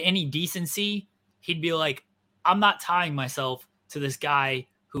had any decency, he'd be like, I'm not tying myself to this guy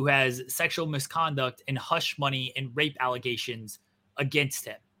who has sexual misconduct and hush money and rape allegations against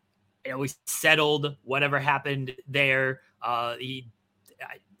him. You know, we settled whatever happened there. He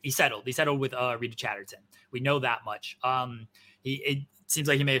settled. He settled with Rita Chatterton. We know that much. It seems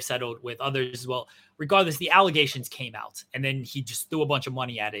like he may have settled with others as well. Regardless, the allegations came out, and then he just threw a bunch of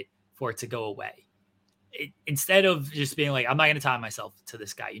money at it for it to go away. Instead of just being like, I'm not going to tie myself to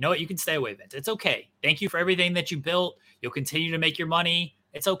this guy. You know what? You can stay away, Vince. It's okay. Thank you for everything that you built. You'll continue to make your money.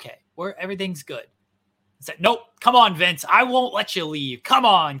 It's okay. Everything's good. Said, nope, come on, Vince. I won't let you leave. Come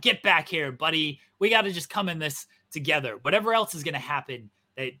on, get back here, buddy. We got to just come in this together. Whatever else is going to happen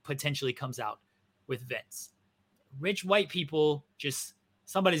that potentially comes out with Vince. Rich white people,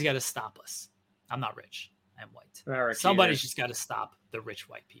 somebody's got to stop us. I'm not rich. I'm white. Somebody's just got to stop the rich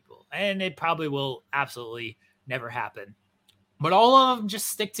white people. And it probably will absolutely never happen. But all of them just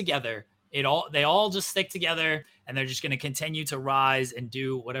stick together. They all just stick together, and they're just going to continue to rise and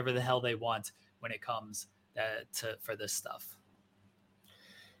do whatever the hell they want when it comes for this stuff.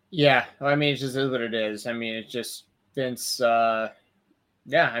 Yeah. I mean, it just is what it is. I mean, it's just Vince. I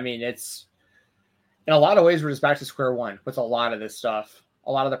mean, it's in a lot of ways, we're just back to square one with a lot of this stuff.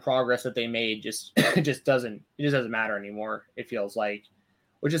 A lot of the progress that they made just doesn't matter anymore. It feels like,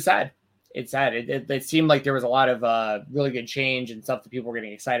 which is sad. It's sad. It seemed like there was a lot of really good change and stuff that people were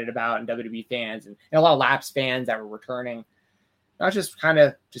getting excited about, and WWE fans and a lot of lapsed fans that were returning. Now it just kind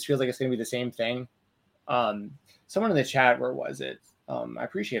of just feels like it's going to be the same thing. Someone in the chat, where was it? I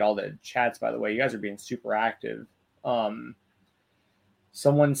appreciate all the chats, by the way. You guys are being super active.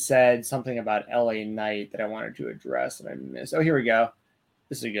 Someone said something about LA Knight that I wanted to address and I missed. Oh, here we go.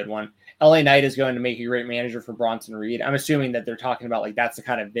 This is a good one. LA Knight is going to make a great manager for Bronson Reed. I'm assuming that they're talking about like that's the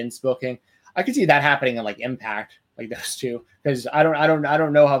kind of Vince booking. I could see that happening in like Impact, like those two, because I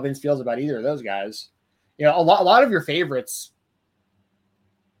don't know how Vince feels about either of those guys. You know, a lot of your favorites,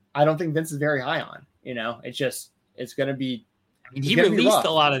 I don't think Vince is very high on. You know, it's going to be. I mean, he released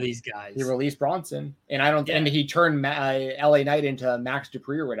a lot of these guys. He released Bronson, and and he turned LA Knight into Max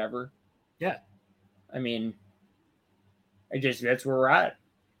Dupree or whatever. Yeah, I mean, that's where we're at.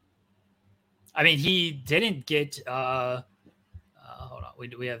 I mean, he didn't get. Hold on,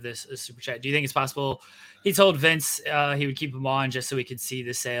 we have this super chat. Do you think it's possible he told Vince he would keep him on just so he could see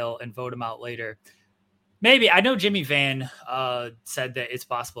the sale and vote him out later? Maybe. I know Jimmy Van said that it's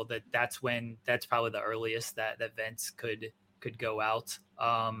possible that's probably the earliest that Vince could go out.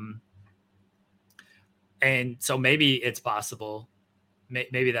 And so maybe it's possible.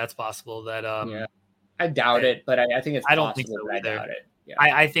 Maybe that's possible that. Yeah, I doubt it, but I think it's. I don't think so either. I doubt it. Yeah.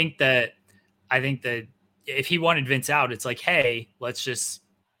 I think that if he wanted Vince out, it's like, hey, let's just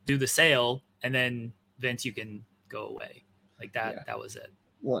do the sale, and then Vince, you can go away. Like that. Yeah. That was it.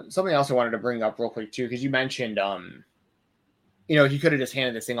 Well, something else I wanted to bring up real quick too, because you mentioned, he could have just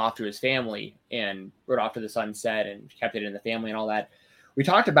handed this thing off to his family and rode off to the sunset and kept it in the family and all that. We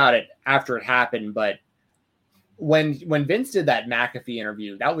talked about it after it happened, but when Vince did that McAfee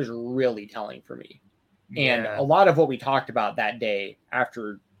interview, that was really telling for me. And a lot of what we talked about that day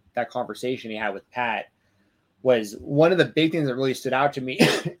after that conversation he had with Pat was one of the big things that really stood out to me.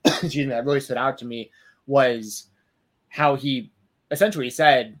 Was how he essentially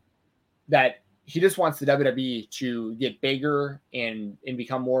said that he just wants the WWE to get bigger and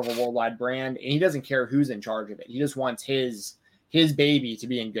become more of a worldwide brand. And he doesn't care who's in charge of it. He just wants his baby to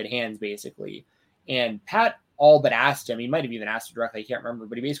be in good hands, basically. And Pat all but asked him, he might have even asked him directly, I can't remember,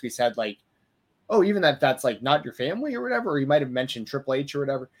 but he basically said like, oh, even that's like not your family or whatever, or he might have mentioned Triple H or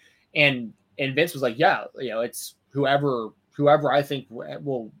whatever. And Vince was like, yeah, it's whoever I think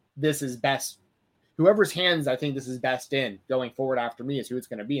this is best. Whoever's hands I think this is best in going forward after me is who it's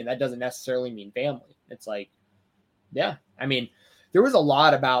going to be. And that doesn't necessarily mean family. It's like, yeah. I mean, there was a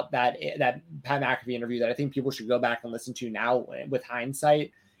lot about that Pat McAfee interview that I think people should go back and listen to now with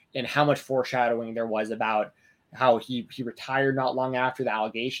hindsight, and how much foreshadowing there was about how he retired not long after the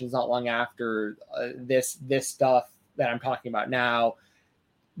allegations, not long after this stuff that I'm talking about now.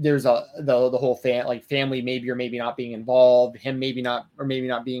 There's the whole family maybe or maybe not being involved, him maybe not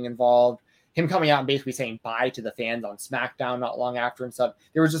being involved, him coming out and basically saying bye to the fans on SmackDown not long after and stuff.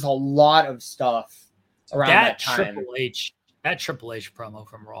 There was just a lot of stuff around that time. That Triple H promo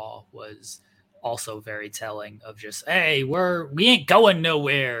from Raw was also very telling of just, hey, we ain't going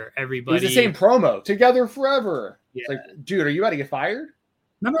nowhere, everybody. It was the same promo, together forever. Yeah. It's like, dude, are you about to get fired?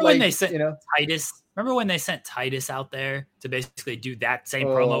 Remember when they sent Titus? Remember when they sent Titus out there to basically do that same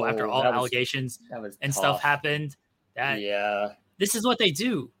promo after all allegations and stuff happened? This is what they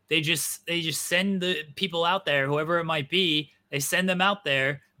do. They just send the people out there, whoever it might be. They send them out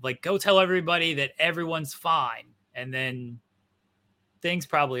there, like, go tell everybody that everyone's fine, and then things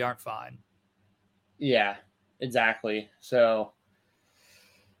probably aren't fine. Yeah, exactly. So,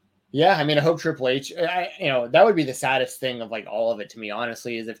 yeah, I mean, I hope Triple H, that would be the saddest thing of like all of it to me,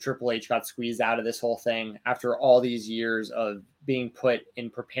 honestly, is if Triple H got squeezed out of this whole thing after all these years of being put in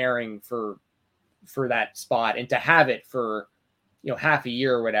preparing for that spot, and to have it for, half a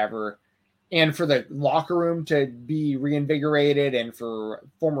year or whatever, and for the locker room to be reinvigorated, and for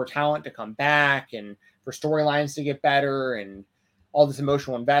former talent to come back, and for storylines to get better, and all this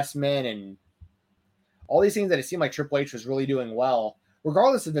emotional investment, and all these things that it seemed like Triple H was really doing well,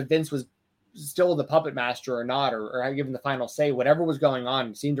 regardless of if Vince was still the puppet master or not, or had given the final say, whatever was going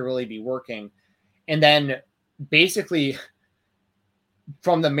on seemed to really be working. And then basically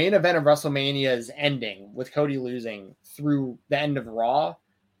from the main event of WrestleMania's ending with Cody losing through the end of Raw,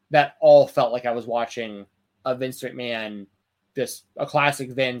 that all felt like I was watching a Vince McMahon, just a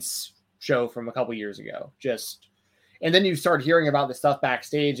classic Vince show from a couple years ago. And then you start hearing about the stuff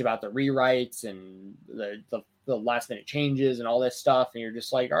backstage about the rewrites and the last minute changes and all this stuff. And you're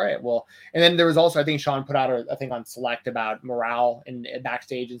just like, all right, well, and then there was also, I think Sean put out a thing on Select about morale and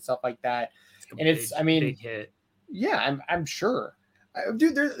backstage and stuff like that. Big hit. Yeah, I'm sure.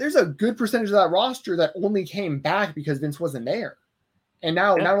 Dude, there's a good percentage of that roster that only came back because Vince wasn't there. And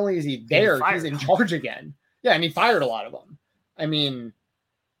now not only is he there, he's in charge again. Yeah. And he fired a lot of them. I mean,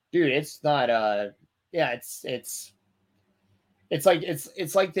 dude, it's not, it's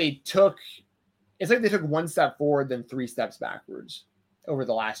like they took one step forward, then 3 steps backwards over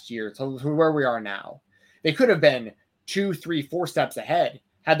the last year. So where we are now, they could have been 2, 3, 4 steps ahead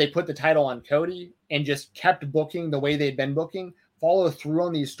had they put the title on Cody and just kept booking the way they'd been booking, follow through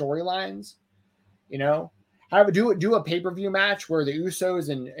on these storylines, do a pay-per-view match where the Usos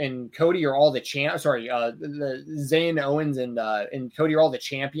and Cody are all the the Zayn, Owens and Cody are all the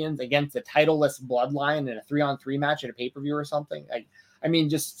champions against the titleless bloodline in a 3-on-3 match at a pay-per-view or something.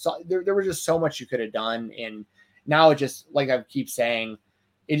 There was just so much you could have done. And now it just, like I keep saying,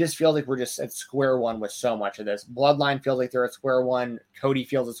 it just feels like we're just at square one with so much of this. Bloodline feels like they're at square one. Cody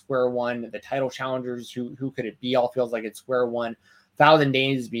feels at square one. The title challengers, who could it be, all feels like it's square one. 1,000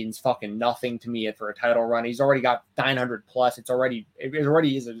 days means fucking nothing to me for a title run. He's already got 900 plus. It already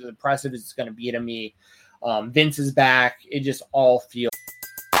is as impressive as it's going to be to me. Vince is back. It just all feels.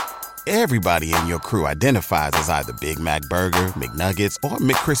 Everybody in your crew identifies as either Big Mac Burger, McNuggets, or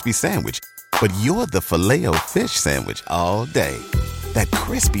McCrispy Sandwich. But you're the Filet-O-Fish Sandwich all day. That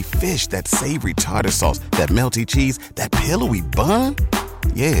crispy fish, that savory tartar sauce, that melty cheese, that pillowy bun.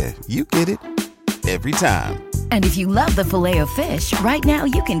 Yeah, you get it. Every time. And if you love the Filet-O-Fish, right now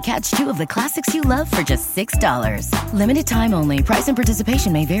you can catch 2 of the classics you love for just $6. Limited time only. Price and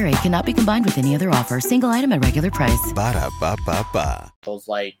participation may vary. Cannot be combined with any other offer. Single item at regular price. Ba-da-ba-ba-ba.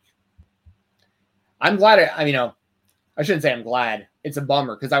 Like, I'm glad. I shouldn't say I'm glad. It's a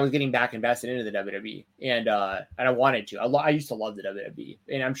bummer because I was getting back invested into the WWE, and I wanted to. I used to love the WWE,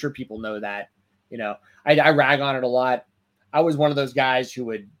 and I'm sure people know that. I rag on it a lot. I was one of those guys who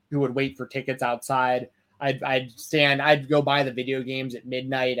would wait for tickets outside. I'd go buy the video games at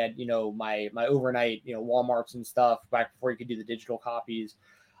midnight at, my overnight, Walmarts and stuff back before you could do the digital copies.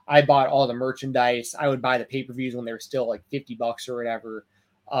 I bought all the merchandise. I would buy the pay-per-views when they were still like $50 or whatever.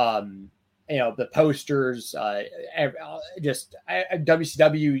 The posters, just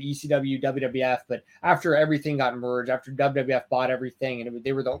WCW, ECW, WWF. But after everything got merged, after WWF bought everything, and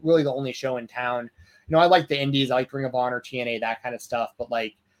they were really the only show in town. I like the indies, I like Ring of Honor, TNA, that kind of stuff. But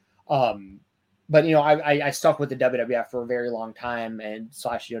I stuck with the WWF for a very long time and /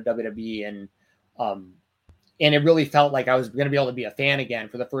 WWE, and it really felt like I was going to be able to be a fan again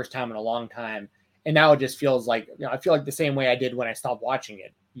for the first time in a long time. And now it just feels like, I feel like the same way I did when I stopped watching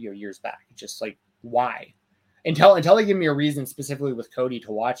it years back. It's just like, why? Until they give me a reason specifically with Cody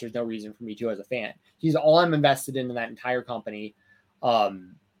to watch, there's no reason for me to as a fan. He's all I'm invested in that entire company.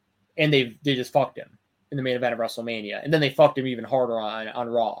 And they just fucked him in the main event of WrestleMania. And then they fucked him even harder on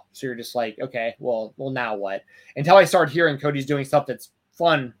Raw. So you're just like, okay, well, now what? Until I start hearing Cody's doing stuff that's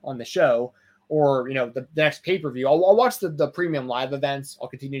fun on the show, or, the next pay-per-view, I'll watch the premium live events. I'll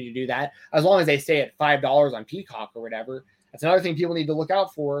continue to do that as long as they stay at $5 on Peacock or whatever. That's another thing people need to look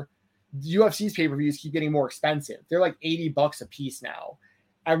out for. UFC's pay-per-views keep getting more expensive. They're like $80 a piece now.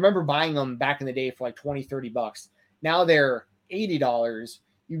 I remember buying them back in the day for like $20-$30. Now they're $80.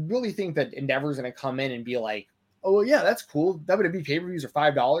 You really think that Endeavor's going to come in and be like, oh, well, yeah, that's cool. WWE pay-per-views are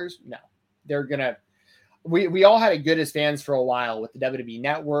 $5? No, they're going to. We all had it good as fans for a while with the WWE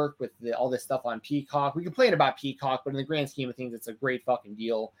Network, with all this stuff on Peacock. We complain about Peacock, but in the grand scheme of things, it's a great fucking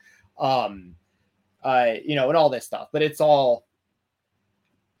deal. And all this stuff. But it's all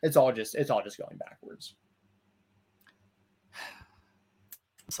just going backwards.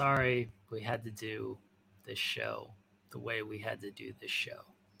 Sorry, we had to do this show the way we had to do this show.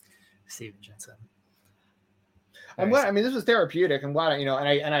 Steven Jensen. I'm glad. I mean, this was therapeutic. I'm glad,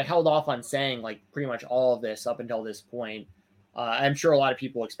 and I held off on saying like pretty much all of this up until this point. I'm sure a lot of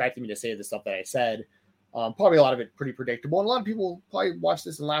people expected me to say the stuff that I said. Probably a lot of it pretty predictable. And a lot of people probably watched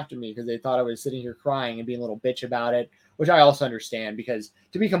this and laughed at me because they thought I was sitting here crying and being a little bitch about it, which I also understand because,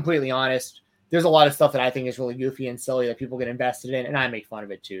 to be completely honest, there's a lot of stuff that I think is really goofy and silly that people get invested in, and I make fun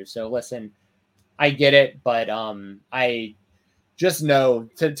of it too. So listen, I get it, but I just know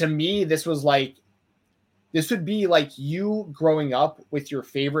to me, this would be like you growing up with your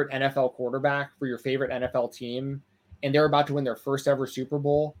favorite NFL quarterback for your favorite NFL team, and they're about to win their first ever Super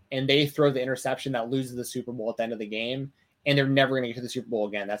Bowl, and they throw the interception that loses the Super Bowl at the end of the game, and they're never going to get to the Super Bowl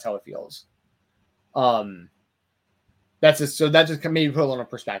again. That's how it feels. That just maybe put a little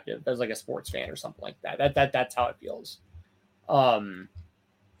perspective as like a sports fan or something like that. That's how it feels.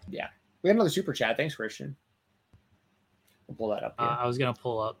 Yeah. We had another super chat. Thanks, Christian. We'll pull that up here. I was going to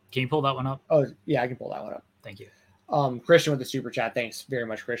pull up. Can you pull that one up? Oh, yeah, I can pull that one up. Thank you. Christian with the super chat. Thanks very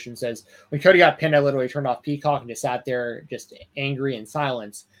much, Christian. Says, when Cody got pinned, I literally turned off Peacock and just sat there just angry in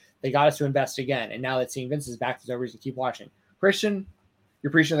silence. They got us to invest again. And now that seeing Vince is back, there's no reason to keep watching. Christian,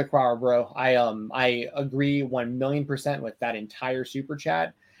 you're preaching to the choir, bro. I agree 1,000,000% with that entire super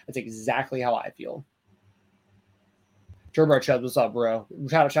chat. That's exactly how I feel. Turbo Chubbs, what's up, bro?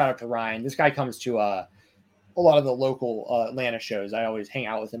 Shout out to Ryan. This guy comes to a lot of the local Atlanta shows. I always hang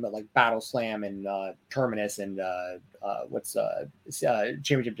out with him at like Battle Slam and Terminus and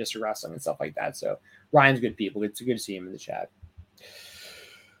Championship District Wrestling and stuff like that. So Ryan's good people. It's good to see him in the chat.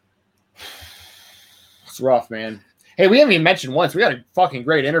 It's rough, man. Hey, we haven't even mentioned once. We got a fucking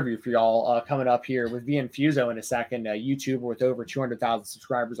great interview for y'all coming up here with V and Fuso in a second. YouTuber with over 200,000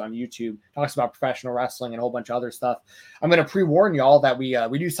 subscribers on YouTube. Talks about professional wrestling and a whole bunch of other stuff. I'm going to pre-warn y'all that we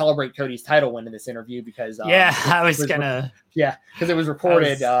do celebrate Cody's title win in this interview because because it was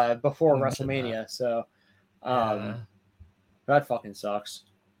recorded before WrestleMania. So that fucking sucks.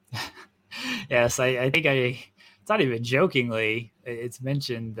 Yes, I think it's not even jokingly. It's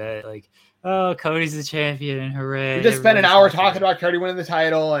mentioned that like, oh, Cody's the champion, hooray. You just spent an hour talking about Cody winning the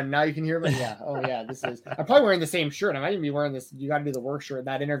title, and now you can hear him. Yeah. Oh, yeah, this is... I'm probably wearing the same shirt. I might even be wearing this You Got to Do the Work shirt in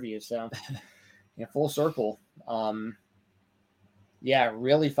that interview, so... Yeah, full circle. Yeah,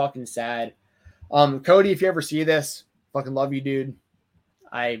 really fucking sad. Cody, if you ever see this, fucking love you, dude.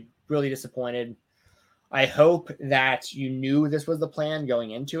 I'm really disappointed. I hope that you knew this was the plan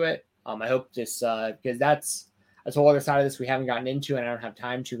going into it. I hope this... because that's a whole other side of this we haven't gotten into, and I don't have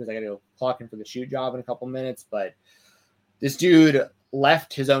time to because I got to go clock in for the shoot job in a couple minutes. But this dude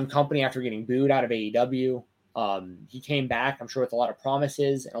left his own company after getting booed out of AEW. He came back, I'm sure, with a lot of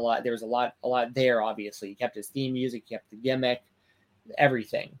promises and there was a lot there. Obviously, he kept his theme music, he kept the gimmick,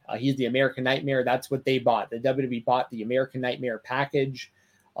 everything. He's the American Nightmare. That's what they bought. The WWE bought the American Nightmare package.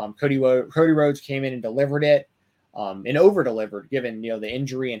 Cody Rhodes came in and delivered it, and over delivered given the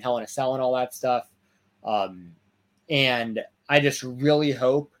injury and Hell in a Cell and all that stuff. And I just really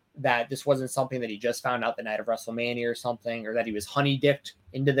hope that this wasn't something that he just found out the night of WrestleMania or something, or that he was honey dipped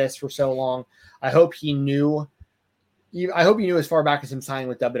into this for so long. I hope he knew as far back as him signing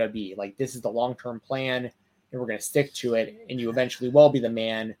with WWE, like, this is the long-term plan and we're going to stick to it and you eventually will be the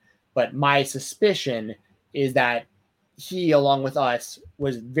man. But my suspicion is that he, along with us,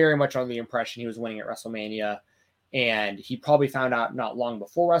 was very much under the impression he was winning at WrestleMania, and he probably found out not long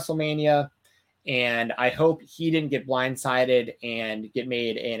before WrestleMania. And I hope he didn't get blindsided and get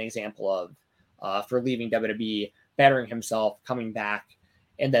made an example of for leaving WWE, bettering himself, coming back,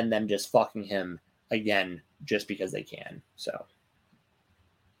 and then them just fucking him again just because they can. So,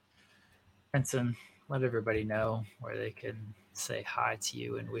 Benson, let everybody know where they can say hi to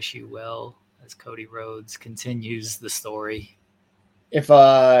you and wish you well as Cody Rhodes continues the story. If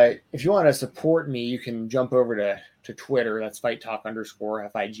you want to support me, you can jump over to Twitter. That's @FightTalk_,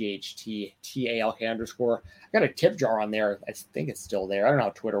 FIGHTTALK_. I got a tip jar on there. I think it's still there. I don't know how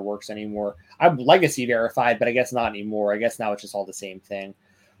Twitter works anymore. I'm legacy verified, but I guess not anymore. I guess now it's just all the same thing.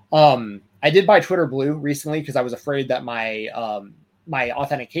 I did buy Twitter Blue recently because I was afraid that my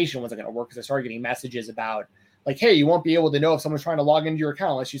authentication wasn't going to work, because I started getting messages about, like, hey, you won't be able to know if someone's trying to log into your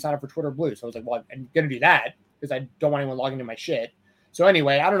account unless you sign up for Twitter Blue. So I was like, well, I'm going to do that because I don't want anyone logging into my shit. So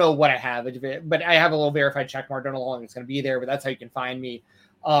anyway, I don't know what I have, but I have a little verified check mark. Don't know how long it's going to be there, but that's how you can find me.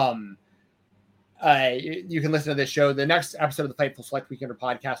 You can listen to this show. The next episode of the Fightful Select Weekender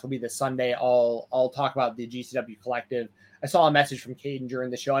podcast will be this Sunday. I'll talk about the GCW Collective. I saw a message from Caden during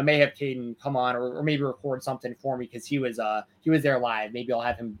the show. I may have Caden come on or maybe record something for me, because he was there live. Maybe I'll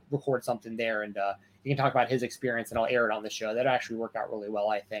have him record something there, and he can talk about his experience, and I'll air it on the show. That actually worked out really well,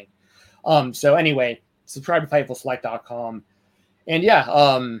 I think. So anyway, subscribe to FightfulSelect.com. And yeah,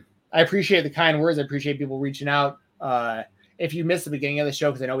 I appreciate the kind words. I appreciate people reaching out. If you missed the beginning of the show,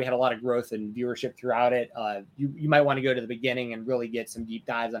 because I know we had a lot of growth and viewership throughout it, you might want to go to the beginning and really get some deep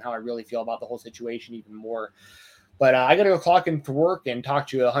dives on how I really feel about the whole situation even more. But I got to go clock in to work and talk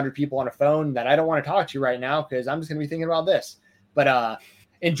to 100 people on a phone that I don't want to talk to right now, because I'm just going to be thinking about this. But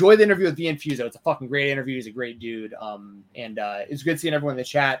enjoy the interview with V Infuso. It's a fucking great interview. He's a great dude. And it's good seeing everyone in the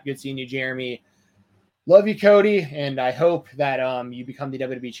chat. Good seeing you, Jeremy. Love you, Cody, and I hope that you become the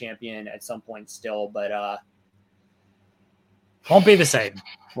WWE champion at some point still, but won't be the same.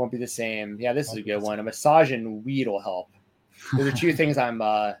 Won't be the same. Yeah, this is a good one. A massage and weed will help. Those are two things I'm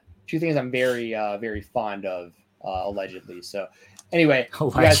very very fond of, allegedly. So anyway,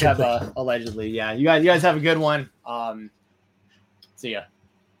 allegedly. You guys have allegedly, yeah. You guys have a good one. See ya.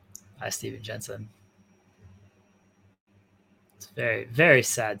 Hi, Steven Jensen. It's very, very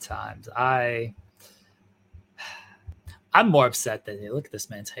sad times. I'm more upset that look at this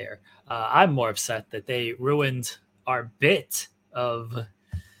man's hair. I'm more upset that they ruined our bit of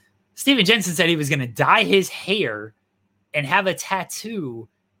Steven Jensen said he was going to dye his hair and have a tattoo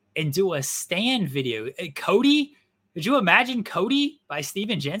and do a stand video. Cody, could you imagine Cody by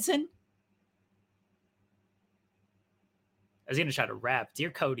Steven Jensen? I was going to try to rap.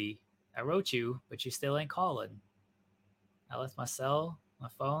 Dear Cody, I wrote you, but you still ain't calling. I left my cell, my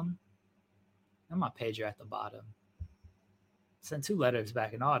phone, and my pager at the bottom. Sent 2 letters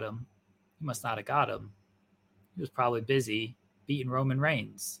back in autumn. You must not have got them. He was probably busy beating Roman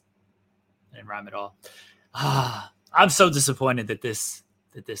Reigns. I didn't rhyme at all. I'm so disappointed that this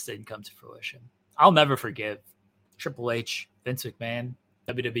didn't come to fruition. I'll never forgive Triple H, Vince McMahon,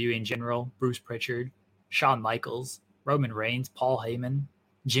 WWE in general, Bruce Pritchard, Shawn Michaels, Roman Reigns, Paul Heyman,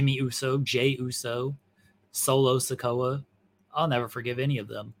 Jimmy Uso, Jey Uso, Solo Sikoa. I'll never forgive any of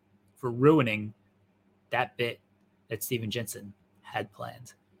them for ruining that bit that Steven Jensen had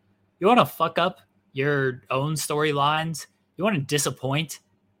planned. You want to fuck up your own storylines? You want to disappoint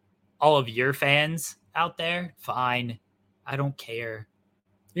all of your fans out there? Fine. I don't care.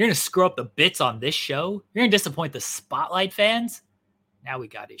 You're going to screw up the bits on this show? You're going to disappoint the Spotlight fans? Now we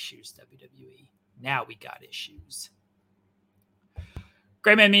got issues, WWE. Now we got issues.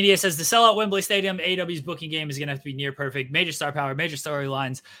 Great Man Media says to sell out Wembley Stadium, AEW's booking game is going to have to be near perfect. Major star power, major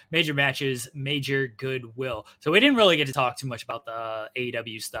storylines, major matches, major goodwill. So we didn't really get to talk too much about the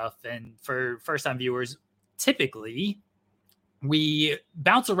AEW stuff. And for first-time viewers, typically we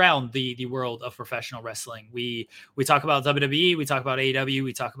bounce around the world of professional wrestling. We talk about WWE, we talk about AEW,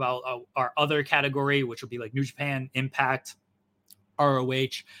 we talk about our other category, which would be like New Japan, Impact,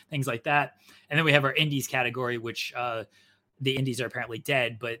 ROH, things like that. And then we have our indies category, which the indies are apparently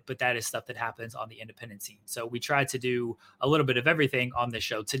dead, but that is stuff that happens on the independent scene. So we try to do a little bit of everything on this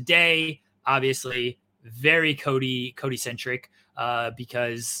show. Today, obviously, very Cody centric,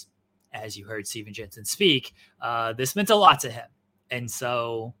 because as you heard Steven Jensen speak, this meant a lot to him. And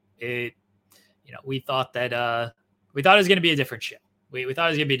so we thought that it was going to be a different show. We thought it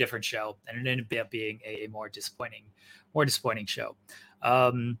was going to be a different show, and it ended up being a more disappointing show.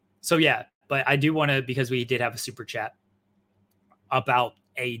 So yeah, but I do want to, because we did have a super chat about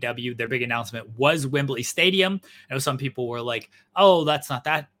AEW. Their big announcement was Wembley Stadium. I know some people were like, "Oh, that's not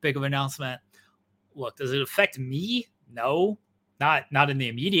that big of an announcement." Look, does it affect me? No, not in the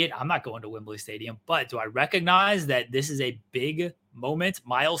immediate. I'm not going to Wembley Stadium, but do I recognize that this is a big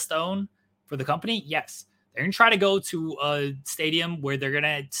milestone for the company? Yes. They're going to try to go to a stadium where they're going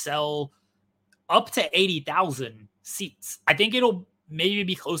to sell up to 80,000 seats. I think it'll maybe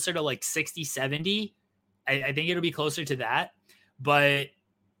be closer to like 60, 70. I think it'll be closer to that. But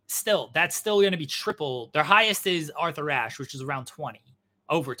still, that's still going to be triple. Their highest is Arthur Ashe, which is around 20,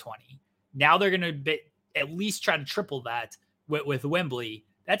 over 20. Now they're going to at least try to triple that with Wembley.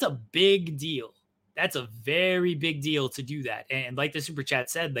 That's a big deal. That's a very big deal to do that. And like the super chat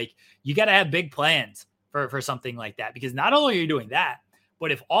said, like, you got to have big plans for something like that, because not only are you doing that,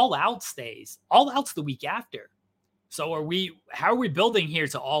 but if All Out stays, All Out's the week after. So how are we building here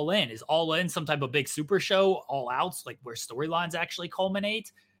to All In? Is All In some type of big super show? All Out's like where storylines actually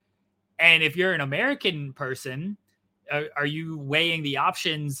culminate? And if you're an American person, are you weighing the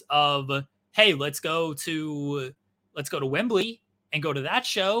options of, hey, let's go to Wembley and go to that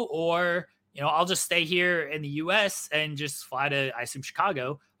show, or I'll just stay here in the US and just fly to, I assume,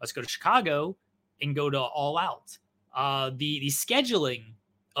 Chicago. Let's go to Chicago and go to All Out. The scheduling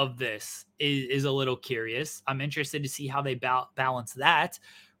of this is a little curious. I'm interested to see how they balance that.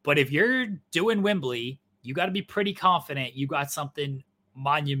 But if you're doing Wembley, you got to be pretty confident you got something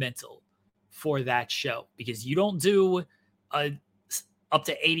monumental for that show, because you don't do up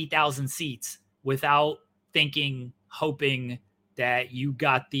to 80,000 seats without hoping that you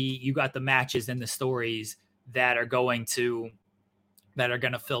got the matches and the stories that are going to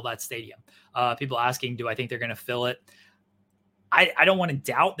fill that stadium. People asking, do I think they're going to fill it? I don't want to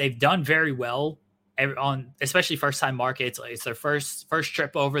doubt. They've done very well on, especially first time markets. It's their first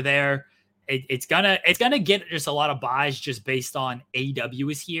trip over there. It's gonna get just a lot of buys just based on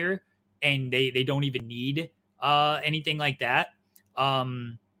AEW is here, and they don't even need anything like that.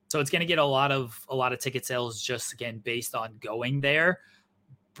 So it's gonna get a lot of ticket sales just, again, based on going there.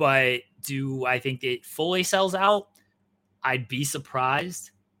 But do I think it fully sells out? I'd be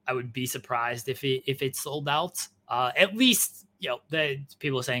surprised. I would be surprised if it sold out. At least, the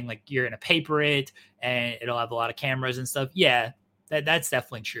people are saying like you're gonna paper it and it'll have a lot of cameras and stuff. Yeah, that's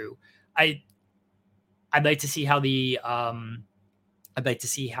definitely true. I'd like to see how the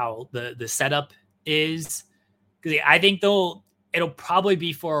setup is, because I think it'll probably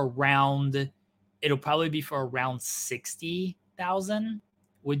be for around 60,000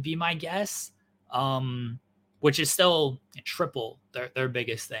 would be my guess. Which is still triple their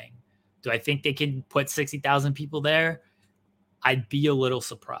biggest thing. Do I think they can put 60,000 people there? I'd be a little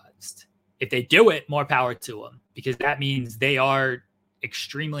surprised. If they do it, more power to them, because that means they are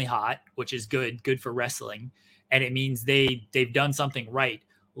extremely hot, which is good for wrestling. And it means they've done something right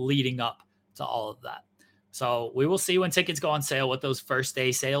leading up to all of that. So we will see when tickets go on sale what those first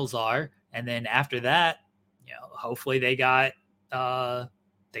day sales are. And then after that, hopefully they got a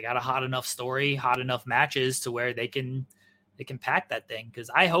hot enough story, hot enough matches to where they can pack that thing.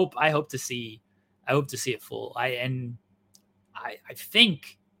 Because I hope to see it full. I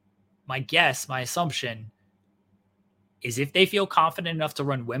think my assumption is, if they feel confident enough to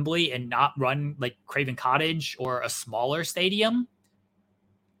run Wembley and not run like Craven Cottage or a smaller stadium,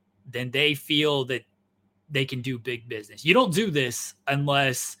 then they feel that they can do big business. You don't do this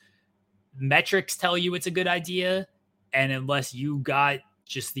unless metrics tell you it's a good idea, and unless you got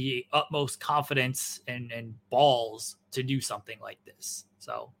just the utmost confidence and balls to do something like this.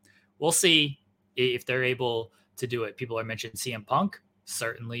 So we'll see if they're able to do it. People are mentioning CM Punk.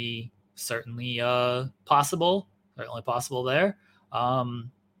 Certainly possible. Certainly possible there.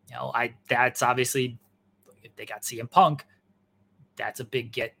 That's obviously, if they got CM Punk, that's a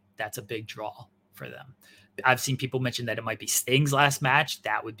big draw for them. I've seen people mention that it might be Sting's last match.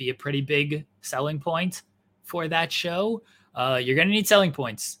 That would be a pretty big selling point for that show. You're going to need selling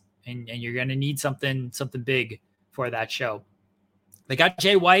points, and you're going to need something big for that show. They got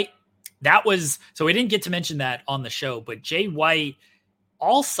Jay White. So we didn't get to mention that on the show, but Jay White,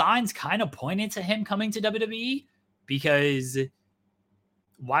 all signs kind of pointed to him coming to WWE, because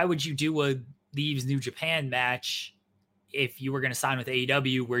why would you do a Leaves New Japan match if you were going to sign with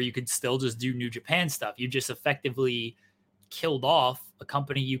AEW, where you could still just do New Japan stuff? You just effectively killed off a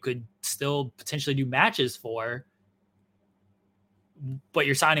company you could still potentially do matches for, but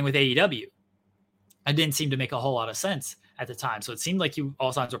you're signing with AEW. It didn't seem to make a whole lot of sense at the time. So it seemed like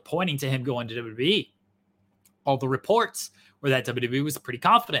all signs were pointing to him going to WWE. All the reports were that WWE was pretty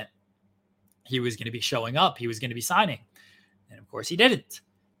confident he was going to be showing up, he was going to be signing. And of course he didn't.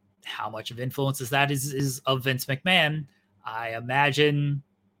 How much of influence is that is of Vince McMahon? I imagine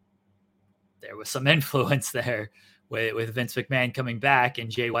there was some influence there with Vince McMahon coming back, and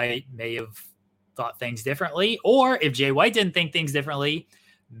Jay White may have thought things differently. Or if Jay White didn't think things differently,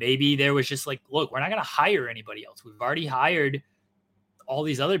 maybe there was just like, look, we're not going to hire anybody else. We've already hired all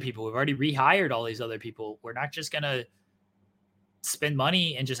these other people. We've already rehired all these other people. We're not just going to spend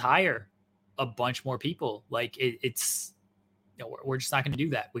money and just hire a bunch more people. Like it's, you know, we're just not going to do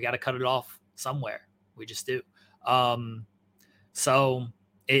that. We got to cut it off somewhere. We just do. So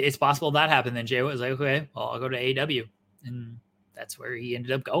it's possible that happened. Then Jay was like, okay, well, I'll go to AEW. And that's where he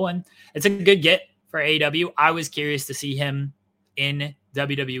ended up going. It's a good get for AEW. I was curious to see him in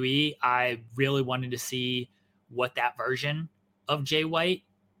WWE. I really wanted to see what that version of Jay White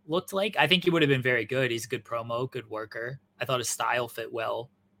looked like. I think he would have been very good. He's a good promo, good worker. I thought his style fit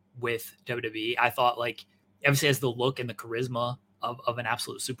well with WWE. I thought like obviously has the look and the charisma of an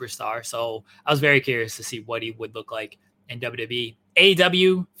absolute superstar. So I was very curious to see what he would look like in WWE.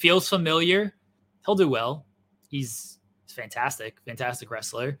 AEW feels familiar. He'll do well. He's fantastic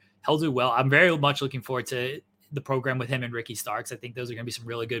wrestler. He'll do well. I'm very much looking forward to the program with him and Ricky Starks. I think those are going to be some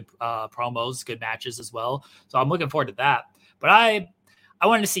really good promos, good matches as well. So I'm looking forward to that. But I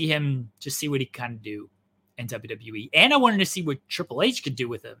wanted to see him, just see what he kind of do in WWE. And I wanted to see what Triple H could do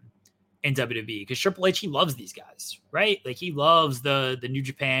with him in WWE, because Triple H, he loves these guys, right? Like he loves the New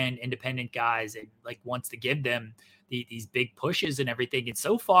Japan independent guys and like wants to give them these big pushes and everything. And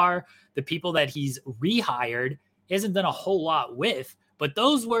so far, the people that he's rehired, he hasn't done a whole lot with, but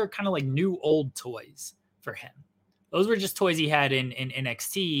those were kind of like new old toys for him. Those were just toys he had in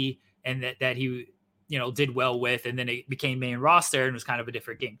NXT and that he, you know, did well with. And then it became main roster and was kind of a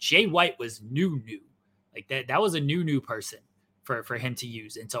different game. Jay White was new. Like that was a new person for him to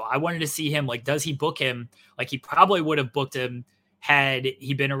use. And so I wanted to see him, like, does he book him? Like he probably would have booked him had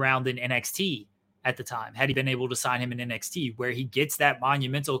he been around in NXT at the time, had he been able to sign him in NXT, where he gets that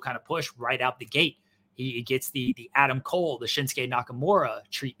monumental kind of push right out the gate. He gets the Adam Cole, the Shinsuke Nakamura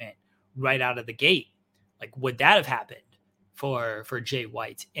treatment right out of the gate. Like, would that have happened for Jay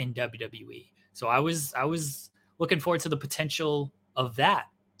White in WWE? So I was looking forward to the potential of that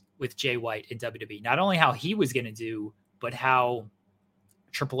with Jay White in WWE. Not only how he was going to do, but how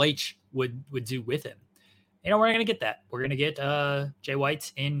Triple H would do with him. You know, we're going to get that. We're going to get Jay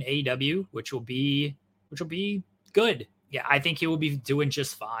White in AEW, which will be good. Yeah, I think he will be doing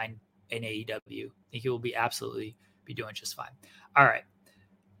just fine in AEW. I think he will be absolutely be doing just fine. All right.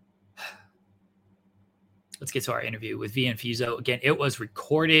 Let's get to our interview with V and Fuso. Again, it was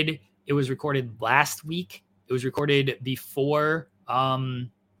recorded last week. It was recorded before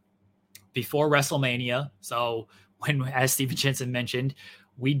WrestleMania. So when, as Steven Jensen mentioned,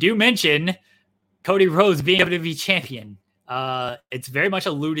 we do mention Cody Rhodes being WWE champion. It's very much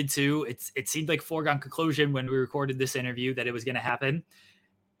alluded to. It seemed like foregone conclusion when we recorded this interview that it was going to happen,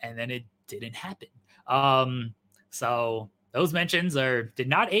 and then it didn't happen. So those mentions did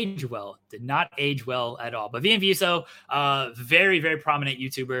not age well at all. But V and Fuso, very, very prominent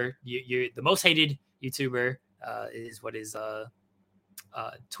YouTuber. You're the most hated YouTuber is what his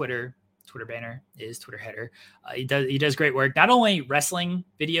Twitter banner is, Twitter header. He does great work, not only wrestling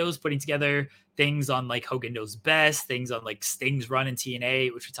videos, putting together things on like Hogan Knows Best, things on like Sting's run in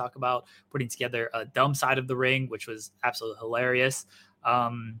TNA, which we talk about, putting together a dumb side of the ring, which was absolutely hilarious.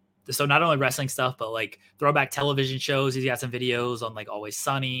 So not only wrestling stuff, but like throwback television shows. He's got some videos on like Always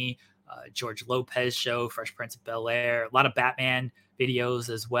Sunny, George Lopez show, Fresh Prince of Bel-Air, a lot of Batman videos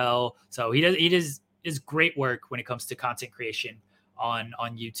as well. So he does great work when it comes to content creation on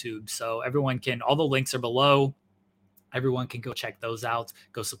YouTube. So all the links are below. Everyone can go check those out,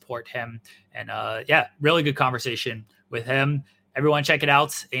 go support him. And really good conversation with him. Everyone check it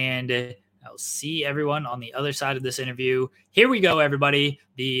out. And I'll see everyone on the other side of this interview. Here we go, everybody.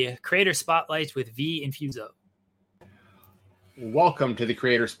 The Creator Spotlight with V and Fuso. Welcome to the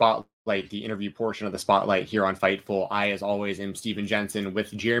Creator Spotlight, the interview portion of the Spotlight here on Fightful. I, as always, am Steven Jensen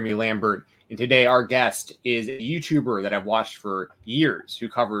with Jeremy Lambert. And today our guest is a YouTuber that I've watched for years who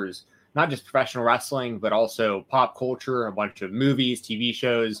covers not just professional wrestling, but also pop culture, a bunch of movies, TV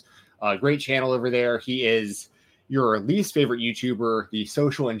shows, a great channel over there. He is your least favorite YouTuber, the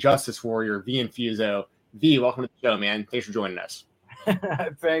social injustice warrior, V and Fuso. V, welcome to the show, man. Thanks for joining us.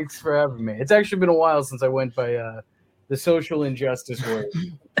 Thanks for having me. It's actually been a while since I went by the social injustice word.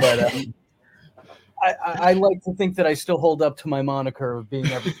 But I like to think that I still hold up to my moniker of being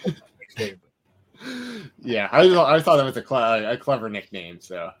everybody's favorite. Yeah, I thought that was a clever nickname,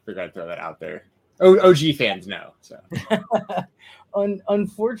 so I figured I'd throw that out there. OG fans know. So,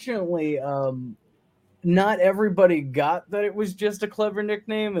 unfortunately, not everybody got that it was just a clever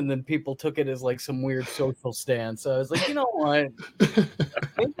nickname, and then people took it as like some weird social stance. So I was like, you know what?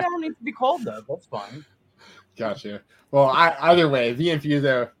 Maybe I don't need to be called that. That's fine. Gotcha. Well, either way, V and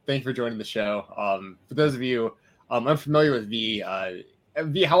Fuso, thank you for joining the show. For those of you unfamiliar with V,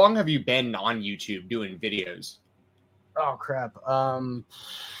 V, how long have you been on YouTube doing videos? Oh crap.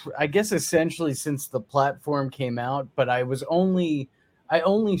 I guess essentially since the platform came out, but I only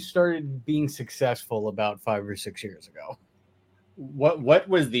started being successful about 5 or 6 years ago. What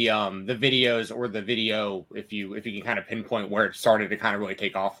was the videos or the video, if you can kind of pinpoint where it started to kind of really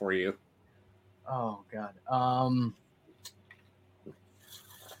take off for you? Oh God.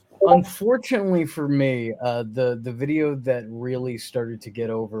 Unfortunately for me, the video that really started to get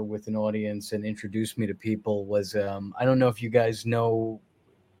over with an audience and introduced me to people was I don't know if you guys know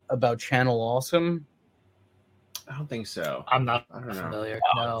about Channel Awesome. I don't think so. I'm not familiar.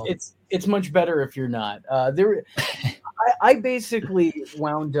 No. It's much better if you're not. I basically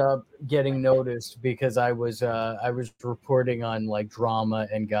wound up getting noticed because I was reporting on like drama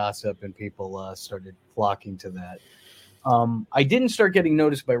and gossip, and people started flocking to that. I didn't start getting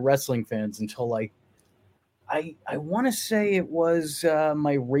noticed by wrestling fans until I want to say it was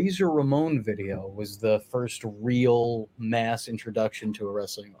my Razor Ramon video was the first real mass introduction to a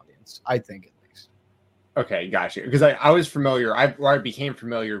wrestling audience, I think at least. Okay, gotcha. Because I was familiar. I became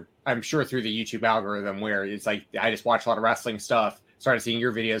familiar, I'm sure, through the YouTube algorithm, where it's like I just watched a lot of wrestling stuff, started seeing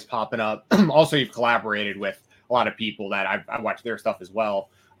your videos popping up. Also, you've collaborated with a lot of people that I watched their stuff as well,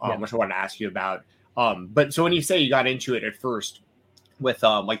 which I wanted to ask you about. But so when you say you got into it at first with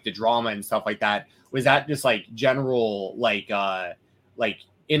like the drama and stuff like that, was that just like general like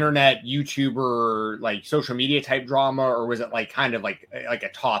internet YouTuber, like social media type drama, or was it like kind of like a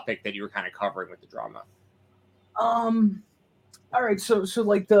topic that you were kind of covering with the drama? All right, so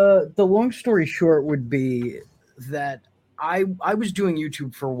like the long story short would be that I was doing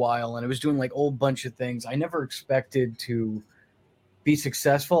YouTube for a while, and I was doing like a whole bunch of things. I never expected to be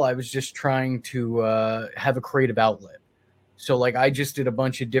successful. I was just trying to have a creative outlet. So like I just did a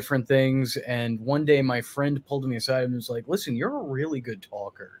bunch of different things, and one day my friend pulled me aside and was like, "Listen, you're a really good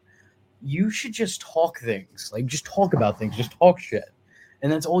talker. You should just talk things. Like just talk about things, just talk shit.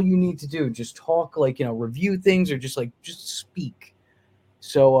 And that's all you need to do. Just talk, like, review things, or just speak."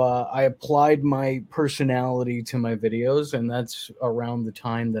 So I applied my personality to my videos, and that's around the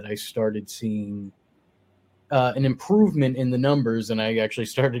time that I started seeing an improvement in the numbers, and I actually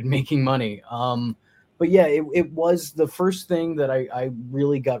started making money. But yeah, it was the first thing that I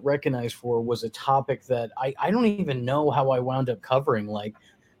really got recognized for was a topic that I don't even know how I wound up covering. Like,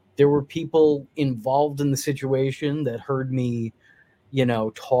 there were people involved in the situation that heard me,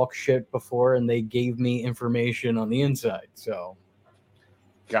 talk shit before, and they gave me information on the inside. So,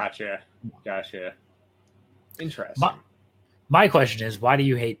 Gotcha. Interesting. My question is, why do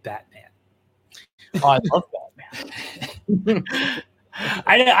you hate Batman? Oh, I love Batman.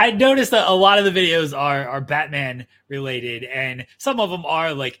 I noticed that a lot of the videos are Batman related, and some of them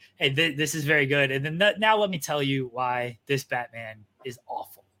are like, "Hey, this is very good," and then now let me tell you why this Batman is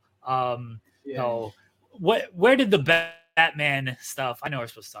awful. So, where did the Batman stuff? I know we're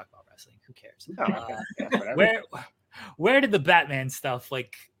supposed to talk about wrestling. Who cares? Where did the Batman stuff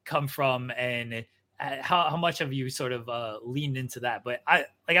like come from, and how much have you sort of leaned into that? But I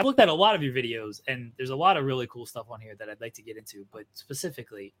looked at a lot of your videos, and there's a lot of really cool stuff on here that I'd like to get into, but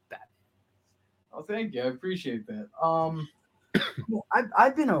specifically Batman. Oh, thank you. I appreciate that.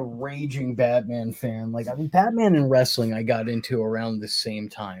 I've been a raging Batman fan. Like, Batman and wrestling I got into around the same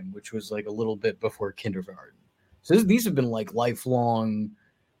time, which was like a little bit before kindergarten. So these have been like lifelong,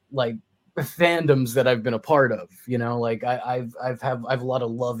 like, fandoms that I've been a part of. Like I've a lot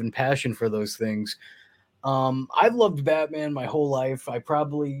of love and passion for those things. I've loved Batman my whole life. I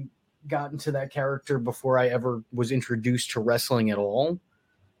probably got into that character before I ever was introduced to wrestling at all.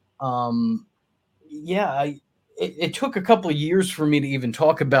 It took a couple of years for me to even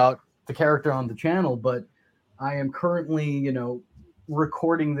talk about the character on the channel, but I am currently,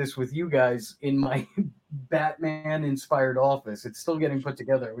 recording this with you guys in my Batman inspired office. It's still getting put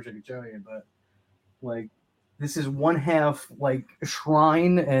together. I wish I could show you, but like, this is one half like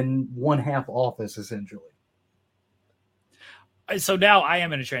shrine and one half office essentially. So now I am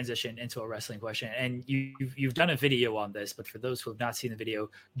going to transition into a wrestling question, and you've done a video on this, but for those who have not seen the video,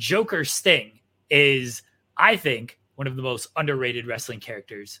 Joker Sting is, I think, one of the most underrated wrestling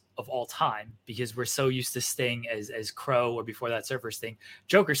characters of all time, because we're so used to Sting as Crow, or before that Surfer Sting.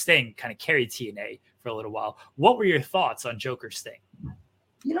 Joker Sting kind of carried TNA for a little while. What were your thoughts on Joker Sting?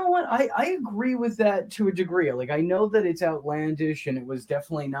 You know what? I agree with that to a degree. Like, I know that it's outlandish and it was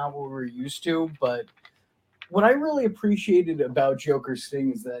definitely not what we're used to, but what I really appreciated about Joker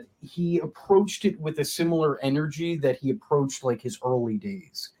Sting is that he approached it with a similar energy that he approached like his early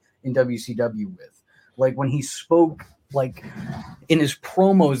days in WCW with. Like when he spoke, like in his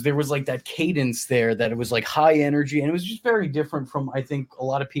promos, there was like that cadence there that it was like high energy, and it was just very different from, I think, a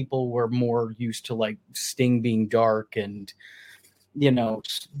lot of people were more used to like Sting being dark and, you know,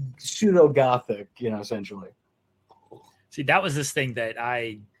 pseudo gothic, you know, essentially. See, that was this thing that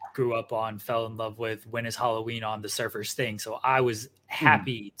I grew up on, fell in love with When Is Halloween on the Surfer Sting. So I was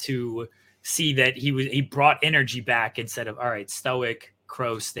happy to see that he brought energy back instead of, all right, stoic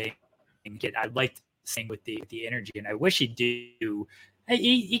Crow Sting. I liked Sting with the energy, and I wish he'd do.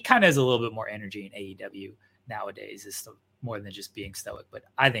 He kind of has a little bit more energy in AEW nowadays. Is more than just being stoic, but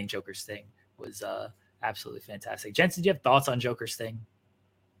I think Joker Sting was absolutely fantastic. Jensen, do you have thoughts on Joker Sting?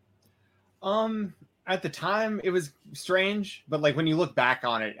 At the time, it was strange, but like when you look back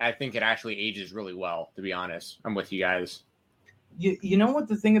on it, I think it actually ages really well. To be honest, I'm with you guys. You know what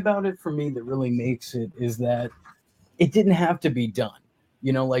the thing about it for me that really makes it is that it didn't have to be done.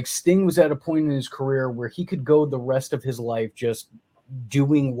 You know, like Sting was at a point in his career where he could go the rest of his life just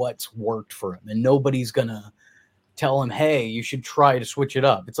doing what's worked for him, and nobody's gonna tell him, hey, you should try to switch it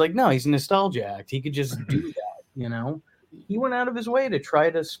up. It's like, no, he's a nostalgia act. He could just do that, you know? He went out of his way to try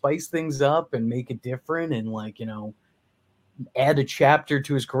to spice things up and make it different and, like, you know, add a chapter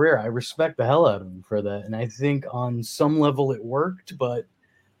to his career. I respect the hell out of him for that. And I think on some level it worked, but,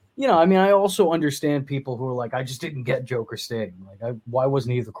 you know, I mean, I also understand people who are like, I just didn't get Joker Sting. Like, why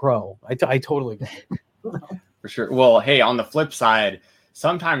wasn't he the Crow? I totally get it. For sure. Well, hey, on the flip side,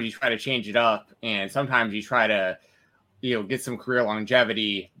 sometimes you try to change it up, and sometimes you try to, you know, get some career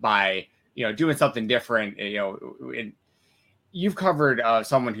longevity by, you know, doing something different. You know, you've covered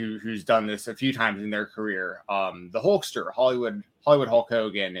someone who's done this a few times in their career. The Hulkster, Hollywood Hulk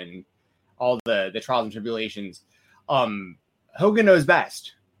Hogan, and all the trials and tribulations. Hogan Knows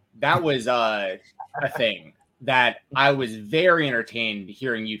Best. That was a thing that I was very entertained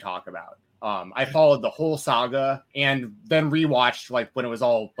hearing you talk about. I followed the whole saga and then rewatched like when it was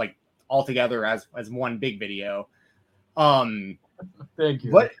all like all together as one big video. Thank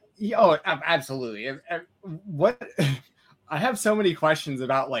you. What? Oh, absolutely. What? I have so many questions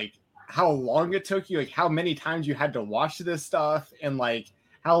about like how long it took you, like how many times you had to watch this stuff, and like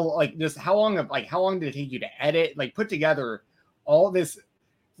how long did it take you to edit, like put together all this.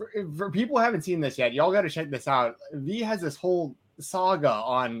 For people who haven't seen this yet, y'all got to check this out. V has this whole saga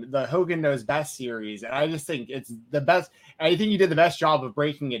on the Hogan Knows Best series, and I just think it's the best. I think you did the best job of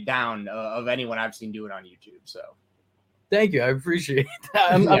breaking it down of anyone I've seen do it on YouTube. So thank you. I appreciate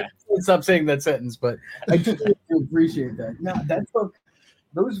that. I'm going to stop saying that sentence, but I just appreciate that. No,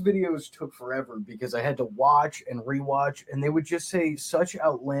 those videos took forever because I had to watch and rewatch, and they would just say such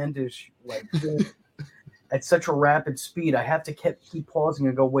outlandish like things at such a rapid speed. I have to keep pausing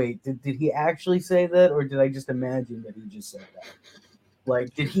and go, wait, did he actually say that, or did I just imagine that he just said that?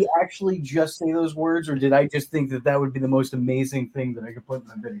 Like, did he actually just say those words, or did I just think that would be the most amazing thing that I could put in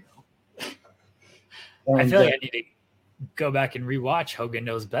the video? And, I feel like I need to go back and rewatch Hogan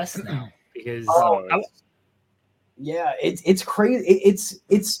Knows Best now because yeah, it's crazy.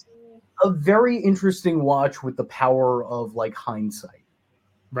 It's a very interesting watch with the power of like hindsight,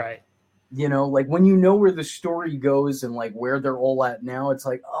 right? You know, like when you know where the story goes and like where they're all at now, it's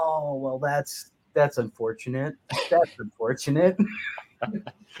like, oh well, that's unfortunate. That's unfortunate.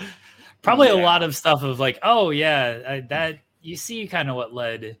 Probably a lot of stuff of like, oh yeah, that you see kind of what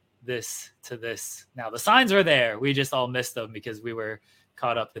led this to this. Now the signs are there. We just all missed them because we were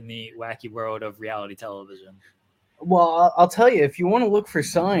caught up in the wacky world of reality television. Well, I'll tell you, if you want to look for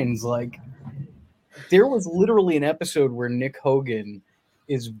signs, like there was literally an episode where Nick Hogan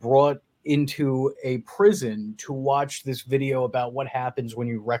is brought into a prison to watch this video about what happens when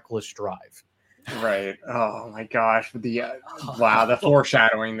you reckless drive. Right. Oh my gosh. The wow, the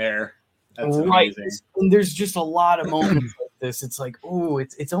foreshadowing there. That's amazing. And there's just a lot of moments like this. It's like, oh,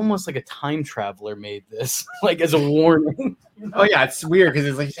 it's almost like a time traveler made this, like as a warning. Oh yeah, it's weird because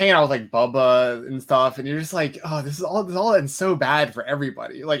it's like hanging out with like Bubba and stuff, and you're just like, oh, this is all and so bad for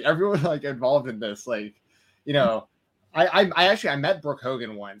everybody. Like everyone like involved in this, like, you know, I met Brooke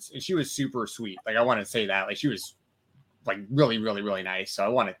Hogan once, and she was super sweet. Like I want to say that, like she was like really, really, really nice. So I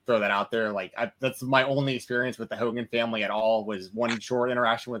want to throw that out there. Like that's my only experience with the Hogan family at all was one short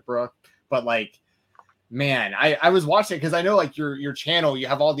interaction with Brooke. But like Man, I was watching it because I know like your channel, you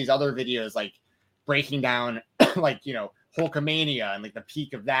have all these other videos like breaking down like, you know, Hulkamania and like the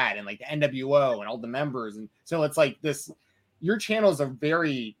peak of that and like the NWO and all the members. And so it's like this, your channel is a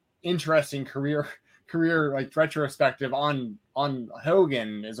very interesting career like retrospective on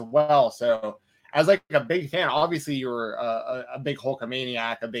Hogan as well. So as like a big fan, obviously you were a big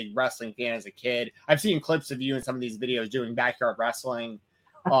Hulkamaniac, a big wrestling fan as a kid. I've seen clips of you in some of these videos doing backyard wrestling.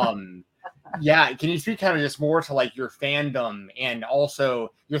 Yeah, can you speak kind of just more to like your fandom and also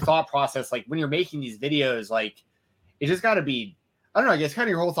your thought process, like when you're making these videos, like it just got to be, I don't know, I guess kind of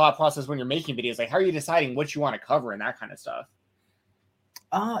your whole thought process when you're making videos, like how are you deciding what you want to cover and that kind of stuff?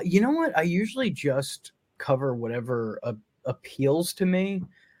 You know what? I usually just cover whatever appeals to me.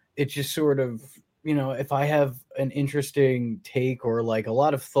 It's just sort of, you know, if I have an interesting take or like a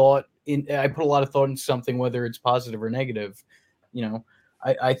lot of thought in, I put a lot of thought into something, whether it's positive or negative, you know,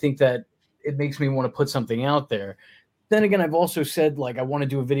 I think that it makes me want to put something out there. Then again, I've also said like I want to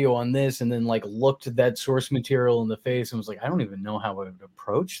do a video on this, and then like looked at that source material in the face and was like, I don't even know how I would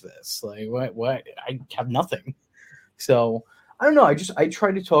approach this. Like, what? I have nothing. So I don't know. I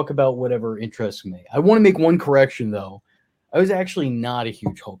try to talk about whatever interests me. I want to make one correction though. I was actually not a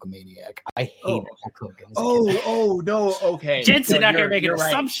huge Hulkamaniac. I hate Hulk Hogan. Oh no, okay. Jensen no, out here making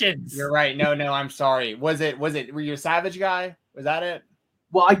right. assumptions. You're right. No, I'm sorry. Were you a Savage guy? Was that it?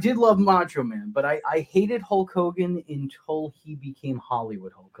 Well, I did love Macho Man, but I hated Hulk Hogan until he became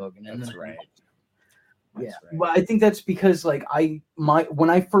Hollywood Hulk Hogan. And that's right. Yeah, well, I think that's because like when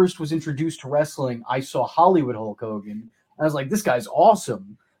I first was introduced to wrestling, I saw Hollywood Hulk Hogan. I was like, this guy's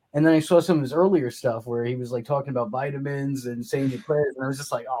awesome. And then I saw some of his earlier stuff where he was like talking about vitamins and saying the prayers, and I was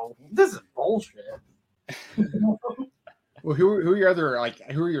just like, oh, this is bullshit. Well, who are your other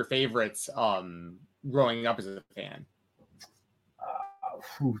who are your favorites growing up as a fan?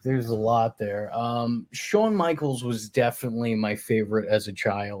 There's a lot there. Shawn Michaels was definitely my favorite as a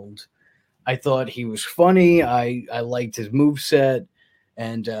child. I thought he was funny. I liked his moveset,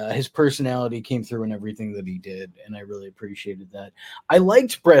 and his personality came through in everything that he did, and I really appreciated that. I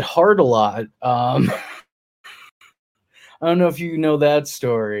liked Bret Hart a lot. I don't know if you know that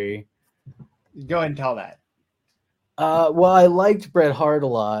story. Go ahead and tell that. Well, I liked Bret Hart a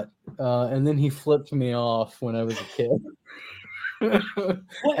lot, and then he flipped me off when I was a kid.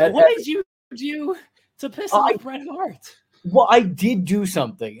 What did you do to piss off Bret Hart? Well, I did do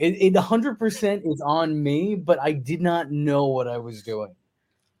something. It 100% is on me, but I did not know what I was doing.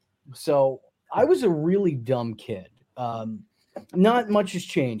 So I was a really dumb kid. Not much has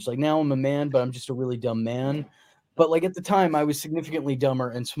changed. Like now I'm a man, but I'm just a really dumb man. But like at the time, I was significantly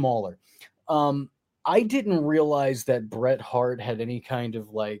dumber and smaller. I didn't realize that Bret Hart had any kind of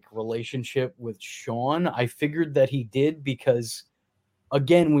like relationship with Shawn. I figured that he did because,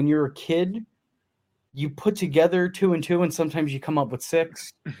 again, when you're a kid, you put together 2 and 2, and sometimes you come up with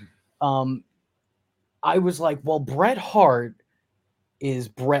 6. I was like, well, Bret Hart is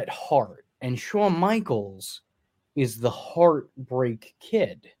Bret Hart, and Shawn Michaels is the Heartbreak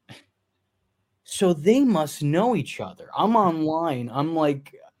Kid. So they must know each other. I'm online. I'm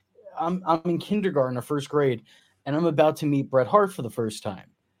in kindergarten or first grade, and I'm about to meet Bret Hart for the first time.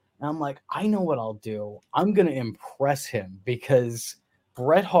 And I'm like, I know what I'll do. I'm going to impress him because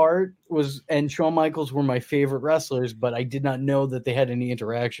Bret Hart and Shawn Michaels were my favorite wrestlers, but I did not know that they had any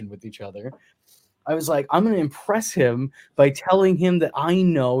interaction with each other. I was like, I'm going to impress him by telling him that I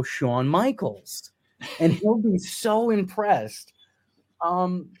know Shawn Michaels, and he'll be so impressed.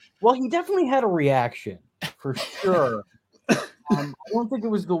 Well, he definitely had a reaction for sure. I don't think it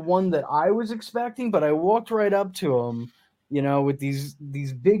was the one that I was expecting, but I walked right up to him, you know, with these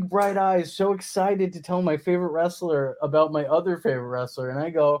big bright eyes, so excited to tell my favorite wrestler about my other favorite wrestler. And I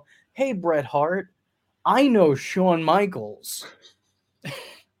go, hey, Bret Hart, I know Shawn Michaels.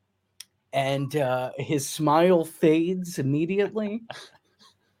 And his smile fades immediately.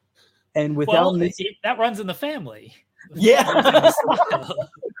 And without that runs in the family. Yeah.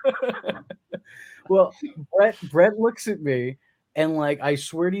 Well, Bret looks at me. And like, I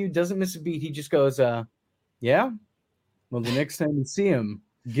swear to you, doesn't miss a beat. He just goes, yeah. Well, the next time you see him,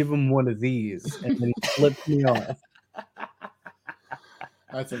 give him one of these. And then he flips me off.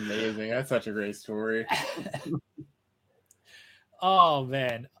 That's amazing. That's such a great story. Oh,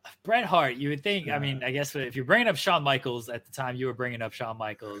 man. Bret Hart, you would think, I mean, I guess if you're bringing up Shawn Michaels at the time, you were bringing up Shawn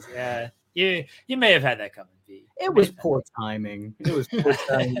Michaels. Yeah, you may have had that coming. It was poor timing. Do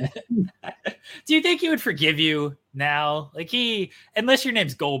you think he would forgive you now? Like unless your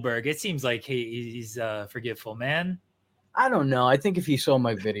name's Goldberg, it seems like he's a forgiveful man. I don't know. I think if he saw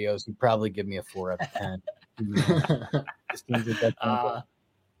my videos, he'd probably give me a 4 out of 10.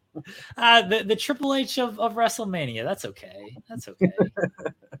 The Triple H of WrestleMania. That's okay. That's okay.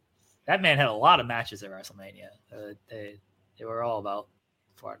 That man had a lot of matches at WrestleMania. They were all about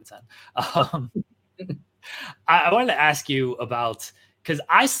 4 out of 10. I wanted to ask you about, because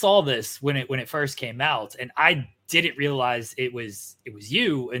I saw this when it first came out, and I didn't realize it was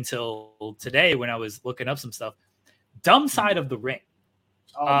you until today when I was looking up some stuff. Dumb Side of the Ring.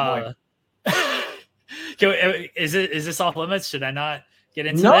 Oh boy. Is this off limits? Should I not get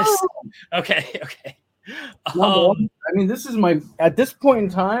into No. this? Okay. I mean, this is at this point in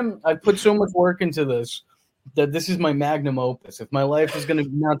time, I put so much work into this that this is my magnum opus. If my life is going to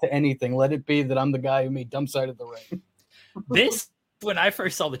amount to anything, let it be that I'm the guy who made Dumb Side of the Ring. When I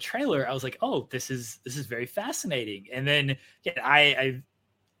first saw the trailer, I was like, oh, this is very fascinating. And then I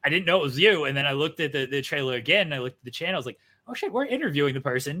didn't know it was you. And then I looked at the trailer again, and I looked at the channel. I was like, oh shit, we're interviewing the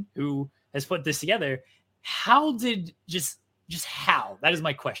person who has put this together. How did just how? That is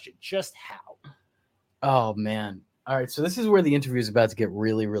my question. Just how? Oh man. All right, so this is where the interview is about to get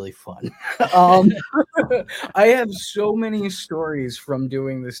really, really fun. I have so many stories from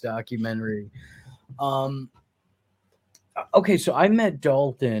doing this documentary. Okay, so I met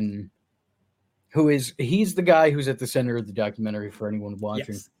Dalton, he's the guy who's at the center of the documentary for anyone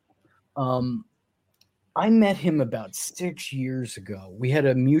watching. Yes. I met him about 6 years ago. We had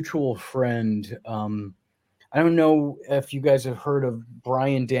a mutual friend. I don't know if you guys have heard of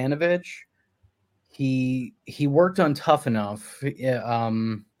Brian Danovich. He worked on Tough Enough. He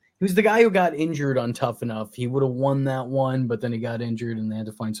was the guy who got injured on Tough Enough. He would have won that one, but then he got injured and they had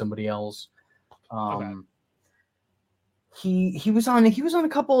to find somebody else. Okay. He was on a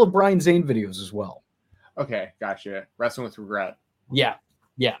couple of Brian Zane videos as well. Okay, gotcha. Wrestling with Regret. Yeah.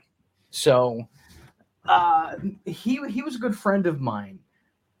 So he was a good friend of mine,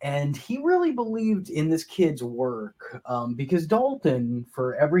 and he really believed in this kid's work because Dalton,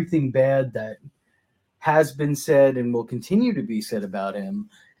 for everything bad that has been said and will continue to be said about him,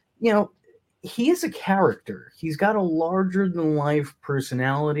 he is a character. He's got a larger than life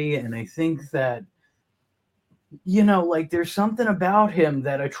personality, and I think that there's something about him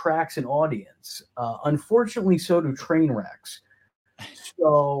that attracts an audience. Unfortunately, so do train wrecks.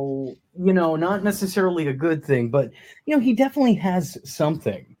 So, not necessarily a good thing, but, he definitely has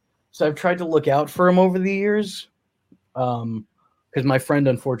something. So I've tried to look out for him over the years because my friend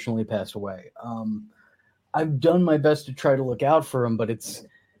unfortunately passed away. I've done my best to try to look out for him, but it's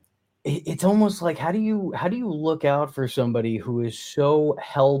almost like, how do you look out for somebody who is so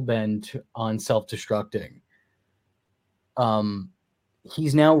hell-bent on self-destructing?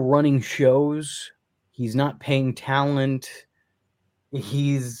 He's now running shows. He's not paying talent.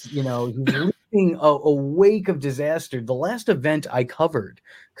 He's leaving a wake of disaster. The last event I covered,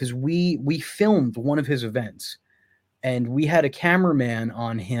 because we filmed one of his events, and we had a cameraman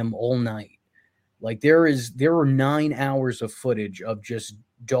on him all night. Like there were 9 hours of footage of just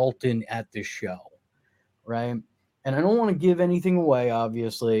Dalton at this show, right? And I don't want to give anything away,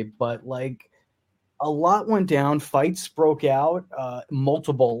 obviously, but a lot went down. Fights broke out,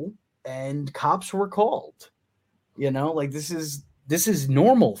 multiple, and cops were called. This is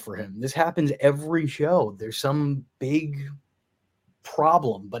normal for him. This happens every show. There's some big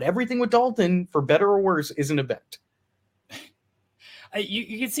problem, but everything with Dalton, for better or worse, is an event.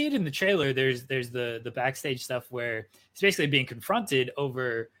 You can see it in the trailer. There's the backstage stuff where he's basically being confronted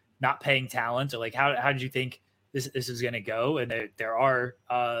over not paying talent, or how did you think this is going to go? And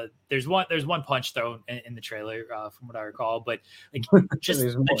there's one punch thrown in the trailer from what I recall, but just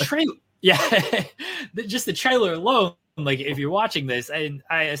the trailer, just the trailer alone. If you're watching this, and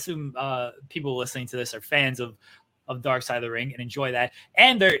I assume people listening to this are fans of Dark Side of the Ring and enjoy that.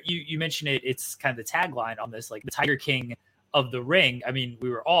 And you mentioned it's kind of the tagline on this, the Tiger King of the ring. I mean, we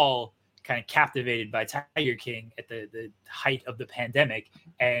were all kind of captivated by Tiger King at the height of the pandemic,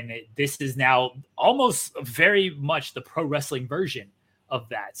 and this is now almost very much the pro wrestling version of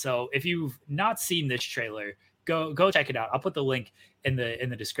that. So if you've not seen this trailer, go check it out. I'll put the link in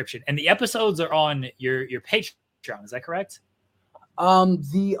the description. And the episodes are on your Patreon. Is that correct?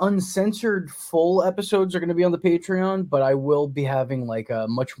 The uncensored full episodes are going to be on the Patreon, but I will be having a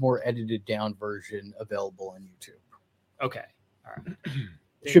much more edited down version available on YouTube. Okay. All right.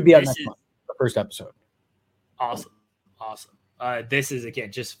 Should be out next month, the first episode. Awesome. This is,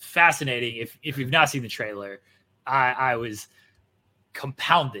 again, just fascinating. If you've not seen the trailer, I was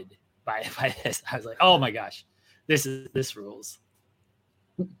compounded by this. I was like, oh my gosh, this rules.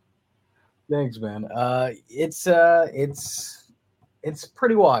 Thanks, man. It's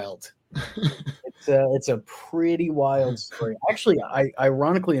pretty wild. It's a pretty wild story. Actually,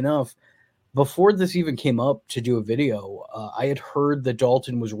 ironically enough, before this even came up to do a video, I had heard that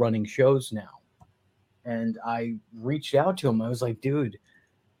Dalton was running shows now. And I reached out to him. I was like, dude,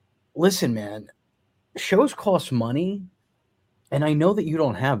 listen, man, shows cost money. And I know that you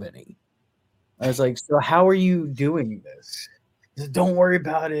don't have any. I was like, so how are you doing this? He said, don't worry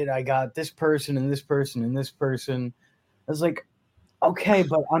about it. I got this person and this person and this person. I was like, okay,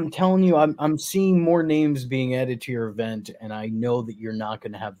 but I'm telling you, I'm seeing more names being added to your event, and I know that you're not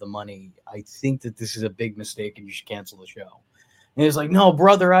going to have the money. I think that this is a big mistake, and you should cancel the show. And he's like, no,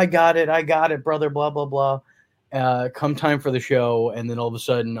 brother, I got it, brother, blah, blah, blah. Come time for the show, and then all of a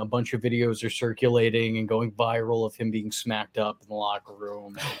sudden, a bunch of videos are circulating and going viral of him being smacked up in the locker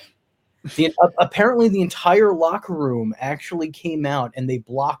room. Apparently, the entire locker room actually came out, and they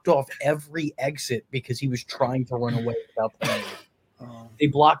blocked off every exit because he was trying to run away without paying. They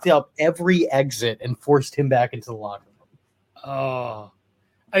blocked out every exit and forced him back into the locker room. Oh,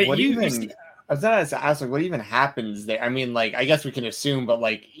 I was gonna ask, like, what even happens there? I mean, like, I guess we can assume, but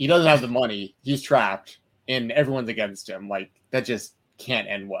like, he doesn't have the money. He's trapped, and everyone's against him. Like, that just can't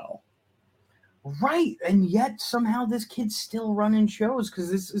end well. Right, and yet somehow this kid's still running shows because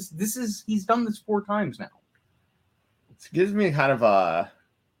this is he's done this 4 times now. It gives me kind of a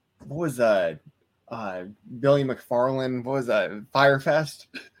Billy McFarland, what was that? Firefest?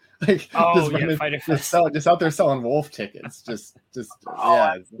 Like, just out there selling wolf tickets. Yeah.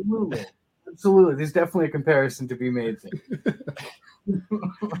 Absolutely. There's definitely a comparison to be made there.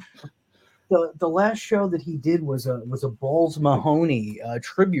 The last show that he did was a Balls Mahoney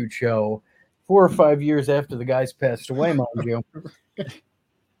tribute show 4 or 5 years after the guys passed away, mind you.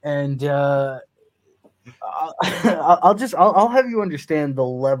 And I'll have you understand the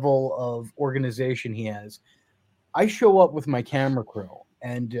level of organization he has. I show up with my camera crew,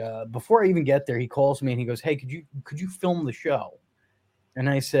 and before I even get there, he calls me and he goes, "Hey, could you film the show?" And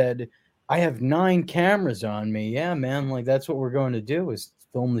I said, "I have 9 cameras on me." "Yeah, man, like that's what we're going to do is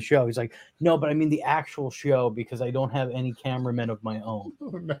film the show." He's like, "No, but I mean the actual show because I don't have any cameramen of my own."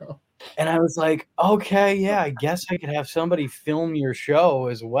 Oh no. And I was like, "Okay, yeah, I guess I could have somebody film your show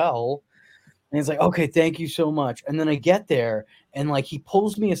as well." And he's like, "Okay, thank you so much." And then I get there and like he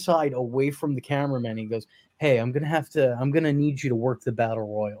pulls me aside away from the cameraman. He goes, "Hey, I'm gonna need you to work the battle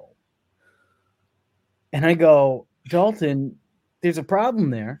royal." And I go, "Dalton, there's a problem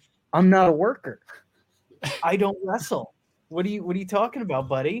there. I'm not a worker. I don't wrestle. What are you talking about,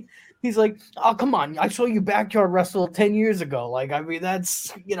 buddy?" He's like, "Oh, come on. I saw you backyard wrestle 10 years ago. Like, I mean,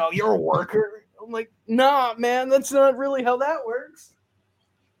 that's, you're a worker." I'm like, "Nah, man, that's not really how that works."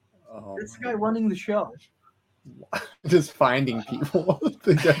 This guy running the show. Just finding people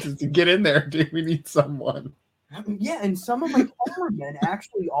to get in there, dude. We need someone. Yeah, and some of my cameramen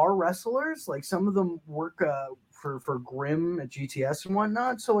actually are wrestlers. Like some of them work for Grimm at GTS and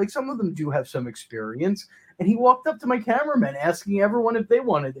whatnot. So like some of them do have some experience. And he walked up to my cameramen asking everyone if they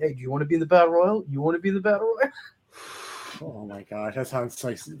wanted, "Hey, do you want to be the Battle Royal? You want to be the Battle Royal?" Oh my gosh, that sounds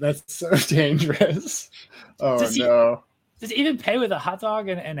like that's so dangerous. No. Does he even pay with a hot dog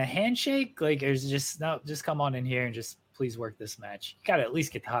and a handshake? Like, there's just come on in here and just please work this match. You gotta at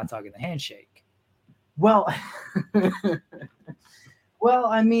least get the hot dog and the handshake. Well,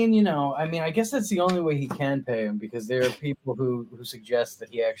 I mean, I guess that's the only way he can pay him because there are people who suggest that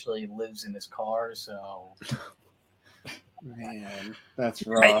he actually lives in his car. So, man, that's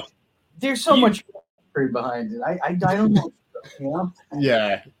rough. There's so much behind it. I don't know.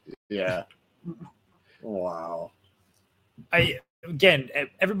 Yeah. Wow.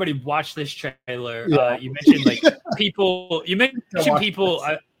 Everybody watch this trailer. Yeah. You mentioned like people. You mentioned people.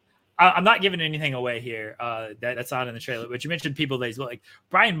 I'm not giving anything away here. That's not in the trailer. But you mentioned people that like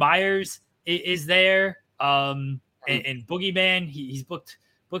Brian Myers is there. And Boogeyman. He's booked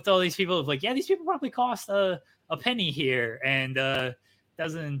all these people. Of like, yeah, these people probably cost a penny here, and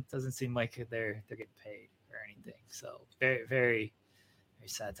doesn't seem like they're getting paid or anything. So very, very, very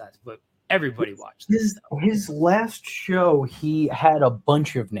sad times. But everybody watched this. His last show, he had a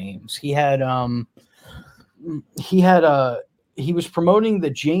bunch of names. He was promoting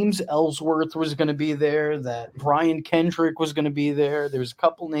that James Ellsworth was going to be there, that Brian Kendrick was going to be there. There was a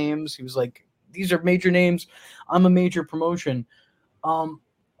couple names. He was like, "These are major names. I'm a major promotion." A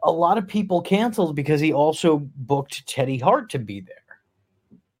lot of people canceled because he also booked Teddy Hart to be there.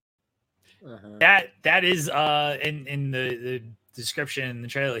 That is in the description in the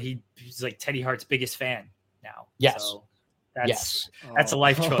trailer. He's like Teddy Hart's biggest fan now. Yes. So that's a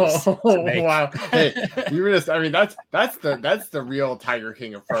life choice. Wow. Hey, that's the real Tiger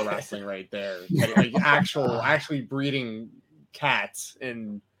King of pro wrestling right there. Like actually breeding cats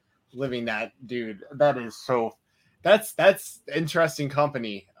and living that dude. That is so. That's interesting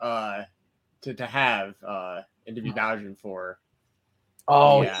company. to have and to be vouching for.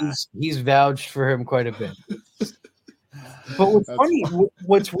 Oh, Yeah. he's vouched for him quite a bit. But what's funny,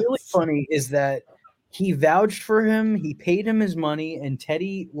 what's really funny is that he vouched for him, he paid him his money, and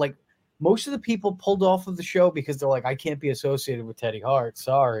Teddy, like most of the people pulled off of the show because they're like, I can't be associated with Teddy Hart,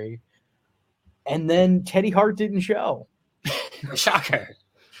 sorry. And then Teddy Hart didn't show. Shocker.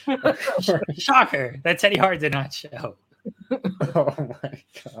 Shocker. That Teddy Hart did not show. Oh my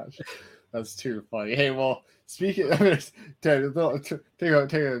gosh. That's too funny. Hey, well, speaking, I'm going to take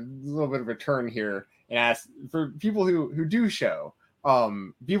a little bit of a turn here and ask for people who do show,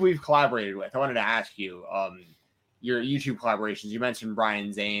 people you've collaborated with. I wanted to ask you, your YouTube collaborations. You mentioned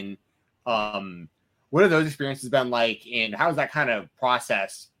Brian Zane. What have those experiences been like, and how's that kind of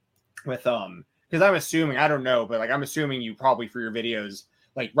process with because I'm assuming, I don't know, but like I'm assuming you probably for your videos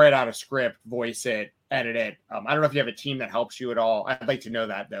like write out a script, voice it, edit it. I don't know if you have a team that helps you at all. I'd like to know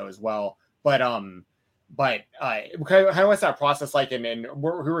that though as well. But kind of what's that process like, and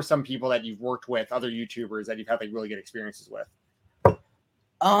who are some people that you've worked with, other YouTubers that you've had like really good experiences with?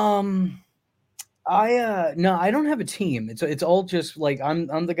 No, I don't have a team. It's all just like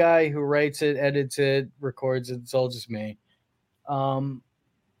I'm the guy who writes it, edits it, records it. It's all just me.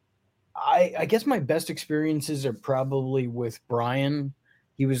 I guess my best experiences are probably with Brian.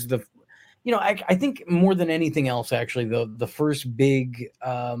 He was I think more than anything else, actually, the first big,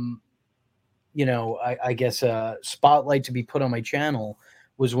 I guess spotlight to be put on my channel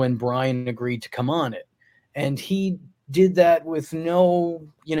was when Brian agreed to come on it. And he did that with no,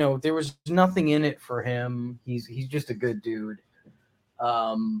 there was nothing in it for him. He's just a good dude.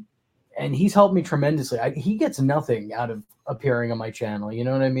 And he's helped me tremendously. He gets nothing out of appearing on my channel. You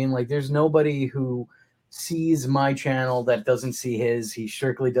know what I mean? Like there's nobody who sees my channel that doesn't see his. He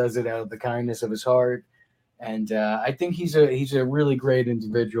strictly does it out of the kindness of his heart. And I think he's a really great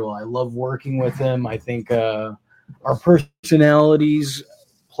individual. I love working with him. I think our personalities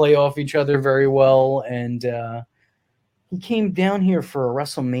play off each other very well. And he came down here for a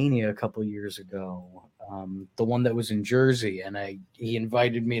WrestleMania a couple years ago, the one that was in Jersey, and he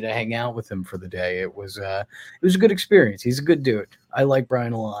invited me to hang out with him for the day. It was a good experience. He's a good dude. I like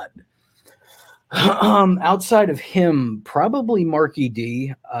Brian a lot. Outside of him, probably Marky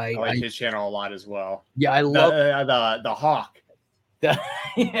D. I like his channel a lot as well. Yeah, I love the Hawk. The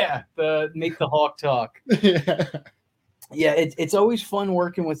Make the Hawk Talk. Yeah, it's always fun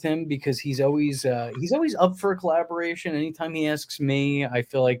working with him because he's always up for a collaboration. Anytime he asks me, I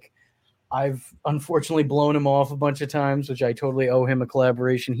feel like I've unfortunately blown him off a bunch of times, which I totally owe him a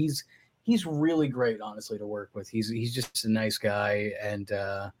collaboration. He's really great, honestly, to work with. He's just a nice guy, and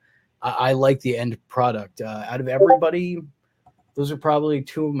I like the end product. Out of everybody, those are probably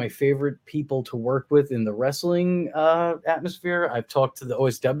two of my favorite people to work with in the wrestling atmosphere. I've talked to the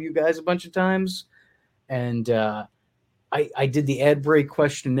OSW guys a bunch of times, and I did the ad break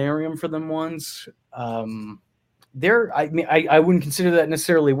questionarium for them once. I wouldn't consider that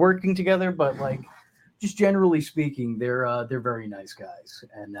necessarily working together, but like just generally speaking, they're very nice guys,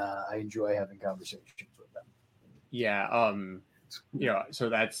 and I enjoy having conversations with them. Yeah. So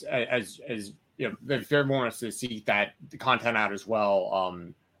that's as if everyone wants to seek that content out as well.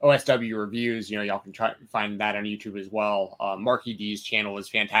 OSW reviews, y'all can try find that on YouTube as well. Marky D's channel is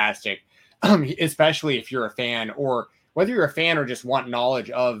fantastic, especially if you're a fan, or whether you're a fan or just want knowledge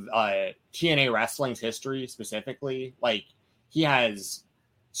of TNA wrestling's history specifically. Like he has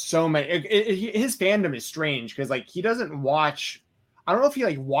so many. His fandom is strange because like he doesn't watch. I don't know if he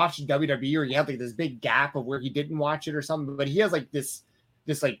like watched WWE or he had like this big gap of where he didn't watch it or something, but he has like this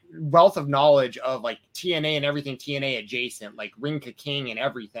like wealth of knowledge of like TNA and everything TNA adjacent, like Ring Ka King and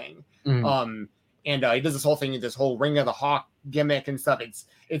everything. Mm-hmm. And he does this whole thing, this whole Ring of the Hawk gimmick and stuff.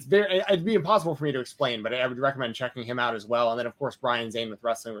 It'd be impossible for me to explain, but I would recommend checking him out as well. And then of course Brian Zane with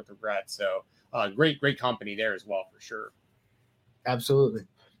Wrestling with Regret. So great company there as well for sure. Absolutely.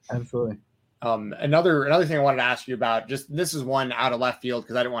 Another thing I wanted to ask you about, just this is one out of left field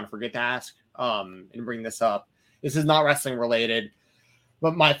because I didn't want to forget to ask and bring this up. This is not wrestling related,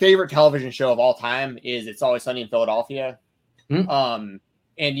 but my favorite television show of all time is It's Always Sunny in Philadelphia. Mm-hmm.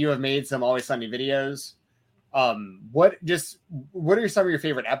 And you have made some Always Sunny videos. What are some of your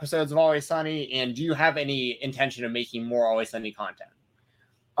favorite episodes of Always Sunny, and do you have any intention of making more Always Sunny content?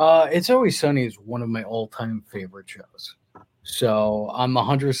 It's Always Sunny is one of my all-time favorite shows. So I'm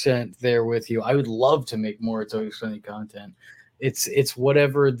 100% there with you. I would love to make more It's Always Sunny content. It's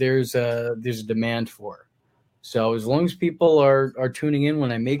whatever there's a demand for. So as long as people are tuning in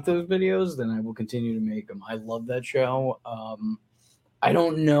when I make those videos, then I will continue to make them. I love that show. I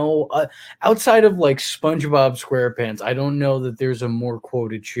don't know. Outside of like SpongeBob SquarePants, I don't know that there's a more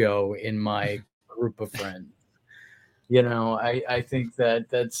quoted show in my group of friends. You know, I think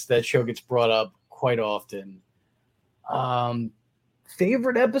that show gets brought up quite often.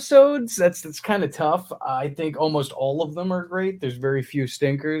 Favorite episodes? That's kind of tough. I think almost all of them are great. There's very few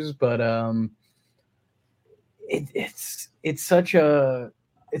stinkers, but it's such a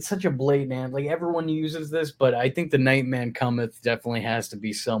blatant, like everyone uses this, but I think the Nightman Cometh definitely has to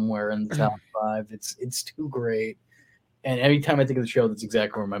be somewhere in the top 5. It's too great, and every time I think of the show, that's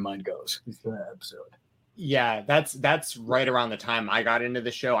exactly where my mind goes. It's that episode. Yeah, that's right around the time I got into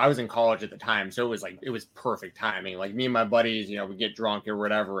the show. I was in college at the time, so it was perfect timing. Like me and my buddies, you know, we'd get drunk or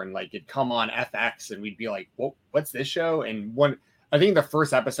whatever, and like it'd come on FX, and we'd be like, "What's this show?" And I think the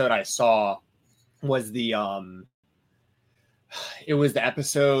first episode I saw was the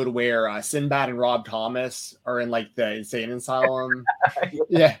episode where Sinbad and Rob Thomas are in like the insane asylum.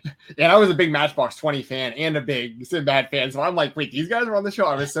 Yeah, and I was a big Matchbox 20 fan and a big Sinbad fan, so I'm like, wait, these guys are on the show?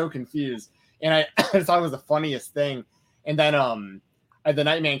 I was so confused. And I thought it was the funniest thing. And then at the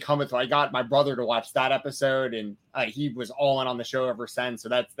Nightman Cometh, I got my brother to watch that episode, and he was all in on the show ever since. So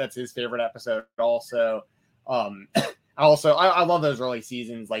that's his favorite episode. Also, I love those early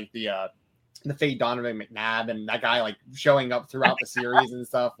seasons, like the Fate Donovan McNabb and that guy like showing up throughout the series and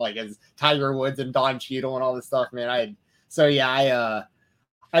stuff, like as Tiger Woods and Don Cheadle and all this stuff. Man, I could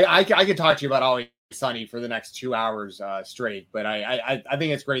talk to you about Always Sunny for the next 2 hours straight. But I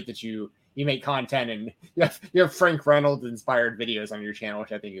think it's great that you make content and you have Frank Reynolds inspired videos on your channel,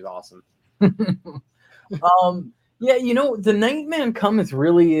 which I think is awesome. Yeah, you know, the Nightman Cometh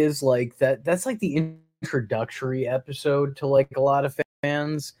really is like that. That's like the introductory episode to like a lot of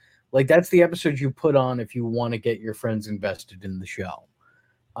fans. Like that's the episode you put on if you want to get your friends invested in the show.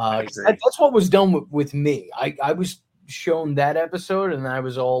 That's what was done with me. I was shown that episode and I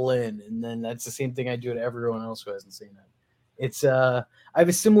was all in, and then that's the same thing I do to everyone else who hasn't seen it. It's I have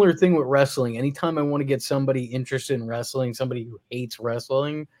a similar thing with wrestling. Anytime I want to get somebody interested in wrestling, somebody who hates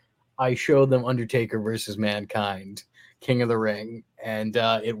wrestling, I show them Undertaker versus Mankind, King of the Ring, and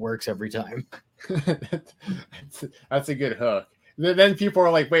it works every time. That's a good hook. Then people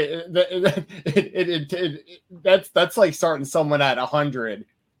are like, wait, that's like starting someone at 100,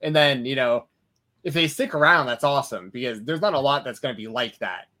 and then you know if they stick around, that's awesome because there's not a lot that's going to be like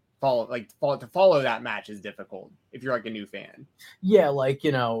that. To follow that match is difficult if you're like a new fan. Yeah, like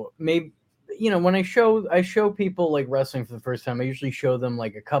maybe when I show people like wrestling for the first time, I usually show them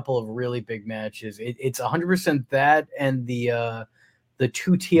like a couple of really big matches. It's 100% that and the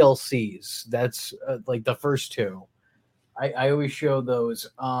 2 TLCs. That's like the first 2. I always show those.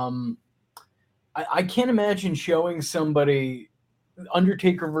 I can't imagine showing somebody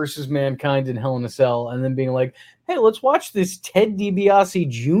Undertaker versus Mankind in Hell in a Cell and then being like, hey, let's watch this Ted DiBiase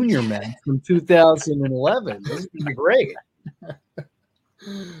Jr. match from 2011. This is going to be great.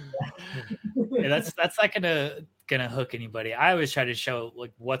 Yeah, that's not gonna hook anybody. I always try to show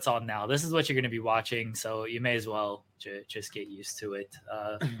like what's on now. This is what you're gonna be watching, so you may as well just get used to it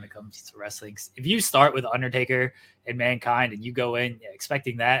when it comes to wrestling. If you start with Undertaker and Mankind and you go in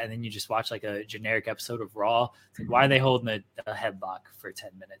expecting that, and then you just watch like a generic episode of Raw, it's like, why are they holding a headlock for 10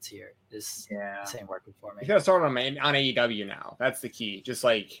 minutes here? This ain't working for me. You gotta start on AEW now. That's the key. Just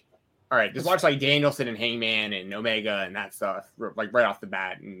like, all right, just watch like Danielson and Hangman and Omega and that stuff, like right off the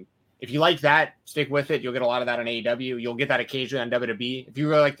bat. And if you like that, stick with it. You'll get a lot of that on AEW. You'll get that occasionally on WWE. If you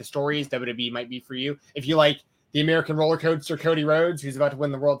really like the stories, WWE might be for you. If you like the American roller coaster, Cody Rhodes, who's about to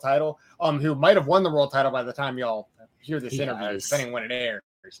win the world title, who might have won the world title by the time y'all hear this interview, depending on when it airs.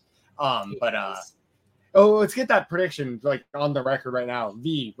 Let's get that prediction like on the record right now.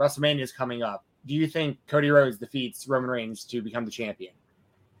 WrestleMania is coming up. Do you think Cody Rhodes defeats Roman Reigns to become the champion?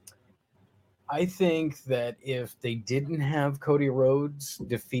 I think that if they didn't have Cody Rhodes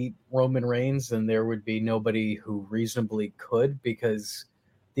defeat Roman Reigns, then there would be nobody who reasonably could, because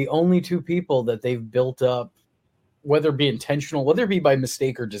the only 2 people that they've built up, whether it be intentional, whether it be by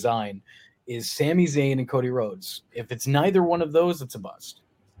mistake or design, is Sami Zayn and Cody Rhodes. If it's neither one of those, it's a bust.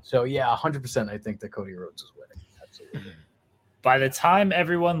 So yeah, 100% I think that Cody Rhodes is winning. Absolutely. By the time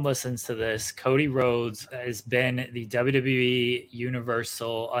everyone listens to this, Cody Rhodes has been the WWE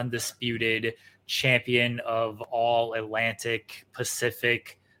Universal Undisputed Champion of all Atlantic,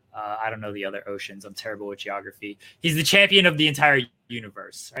 Pacific. I don't know the other oceans. I'm terrible with geography. He's the champion of the entire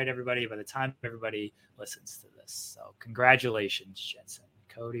universe, right, everybody? By the time everybody listens to this. So congratulations, Jensen.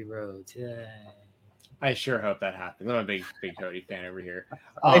 Cody Rhodes. Yay. I sure hope that happens. I'm a big Cody fan over here.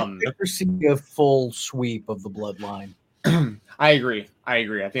 I've never seen a full sweep of the bloodline. I agree. I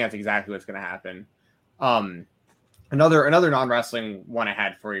think that's exactly what's going to happen. Another non-wrestling one I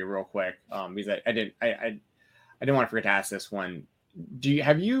had for you real quick. Because I didn't want to forget to ask this one.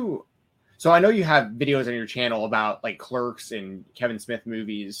 So I know you have videos on your channel about like Clerks and Kevin Smith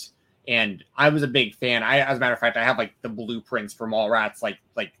movies, and I was a big fan. As a matter of fact, I have like the blueprints for Mallrats, like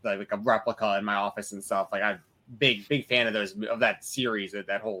a replica in my office and stuff. Like I'm big fan of that series,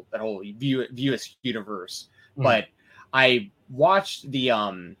 that whole View universe. But I watched the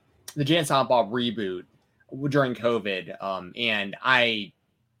Jay and Silent Bob reboot during COVID, and I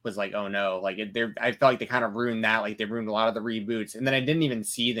was like, oh no, like I felt like they kind of ruined that. Like they ruined a lot of the reboots, and then I didn't even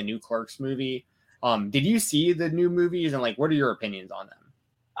see the new Clerks movie. Did you see the new movies, and like, what are your opinions on them?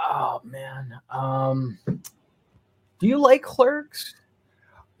 Oh man, do you like Clerks?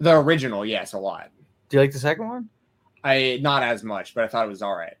 The original, yes, a lot. Do you like the second one? Not as much, but I thought it was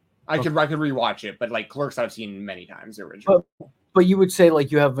all right. I could rewatch it, but like Clerks, I've seen many times. The original, but you would say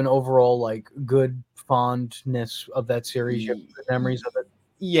like you have an overall like good fondness of that series. You have good memories of it.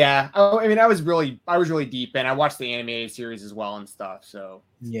 Yeah, I mean, I was really deep in. I watched the animated series as well and stuff. So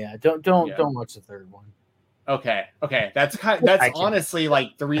yeah, don't watch the third one. Okay. That's honestly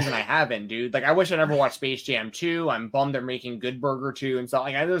like the reason I haven't, dude. Like I wish I never watched Space Jam 2. I'm bummed they're making Good Burger 2 and stuff.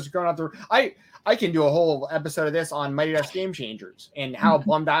 Like I was going out there. I can do a whole episode of this on Mighty Ducks Game Changers and how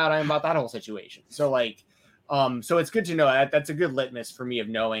bummed out I am about that whole situation. So like, so it's good to know that that's a good litmus for me of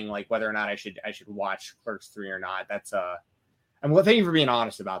knowing like whether or not I should watch Clerks 3 or not. That's thank you for being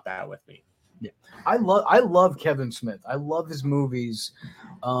honest about that with me. Yeah, I love Kevin Smith. I love his movies.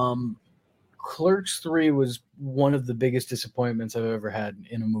 Clerks 3 was one of the biggest disappointments I've ever had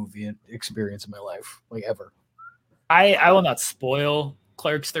in a movie experience in my life, like ever. I will not spoil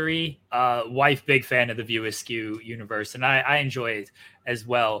Clerks 3. Wife, big fan of the View Askew universe, and I enjoy it as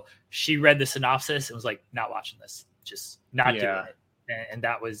well. She read the synopsis and was like, not watching this, just not doing it. And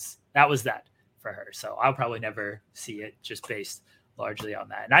that was that for her. So I'll probably never see it just based largely on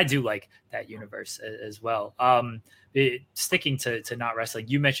that. And I do like that universe as well. Sticking to not wrestling,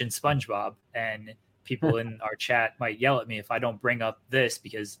 you mentioned SpongeBob, and people in our chat might yell at me if I don't bring up this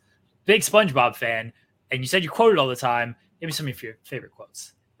because big SpongeBob fan, and you said you quote it all the time. Give me some of your favorite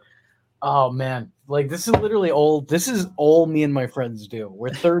quotes. Oh man, like this is literally old. This is all me and my friends do. We're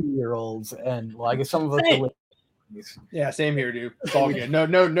 30-year-olds, and well, I guess some of us are. Yeah, same here, dude. It's all good.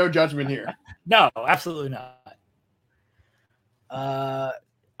 No judgment here. No, absolutely not.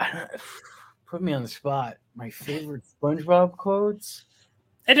 Put me on the spot. My favorite SpongeBob quotes.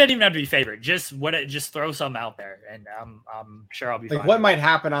 It doesn't even have to be favorite. Just throw some out there, and I'm sure I'll be like fine. What might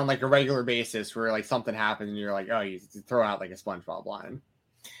happen on like a regular basis where like something happens and you're like, oh, you throw out like a SpongeBob line.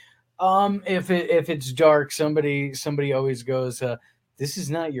 If it's dark, somebody always goes, this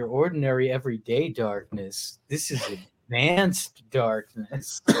is not your ordinary everyday darkness. This is advanced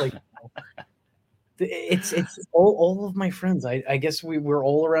darkness. Like it's all of my friends. I guess we're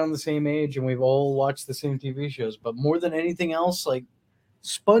all around the same age and we've all watched the same TV shows. But more than anything else, like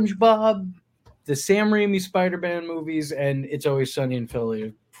SpongeBob, the Sam Raimi Spider-Man movies, and It's Always Sunny in Philly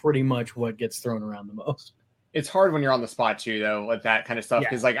are pretty much what gets thrown around the most. It's hard when you're on the spot too, though, with that kind of stuff.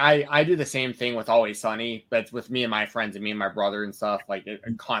 Because like I do the same thing with Always Sunny, but with me and my friends and me and my brother and stuff. Like I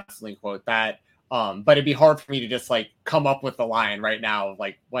constantly quote that. But it'd be hard for me to just like come up with the line right now.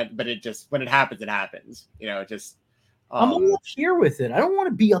 Like when it happens, it happens. You know, it just. I'm all up here with it. I don't want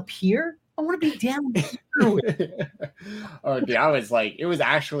to be up here. I want to be down here with it. Oh, dude, it was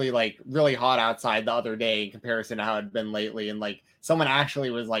actually like really hot outside the other day in comparison to how it'd been lately, and like. Someone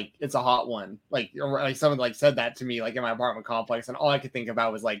actually was like, it's a hot one. Like someone like said that to me, like in my apartment complex. And all I could think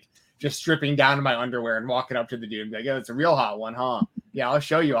about was like just stripping down to my underwear and walking up to the dude and be like, oh, it's a real hot one, huh? Yeah, I'll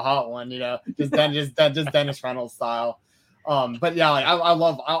show you a hot one, you know, just Dennis Reynolds style. But yeah, like I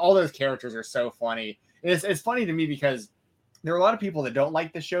love all those characters are so funny. It's funny to me because there are a lot of people that don't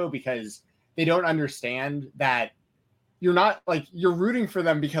like the show because they don't understand that you're not like you're rooting for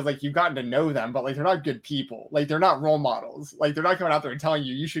them because like you've gotten to know them, but like they're not good people. Like they're not role models. Like they're not coming out there and telling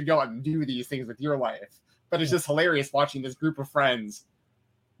you should go out and do these things with your life. But it's just hilarious watching this group of friends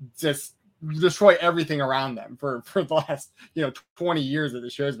just destroy everything around them for the last 20 years that the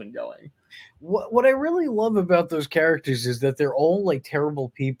show's been going. What I really love about those characters is that they're all like terrible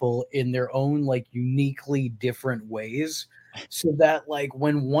people in their own like uniquely different ways. So that like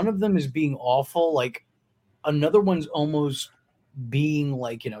when one of them is being awful, like another one's almost being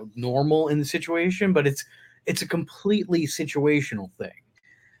like, normal in the situation, but it's a completely situational thing,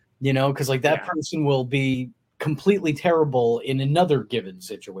 because like that person will be completely terrible in another given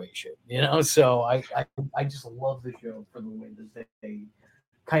situation, So I just love the show for the way that they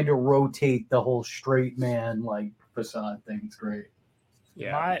kind of rotate the whole straight man like facade thing. It's great.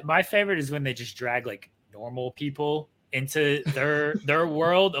 Yeah. My favorite is when they just drag like normal people into their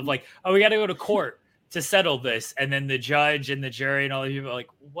world of like, oh, we got to go to court to settle this, and then the judge and the jury and all the people are like,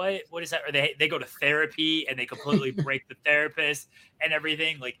 what is that? Or they go to therapy and they completely break the therapist and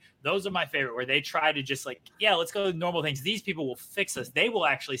everything. Like, those are my favorite, where they try to just like, yeah, let's go with normal things. These people will fix us. They will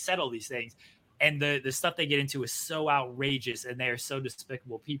actually settle these things. And the stuff they get into is so outrageous, and they are so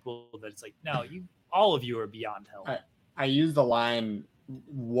despicable people that it's like, no, all of you are beyond help. I use the line,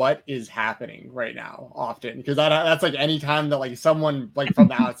 "What is happening right now?" often, because that's like any time that like someone like from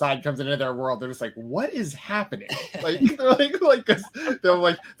the outside comes into their world, they're just like, "What is happening?" Like they're like cause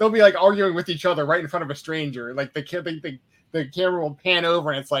they'll be like arguing with each other right in front of a stranger. Like the camera will pan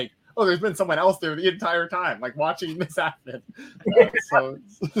over and it's like, oh, there's been someone else there the entire time, like watching this happen. So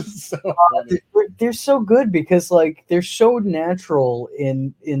they're so good because like they're so natural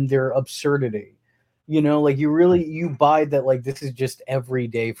in their absurdity. You know, like you buy that like this is just every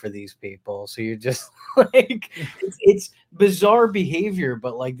day for these people. So you're just like it's bizarre behavior,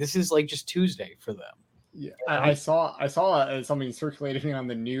 but like this is like just Tuesday for them. Yeah, I saw something circulating on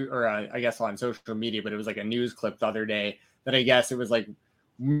the news, or I guess on social media, but it was like a news clip the other day that I guess it was like,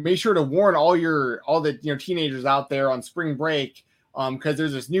 make sure to warn all the teenagers out there on spring break, because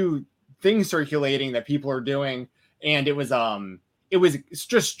there's this new thing circulating that people are doing, and it was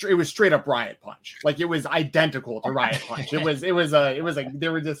straight up Riot Punch. Like it was identical to Riot Punch. It was like they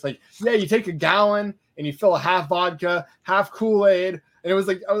were just like, yeah, you take a gallon and you fill a half vodka, half Kool-Aid, and it was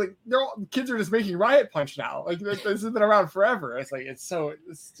like, I was like, kids are just making Riot Punch now. Like this has been around forever. It's like it's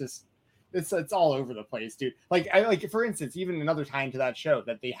all over the place, dude. Like for instance, even another time to that show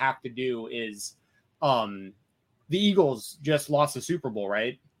that they have to do is, the Eagles just lost the Super Bowl,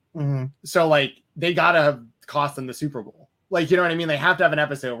 right? Mm-hmm. So like they gotta cost them the Super Bowl. Like, you know what I mean? They have to have an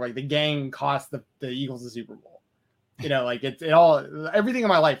episode where like the gang cost the Eagles the Super Bowl. You know, like everything in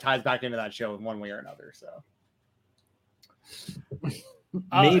my life ties back into that show in one way or another. So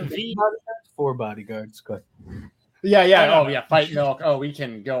maybe 4 bodyguards. Good. Yeah. Oh yeah, Fight Milk. Oh, we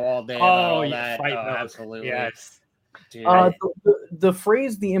can go all day. Oh yeah, Fight Milk. Absolutely. Yes. Dude. The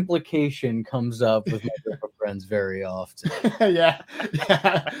phrase, the implication, comes up with my group of friends very often. yeah.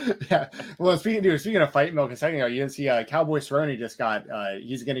 Well, speaking of Fight Milk, a second ago, you didn't see Cowboy Cerrone just got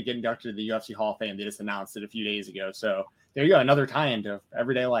he's going to get inducted to the UFC Hall of Fame. They just announced it a few days ago. So there you go, another tie-in to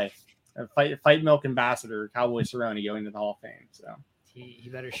everyday life. Fight Milk ambassador Cowboy Cerrone going to the Hall of Fame. So he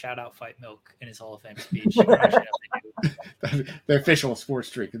better shout out Fight Milk in his Hall of Fame speech. The official sports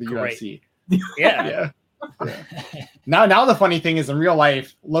drink of the UFC. Yeah. Now the funny thing is, in real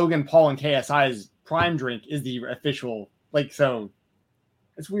life, Logan Paul and KSI's prime drink is the official. Like, so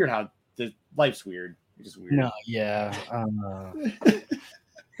it's weird how life's weird. It's just weird. No, yeah.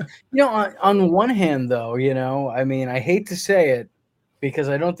 On one hand, though, I mean, I hate to say it because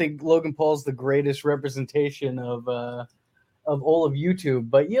I don't think Logan Paul's the greatest representation of all of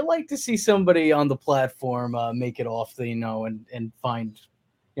YouTube, but you like to see somebody on the platform make it off the and find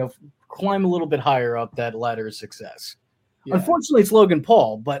climb a little bit higher up that ladder of success. Yeah. Unfortunately, it's Logan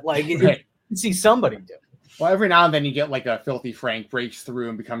Paul, but like you see somebody do. Well, every now and then you get like a Filthy Frank breaks through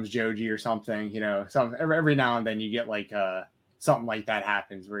and becomes Joji or something. Every now and then you get like something like that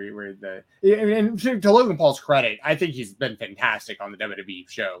happens where and to Logan Paul's credit, I think he's been fantastic on the WWE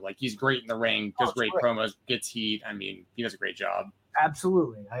show. Like he's great in the ring, does great promos, gets heat. I mean, he does a great job.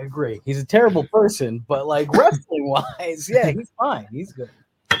 Absolutely, I agree. He's a terrible person, but like wrestling wise, yeah, he's fine. He's good.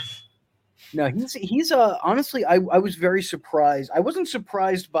 No, he's honestly, I was very surprised. I wasn't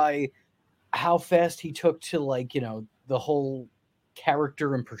surprised by how fast he took to like, the whole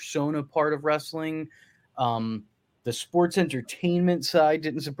character and persona part of wrestling. The sports entertainment side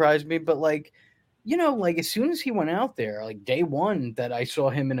didn't surprise me, but like, like as soon as he went out there, like day one that I saw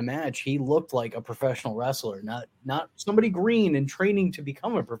him in a match, he looked like a professional wrestler, not somebody green and training to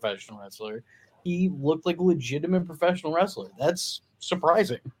become a professional wrestler. He looked like a legitimate professional wrestler. That's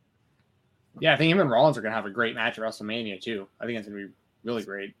surprising. Yeah, I think him and Rollins are going to have a great match at WrestleMania too. I think it's going to be really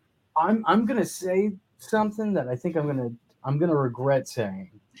great. I'm going to say something that I think I'm going to regret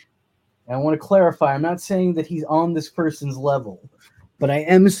saying. And I want to clarify, I'm not saying that he's on this person's level, but I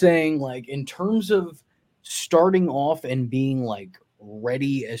am saying like in terms of starting off and being like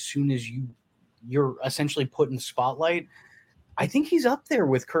ready as soon as you're essentially put in the spotlight, I think he's up there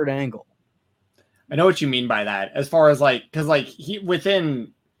with Kurt Angle. I know what you mean by that. As far as like, because like he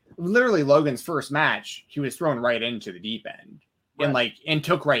within literally Logan's first match, he was thrown right into the deep end and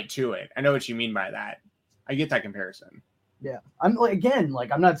took right to it. I know what you mean by that. I get that comparison. Yeah. I'm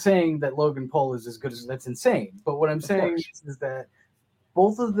not saying that Logan Paul is as good as that's insane, but what I'm saying is that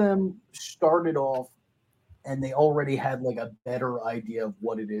both of them started off and they already had like a better idea of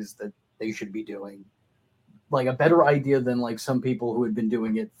what it is that they should be doing. like a better idea than like some people who had been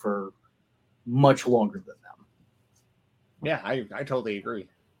doing it for much longer than them. Yeah, I totally agree.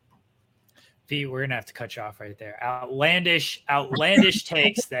 Pete, we're gonna have to cut you off right there. Outlandish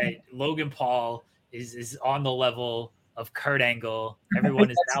takes that Logan Paul is on the level of Kurt Angle. Everyone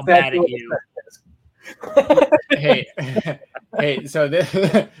is now mad at you. hey, so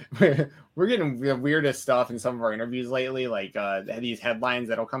we're getting the weirdest stuff in some of our interviews lately, like these headlines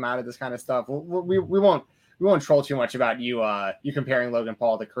that'll come out of this kind of stuff. We won't troll too much about you comparing Logan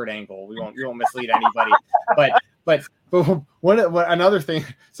Paul to Kurt Angle. We won't mislead anybody. But another thing.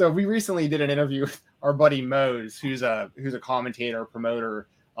 So we recently did an interview with our buddy Mose, who's a commentator, promoter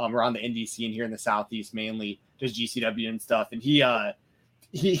around the indie scene here in the Southeast, mainly does GCW and stuff. And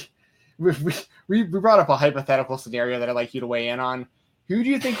we brought up a hypothetical scenario that I'd like you to weigh in on. Who do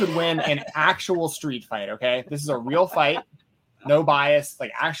you think would win an actual street fight? Okay, this is a real fight, no bias,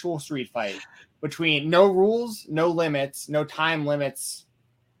 like actual street fight between no rules, no limits, no time limits,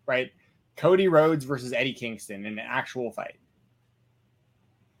 right? Cody Rhodes versus Eddie Kingston in an actual fight.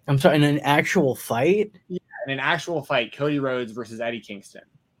 I'm sorry, in an actual fight? Yeah, in an actual fight, Cody Rhodes versus Eddie Kingston.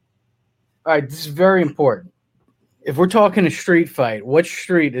 All right, this is very important. If we're talking a street fight, what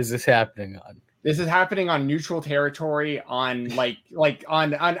street is this happening on? This is happening on neutral territory, on like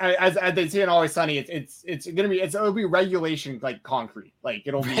on as they say in Always Sunny. It'll be regulation, like concrete, like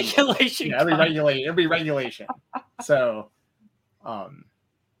it'll be regulation. Yeah, it'll be regulation. So,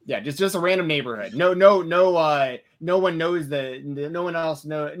 yeah, just a random neighborhood. No one knows no one knows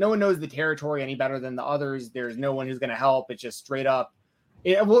the territory any better than the others. There's no one who's going to help. It's just straight up.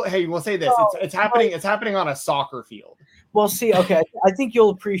 We'll say this. It's happening. It's happening on a soccer field. Well, see, okay, I think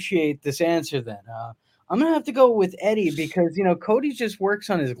you'll appreciate this answer then. I'm gonna have to go with Eddie because Cody just works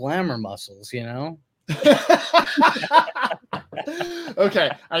on his glamour muscles.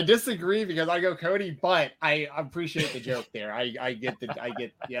 Okay, I disagree because I go Cody, but I appreciate the joke there.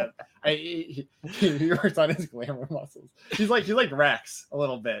 He works on his glamour muscles. He's like Rex a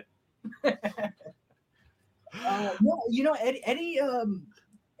little bit. No,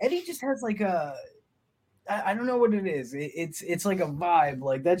 Eddie just has like a, I don't know what it is. It's like a vibe.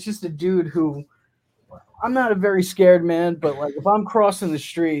 Like that's just a dude who, I'm not a very scared man, but like if I'm crossing the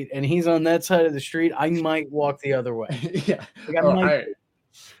street and he's on that side of the street, I might walk the other way. Yeah,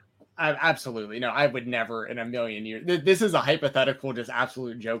 I absolutely no. I would never in a million years. This is a hypothetical, just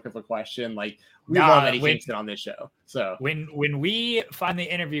absolute joke of a question. Like we love Eddie Kingston on this show. So when we finally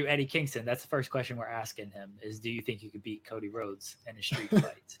interview Eddie Kingston, that's the first question we're asking him: is do you think you could beat Cody Rhodes in a street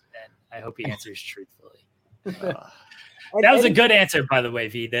fight? And I hope he answers truthfully. That was a good answer, by the way,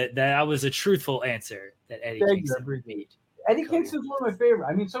 V. That was a truthful answer. That Eddie Kingston would beat. Eddie Kingston's one of my favorite.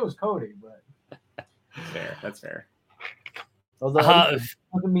 I mean, so is Cody, but that's fair. Although it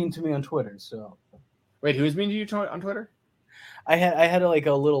doesn't mean to me on Twitter. So wait, who is mean to you on Twitter? I had like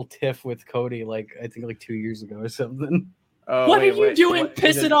a little tiff with Cody, like I think like 2 years ago or something. What are you doing,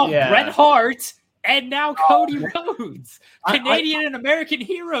 pissing off Bret Hart and now Cody Rhodes? Canadian and American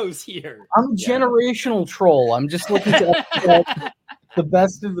heroes here. I'm a generational troll. I'm just looking to the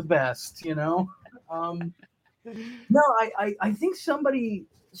best of the best, No, I think somebody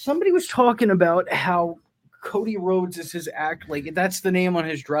was talking about how Cody Rhodes is his act, like that's the name on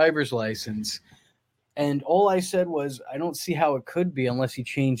his driver's license. And all I said was, I don't see how it could be unless he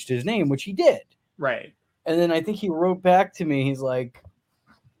changed his name, which he did. Right. And then I think he wrote back to me. He's like,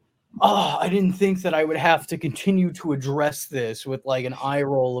 "Oh, I didn't think that I would have to continue to address this with like an eye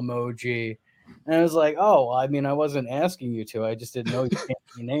roll emoji." And I was like, "Oh, I mean, I wasn't asking you to. I just didn't know you can't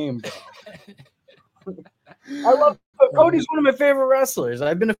be named." I love Cody's one of my favorite wrestlers.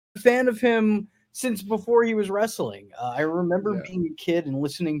 I've been a fan of him since before he was wrestling. I remember being a kid and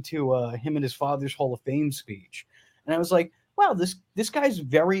listening to him and his father's Hall of Fame speech. And I was like, wow, this guy's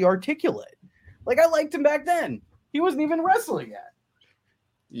very articulate. Like, I liked him back then. He wasn't even wrestling yet.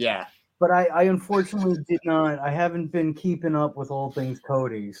 Yeah. But I unfortunately did not. I haven't been keeping up with all things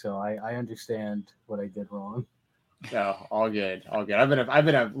Cody, so I understand what I did wrong. No, all good. I've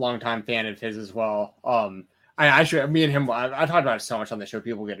been a longtime fan of his as well. Me and him, I talked about it so much on the show.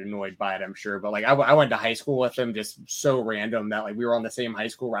 People get annoyed by it, I'm sure. But like, I went to high school with him, just so random that like we were on the same high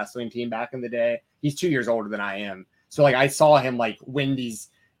school wrestling team back in the day. He's 2 years older than I am, so like I saw him like win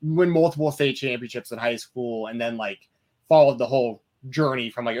multiple state championships in high school, and then like followed the whole journey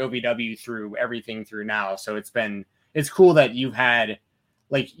from like OVW through everything through now. So it's cool that you've had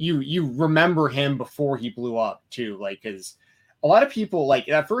like you remember him before he blew up too, like because. A lot of people, like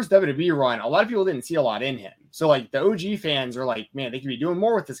that first WWE run, a lot of people didn't see a lot in him. So like the OG fans are like, man, they could be doing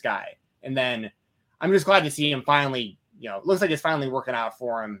more with this guy. And then I'm just glad to see him finally, looks like it's finally working out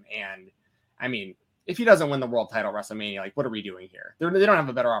for him. And I mean, if he doesn't win the world title at WrestleMania, like, what are we doing here? They don't have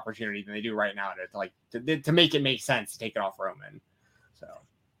a better opportunity than they do right now to make it make sense to take it off Roman. So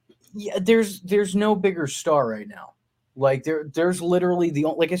yeah, there's no bigger star right now. Like there's literally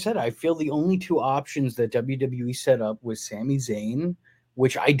like I said, I feel the only two options that WWE set up was Sami Zayn,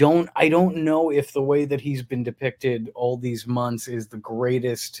 which I don't know if the way that he's been depicted all these months is the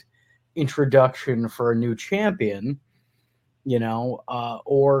greatest introduction for a new champion,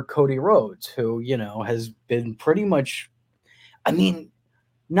 or Cody Rhodes, who, has been pretty much, I mean,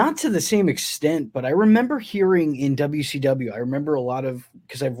 not to the same extent, but I remember hearing in WCW, I remember a lot of,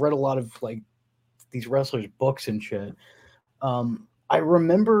 because I've read a lot of like these wrestlers' books and shit. I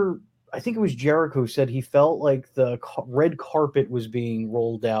remember, I think it was Jericho said he felt like the red carpet was being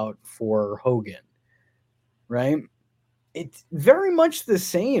rolled out for Hogan, right? It's very much the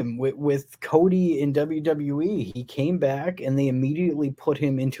same with Cody in WWE. He came back and they immediately put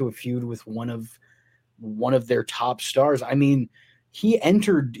him into a feud with one of their top stars. I mean, he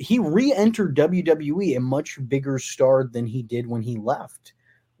re-entered WWE a much bigger star than he did when he left.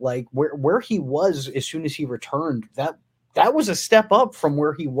 Like where he was as soon as he returned, that was a step up from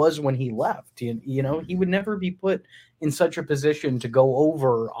where he was when he left. He would never be put in such a position to go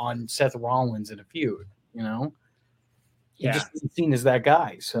over on Seth Rollins in a feud, He just isn't seen as that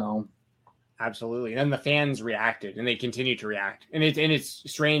guy. So absolutely. And the fans reacted and they continue to react. And it's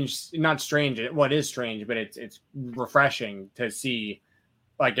strange, not strange. Well, it is strange, but it's refreshing to see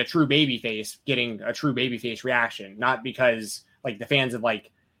like a true babyface getting a true babyface reaction, not because like the fans have like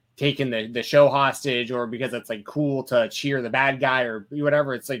taken the show hostage or because it's like cool to cheer the bad guy or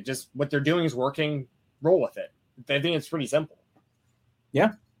whatever. It's like just what they're doing is working. Roll with it. I think it's pretty simple.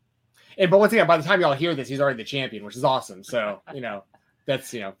 Yeah. But once again, by the time y'all hear this, he's already the champion, which is awesome. So,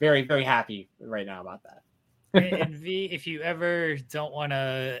 that's, very, very happy right now about that. And V, if you ever don't want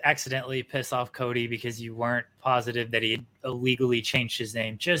to accidentally piss off Cody because you weren't positive that he had illegally changed his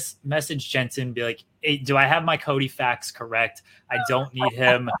name, just message Jensen, be like, hey, do I have my Cody facts correct? I don't need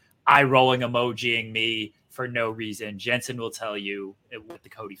him eye-rolling emojiing me for no reason. Jensen will tell you what the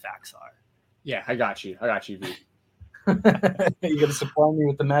Cody facts are. Yeah, I got you, V. You got to supply me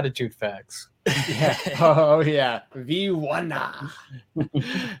with the Mattitude facts. Yeah. Oh yeah. V1.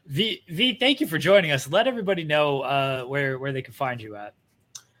 V, thank you for joining us. Let everybody know where they can find you at.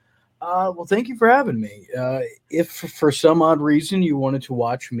 Well, thank you for having me. If for some odd reason you wanted to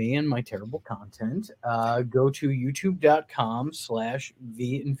watch me and my terrible content, go to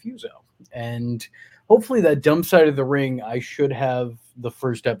youtube.com/VInfuso. And hopefully that dumb side of the ring, I should have the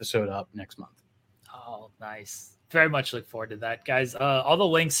first episode up next month. Oh, nice. Very much look forward to that, guys. All the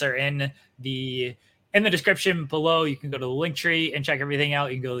links are in the description below. You can go to the link tree and check everything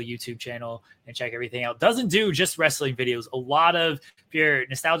out. You can go to the YouTube channel and check everything out. Doesn't do just wrestling videos. A lot of, if you're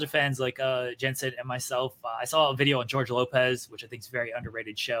nostalgia fans like Jensen and myself, I saw a video on George Lopez, which I think is a very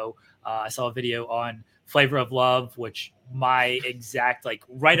underrated show. I saw a video on Flavor of Love, which my exact, like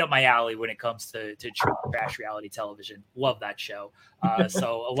right up my alley when it comes to trash reality television. Love that show.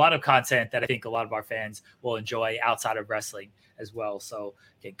 So a lot of content that I think a lot of our fans will enjoy outside of wrestling as well. So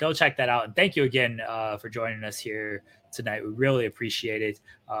go check that out. And thank you again for joining us here tonight. We really appreciate it.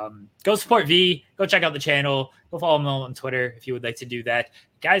 Go support V. Go check out the channel. Go follow him on Twitter if you would like to do that.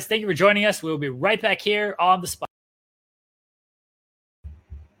 Guys, thank you for joining us. We'll be right back here on the spot.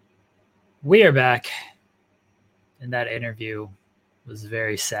 We are back. And that interview was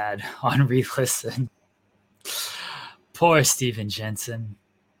very sad on re-listen. Poor Steven Jensen.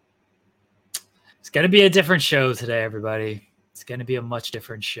 It's going to be a different show today, everybody. It's going to be a much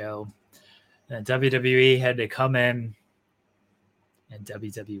different show. And WWE had to come in and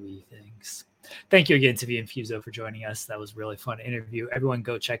WWE things. Thank you again to VInfuso for joining us. That was a really fun interview. Everyone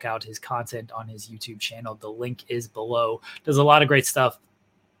go check out his content on his YouTube channel. The link is below. Does a lot of great stuff,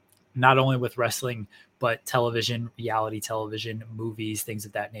 not only with wrestling, but television, reality television, movies, things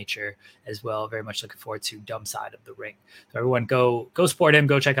of that nature as well. Very much looking forward to Dumb Side of the Ring. So everyone go support him.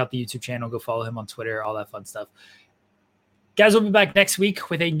 Go check out the YouTube channel. Go follow him on Twitter, all that fun stuff. Guys, we'll be back next week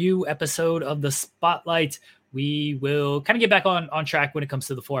with a new episode of The Spotlight. We will kind of get back on track when it comes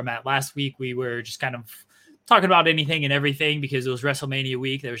to the format. Last week, we were just kind of talking about anything and everything because it was WrestleMania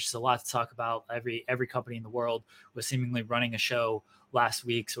week. There was just a lot to talk about. Every company in the world was seemingly running a show last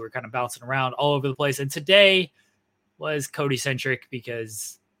week, so we're kind of bouncing around all over the place. And today was Cody-centric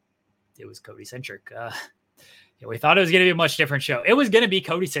because it was Cody-centric. We thought it was going to be a much different show. It was going to be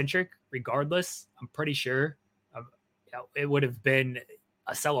Cody-centric regardless. I'm pretty sure it would have been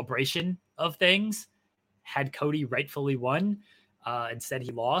a celebration of things had Cody rightfully won. Instead,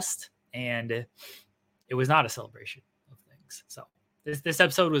 he lost, and it was not a celebration of things. So This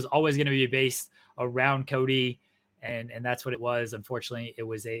episode was always going to be based around Cody, and that's what it was. Unfortunately, it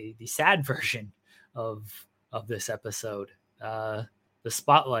was the sad version of this episode. The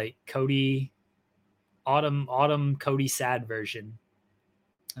spotlight, Cody, autumn Cody sad version.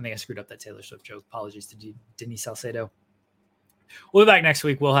 I think I screwed up that Taylor Swift joke. Apologies to Denise Salcedo. We'll be back next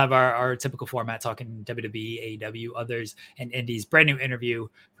week. We'll have our typical format, talking WWE, AEW, others, and indies. Brand new interview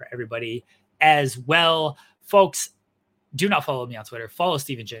for everybody as well. Folks, do not follow me on Twitter. Follow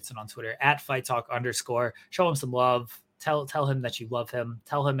Steven Jensen on Twitter at @FightTalk_. Show him some love. Tell him that you love him.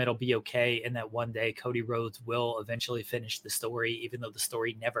 Tell him it'll be okay, and that one day Cody Rhodes will eventually finish the story, even though the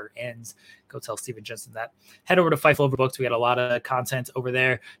story never ends. Go tell Steven Jensen that. Head over to Fightful Overbooked. We got a lot of content over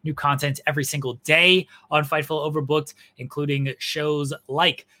there. New content every single day on Fightful Overbooked, including shows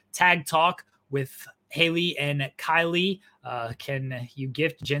like Tag Talk with Haley and Kylie. Can you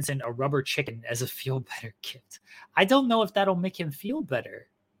gift Jensen a rubber chicken as a feel better gift? I don't know if that'll make him feel better.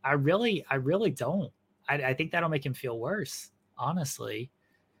 I really don't. I think that'll make him feel worse, honestly.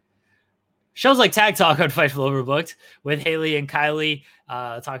 Shows like Tag Talk on Fightful Overbooked with Haley and Kylie,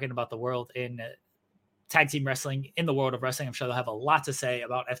 talking about the world in tag team wrestling, in the world of wrestling. I'm sure they'll have a lot to say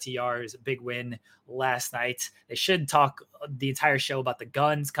about FTR's big win last night. They should talk the entire show about the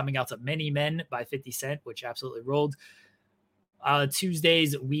guns coming out to Many Men by 50 Cent, which absolutely rolled.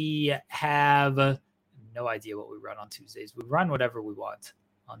 Tuesdays, we have no idea what we run on Tuesdays. We run whatever we want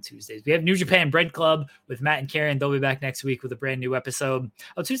on Tuesdays. We have New Japan Bread Club with Matt and Karen. They'll be back next week with a brand new episode.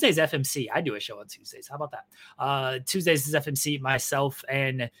 Oh, Tuesdays FMC. I do a show on Tuesdays. How about that? Tuesdays is FMC, myself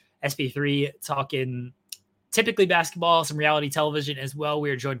and SP3 talking typically basketball, some reality television as well.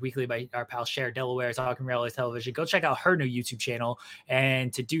 We are joined weekly by our pal Cher Delaware, talking reality television. Go check out her new YouTube channel.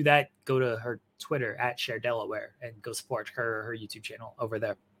 And to do that, go to her Twitter at Cher Delaware and go support her YouTube channel over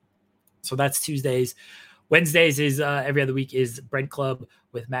there. So that's Tuesdays. Wednesdays is every other week is Bread Club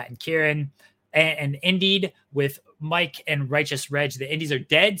with Matt and Kieran, and Indeed with Mike and Righteous Reg. The Indies are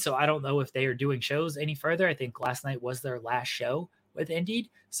dead, so I don't know if they are doing shows any further. I think last night was their last show with Indeed.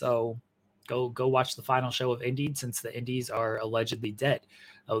 So go watch the final show of Indeed, since the Indies are allegedly dead.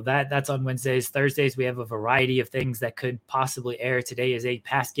 Oh, that's on Wednesdays. Thursdays, we have a variety of things that could possibly air. Today is a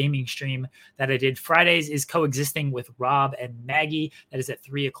past gaming stream that I did. Fridays is Coexisting with Rob and Maggie. That is at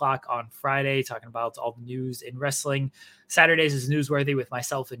 3:00 on Friday, talking about all the news in wrestling. Saturdays is Newsworthy with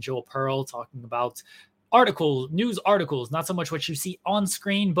myself and Joel Pearl, talking about news articles, not so much what you see on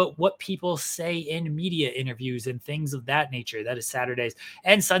screen, but what people say in media interviews and things of that nature. That is Saturdays.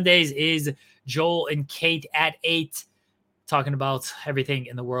 And Sundays is Joel and Kate at 8, talking about everything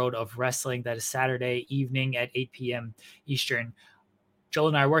in the world of wrestling. That is Saturday evening at 8 p.m. Eastern. Joel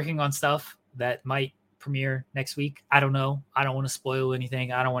and I are working on stuff that might premiere next week. I don't know. I don't want to spoil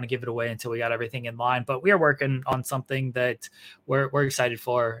anything. I don't want to give it away until we got everything in line, but we are working on something that we're excited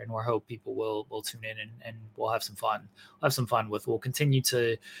for, and we hope people will tune in and we'll have some fun. We'll continue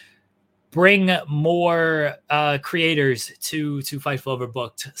to bring more creators to Fightful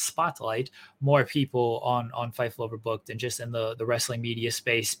Overbooked, spotlight more people on Fightful Overbooked and just in the wrestling media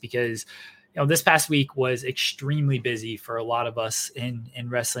space, because this past week was extremely busy for a lot of us in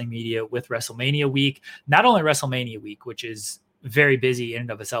wrestling media with WrestleMania week. Not only WrestleMania week, which is very busy in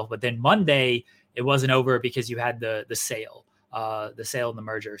and of itself, but then Monday it wasn't over because you had the sale and the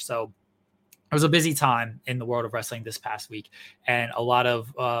merger. So it was a busy time in the world of wrestling this past week, and a lot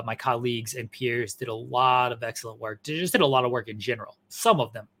of my colleagues and peers did a lot of excellent work. They just did a lot of work in general. Some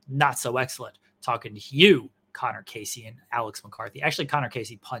of them not so excellent. Talking to you, Connor Casey and Alex McCarthy. Actually, Connor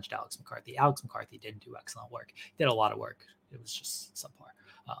Casey punched Alex McCarthy. Alex McCarthy didn't do excellent work. He did a lot of work. It was just subpar.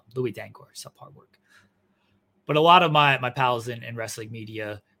 Louis Dancor, subpar work. But a lot of my pals in wrestling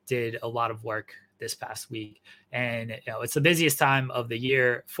media did a lot of work this past week. And it's the busiest time of the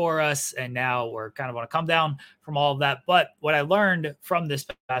year for us. And now we're kind of on a come down from all of that. But what I learned from this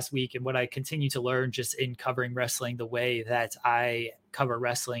past week, and what I continue to learn just in covering wrestling, the way that I cover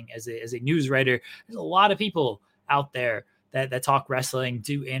wrestling as a news writer, there's a lot of people out there that talk wrestling,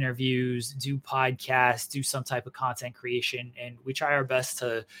 do interviews, do podcasts, do some type of content creation. And we try our best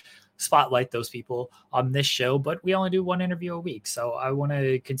to spotlight those people on this show, but we only do one interview a week. So I want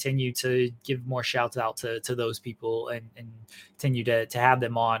to continue to give more shouts out to those people and continue to have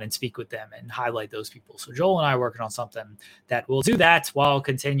them on and speak with them and highlight those people. So Joel and I are working on something that will do that while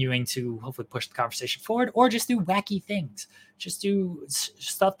continuing to hopefully push the conversation forward, or just do wacky things, just do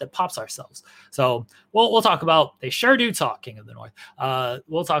stuff that pops ourselves. So we'll talk about, they sure do talk King of the North.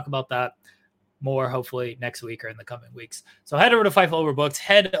 We'll talk about that more hopefully next week or in the coming weeks. So head over to Fightful Overbooked,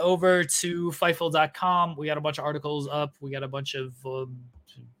 head over to Fightful.com. We got a bunch of articles up. We got a bunch of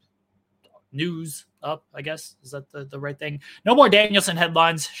news up, I guess. Is that the right thing? No more Danielson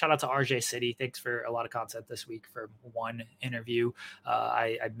headlines. Shout out to RJ City. Thanks for a lot of content this week for one interview.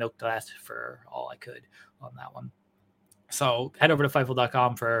 I milked that for all I could on that one. So head over to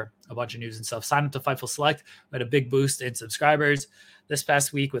Fightful.com for a bunch of news and stuff. Sign up to Fightful Select. We had a big boost in subscribers this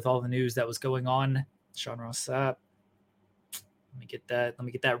past week with all the news that was going on. Sean Ross Sapp. Let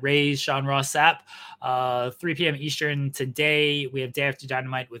me get that raised. Sean Ross Sapp. 3 p.m. Eastern today. We have Day After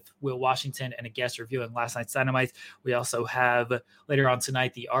Dynamite with Will Washington and a guest reviewing last night's Dynamite. We also have later on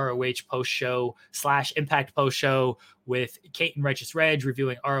tonight the ROH post show / Impact post show with Kate and Righteous Reg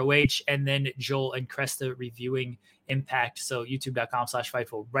reviewing ROH, and then Joel and Cresta reviewing Impact. So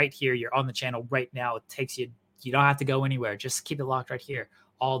youtube.com/Fightful right here. You're on the channel right now. It takes you don't have to go anywhere. Just keep it locked right here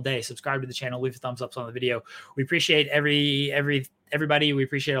all day. Subscribe to the channel, leave thumbs ups on the video. We appreciate everybody. We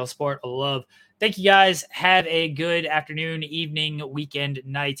appreciate all the support, all the love. Thank you guys. Have a good afternoon, evening, weekend,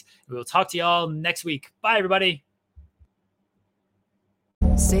 night. We will talk to y'all next week. Bye, everybody.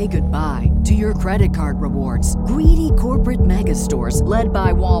 Say goodbye to your credit card rewards. Greedy corporate mega stores, led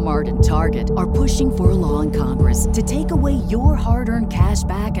by Walmart and Target, are pushing for a law in Congress to take away your hard-earned cash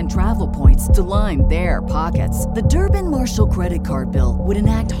back and travel points to line their pockets. The Durbin-Marshall credit card bill would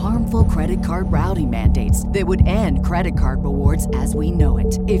enact harmful credit card routing mandates that would end credit card rewards as we know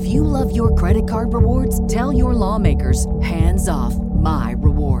it. If you love your credit card rewards, tell your lawmakers, hands off my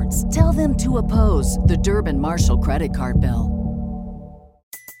rewards. Tell them to oppose the Durbin-Marshall credit card bill.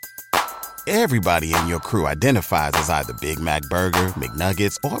 Everybody in your crew identifies as either Big Mac Burger,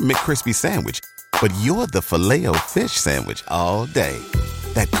 McNuggets, or McCrispy Sandwich. But you're the Filet-O-Fish Sandwich all day.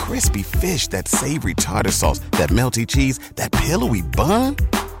 That crispy fish, that savory tartar sauce, that melty cheese, that pillowy bun.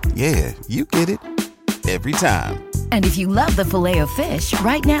 Yeah, you get it. Every time. And if you love the Filet-O-Fish,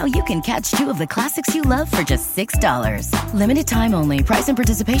 right now you can catch 2 of the classics you love for just $6. Limited time only. Price and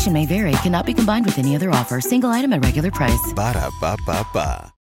participation may vary. Cannot be combined with any other offer. Single item at regular price. Ba-da-ba-ba-ba.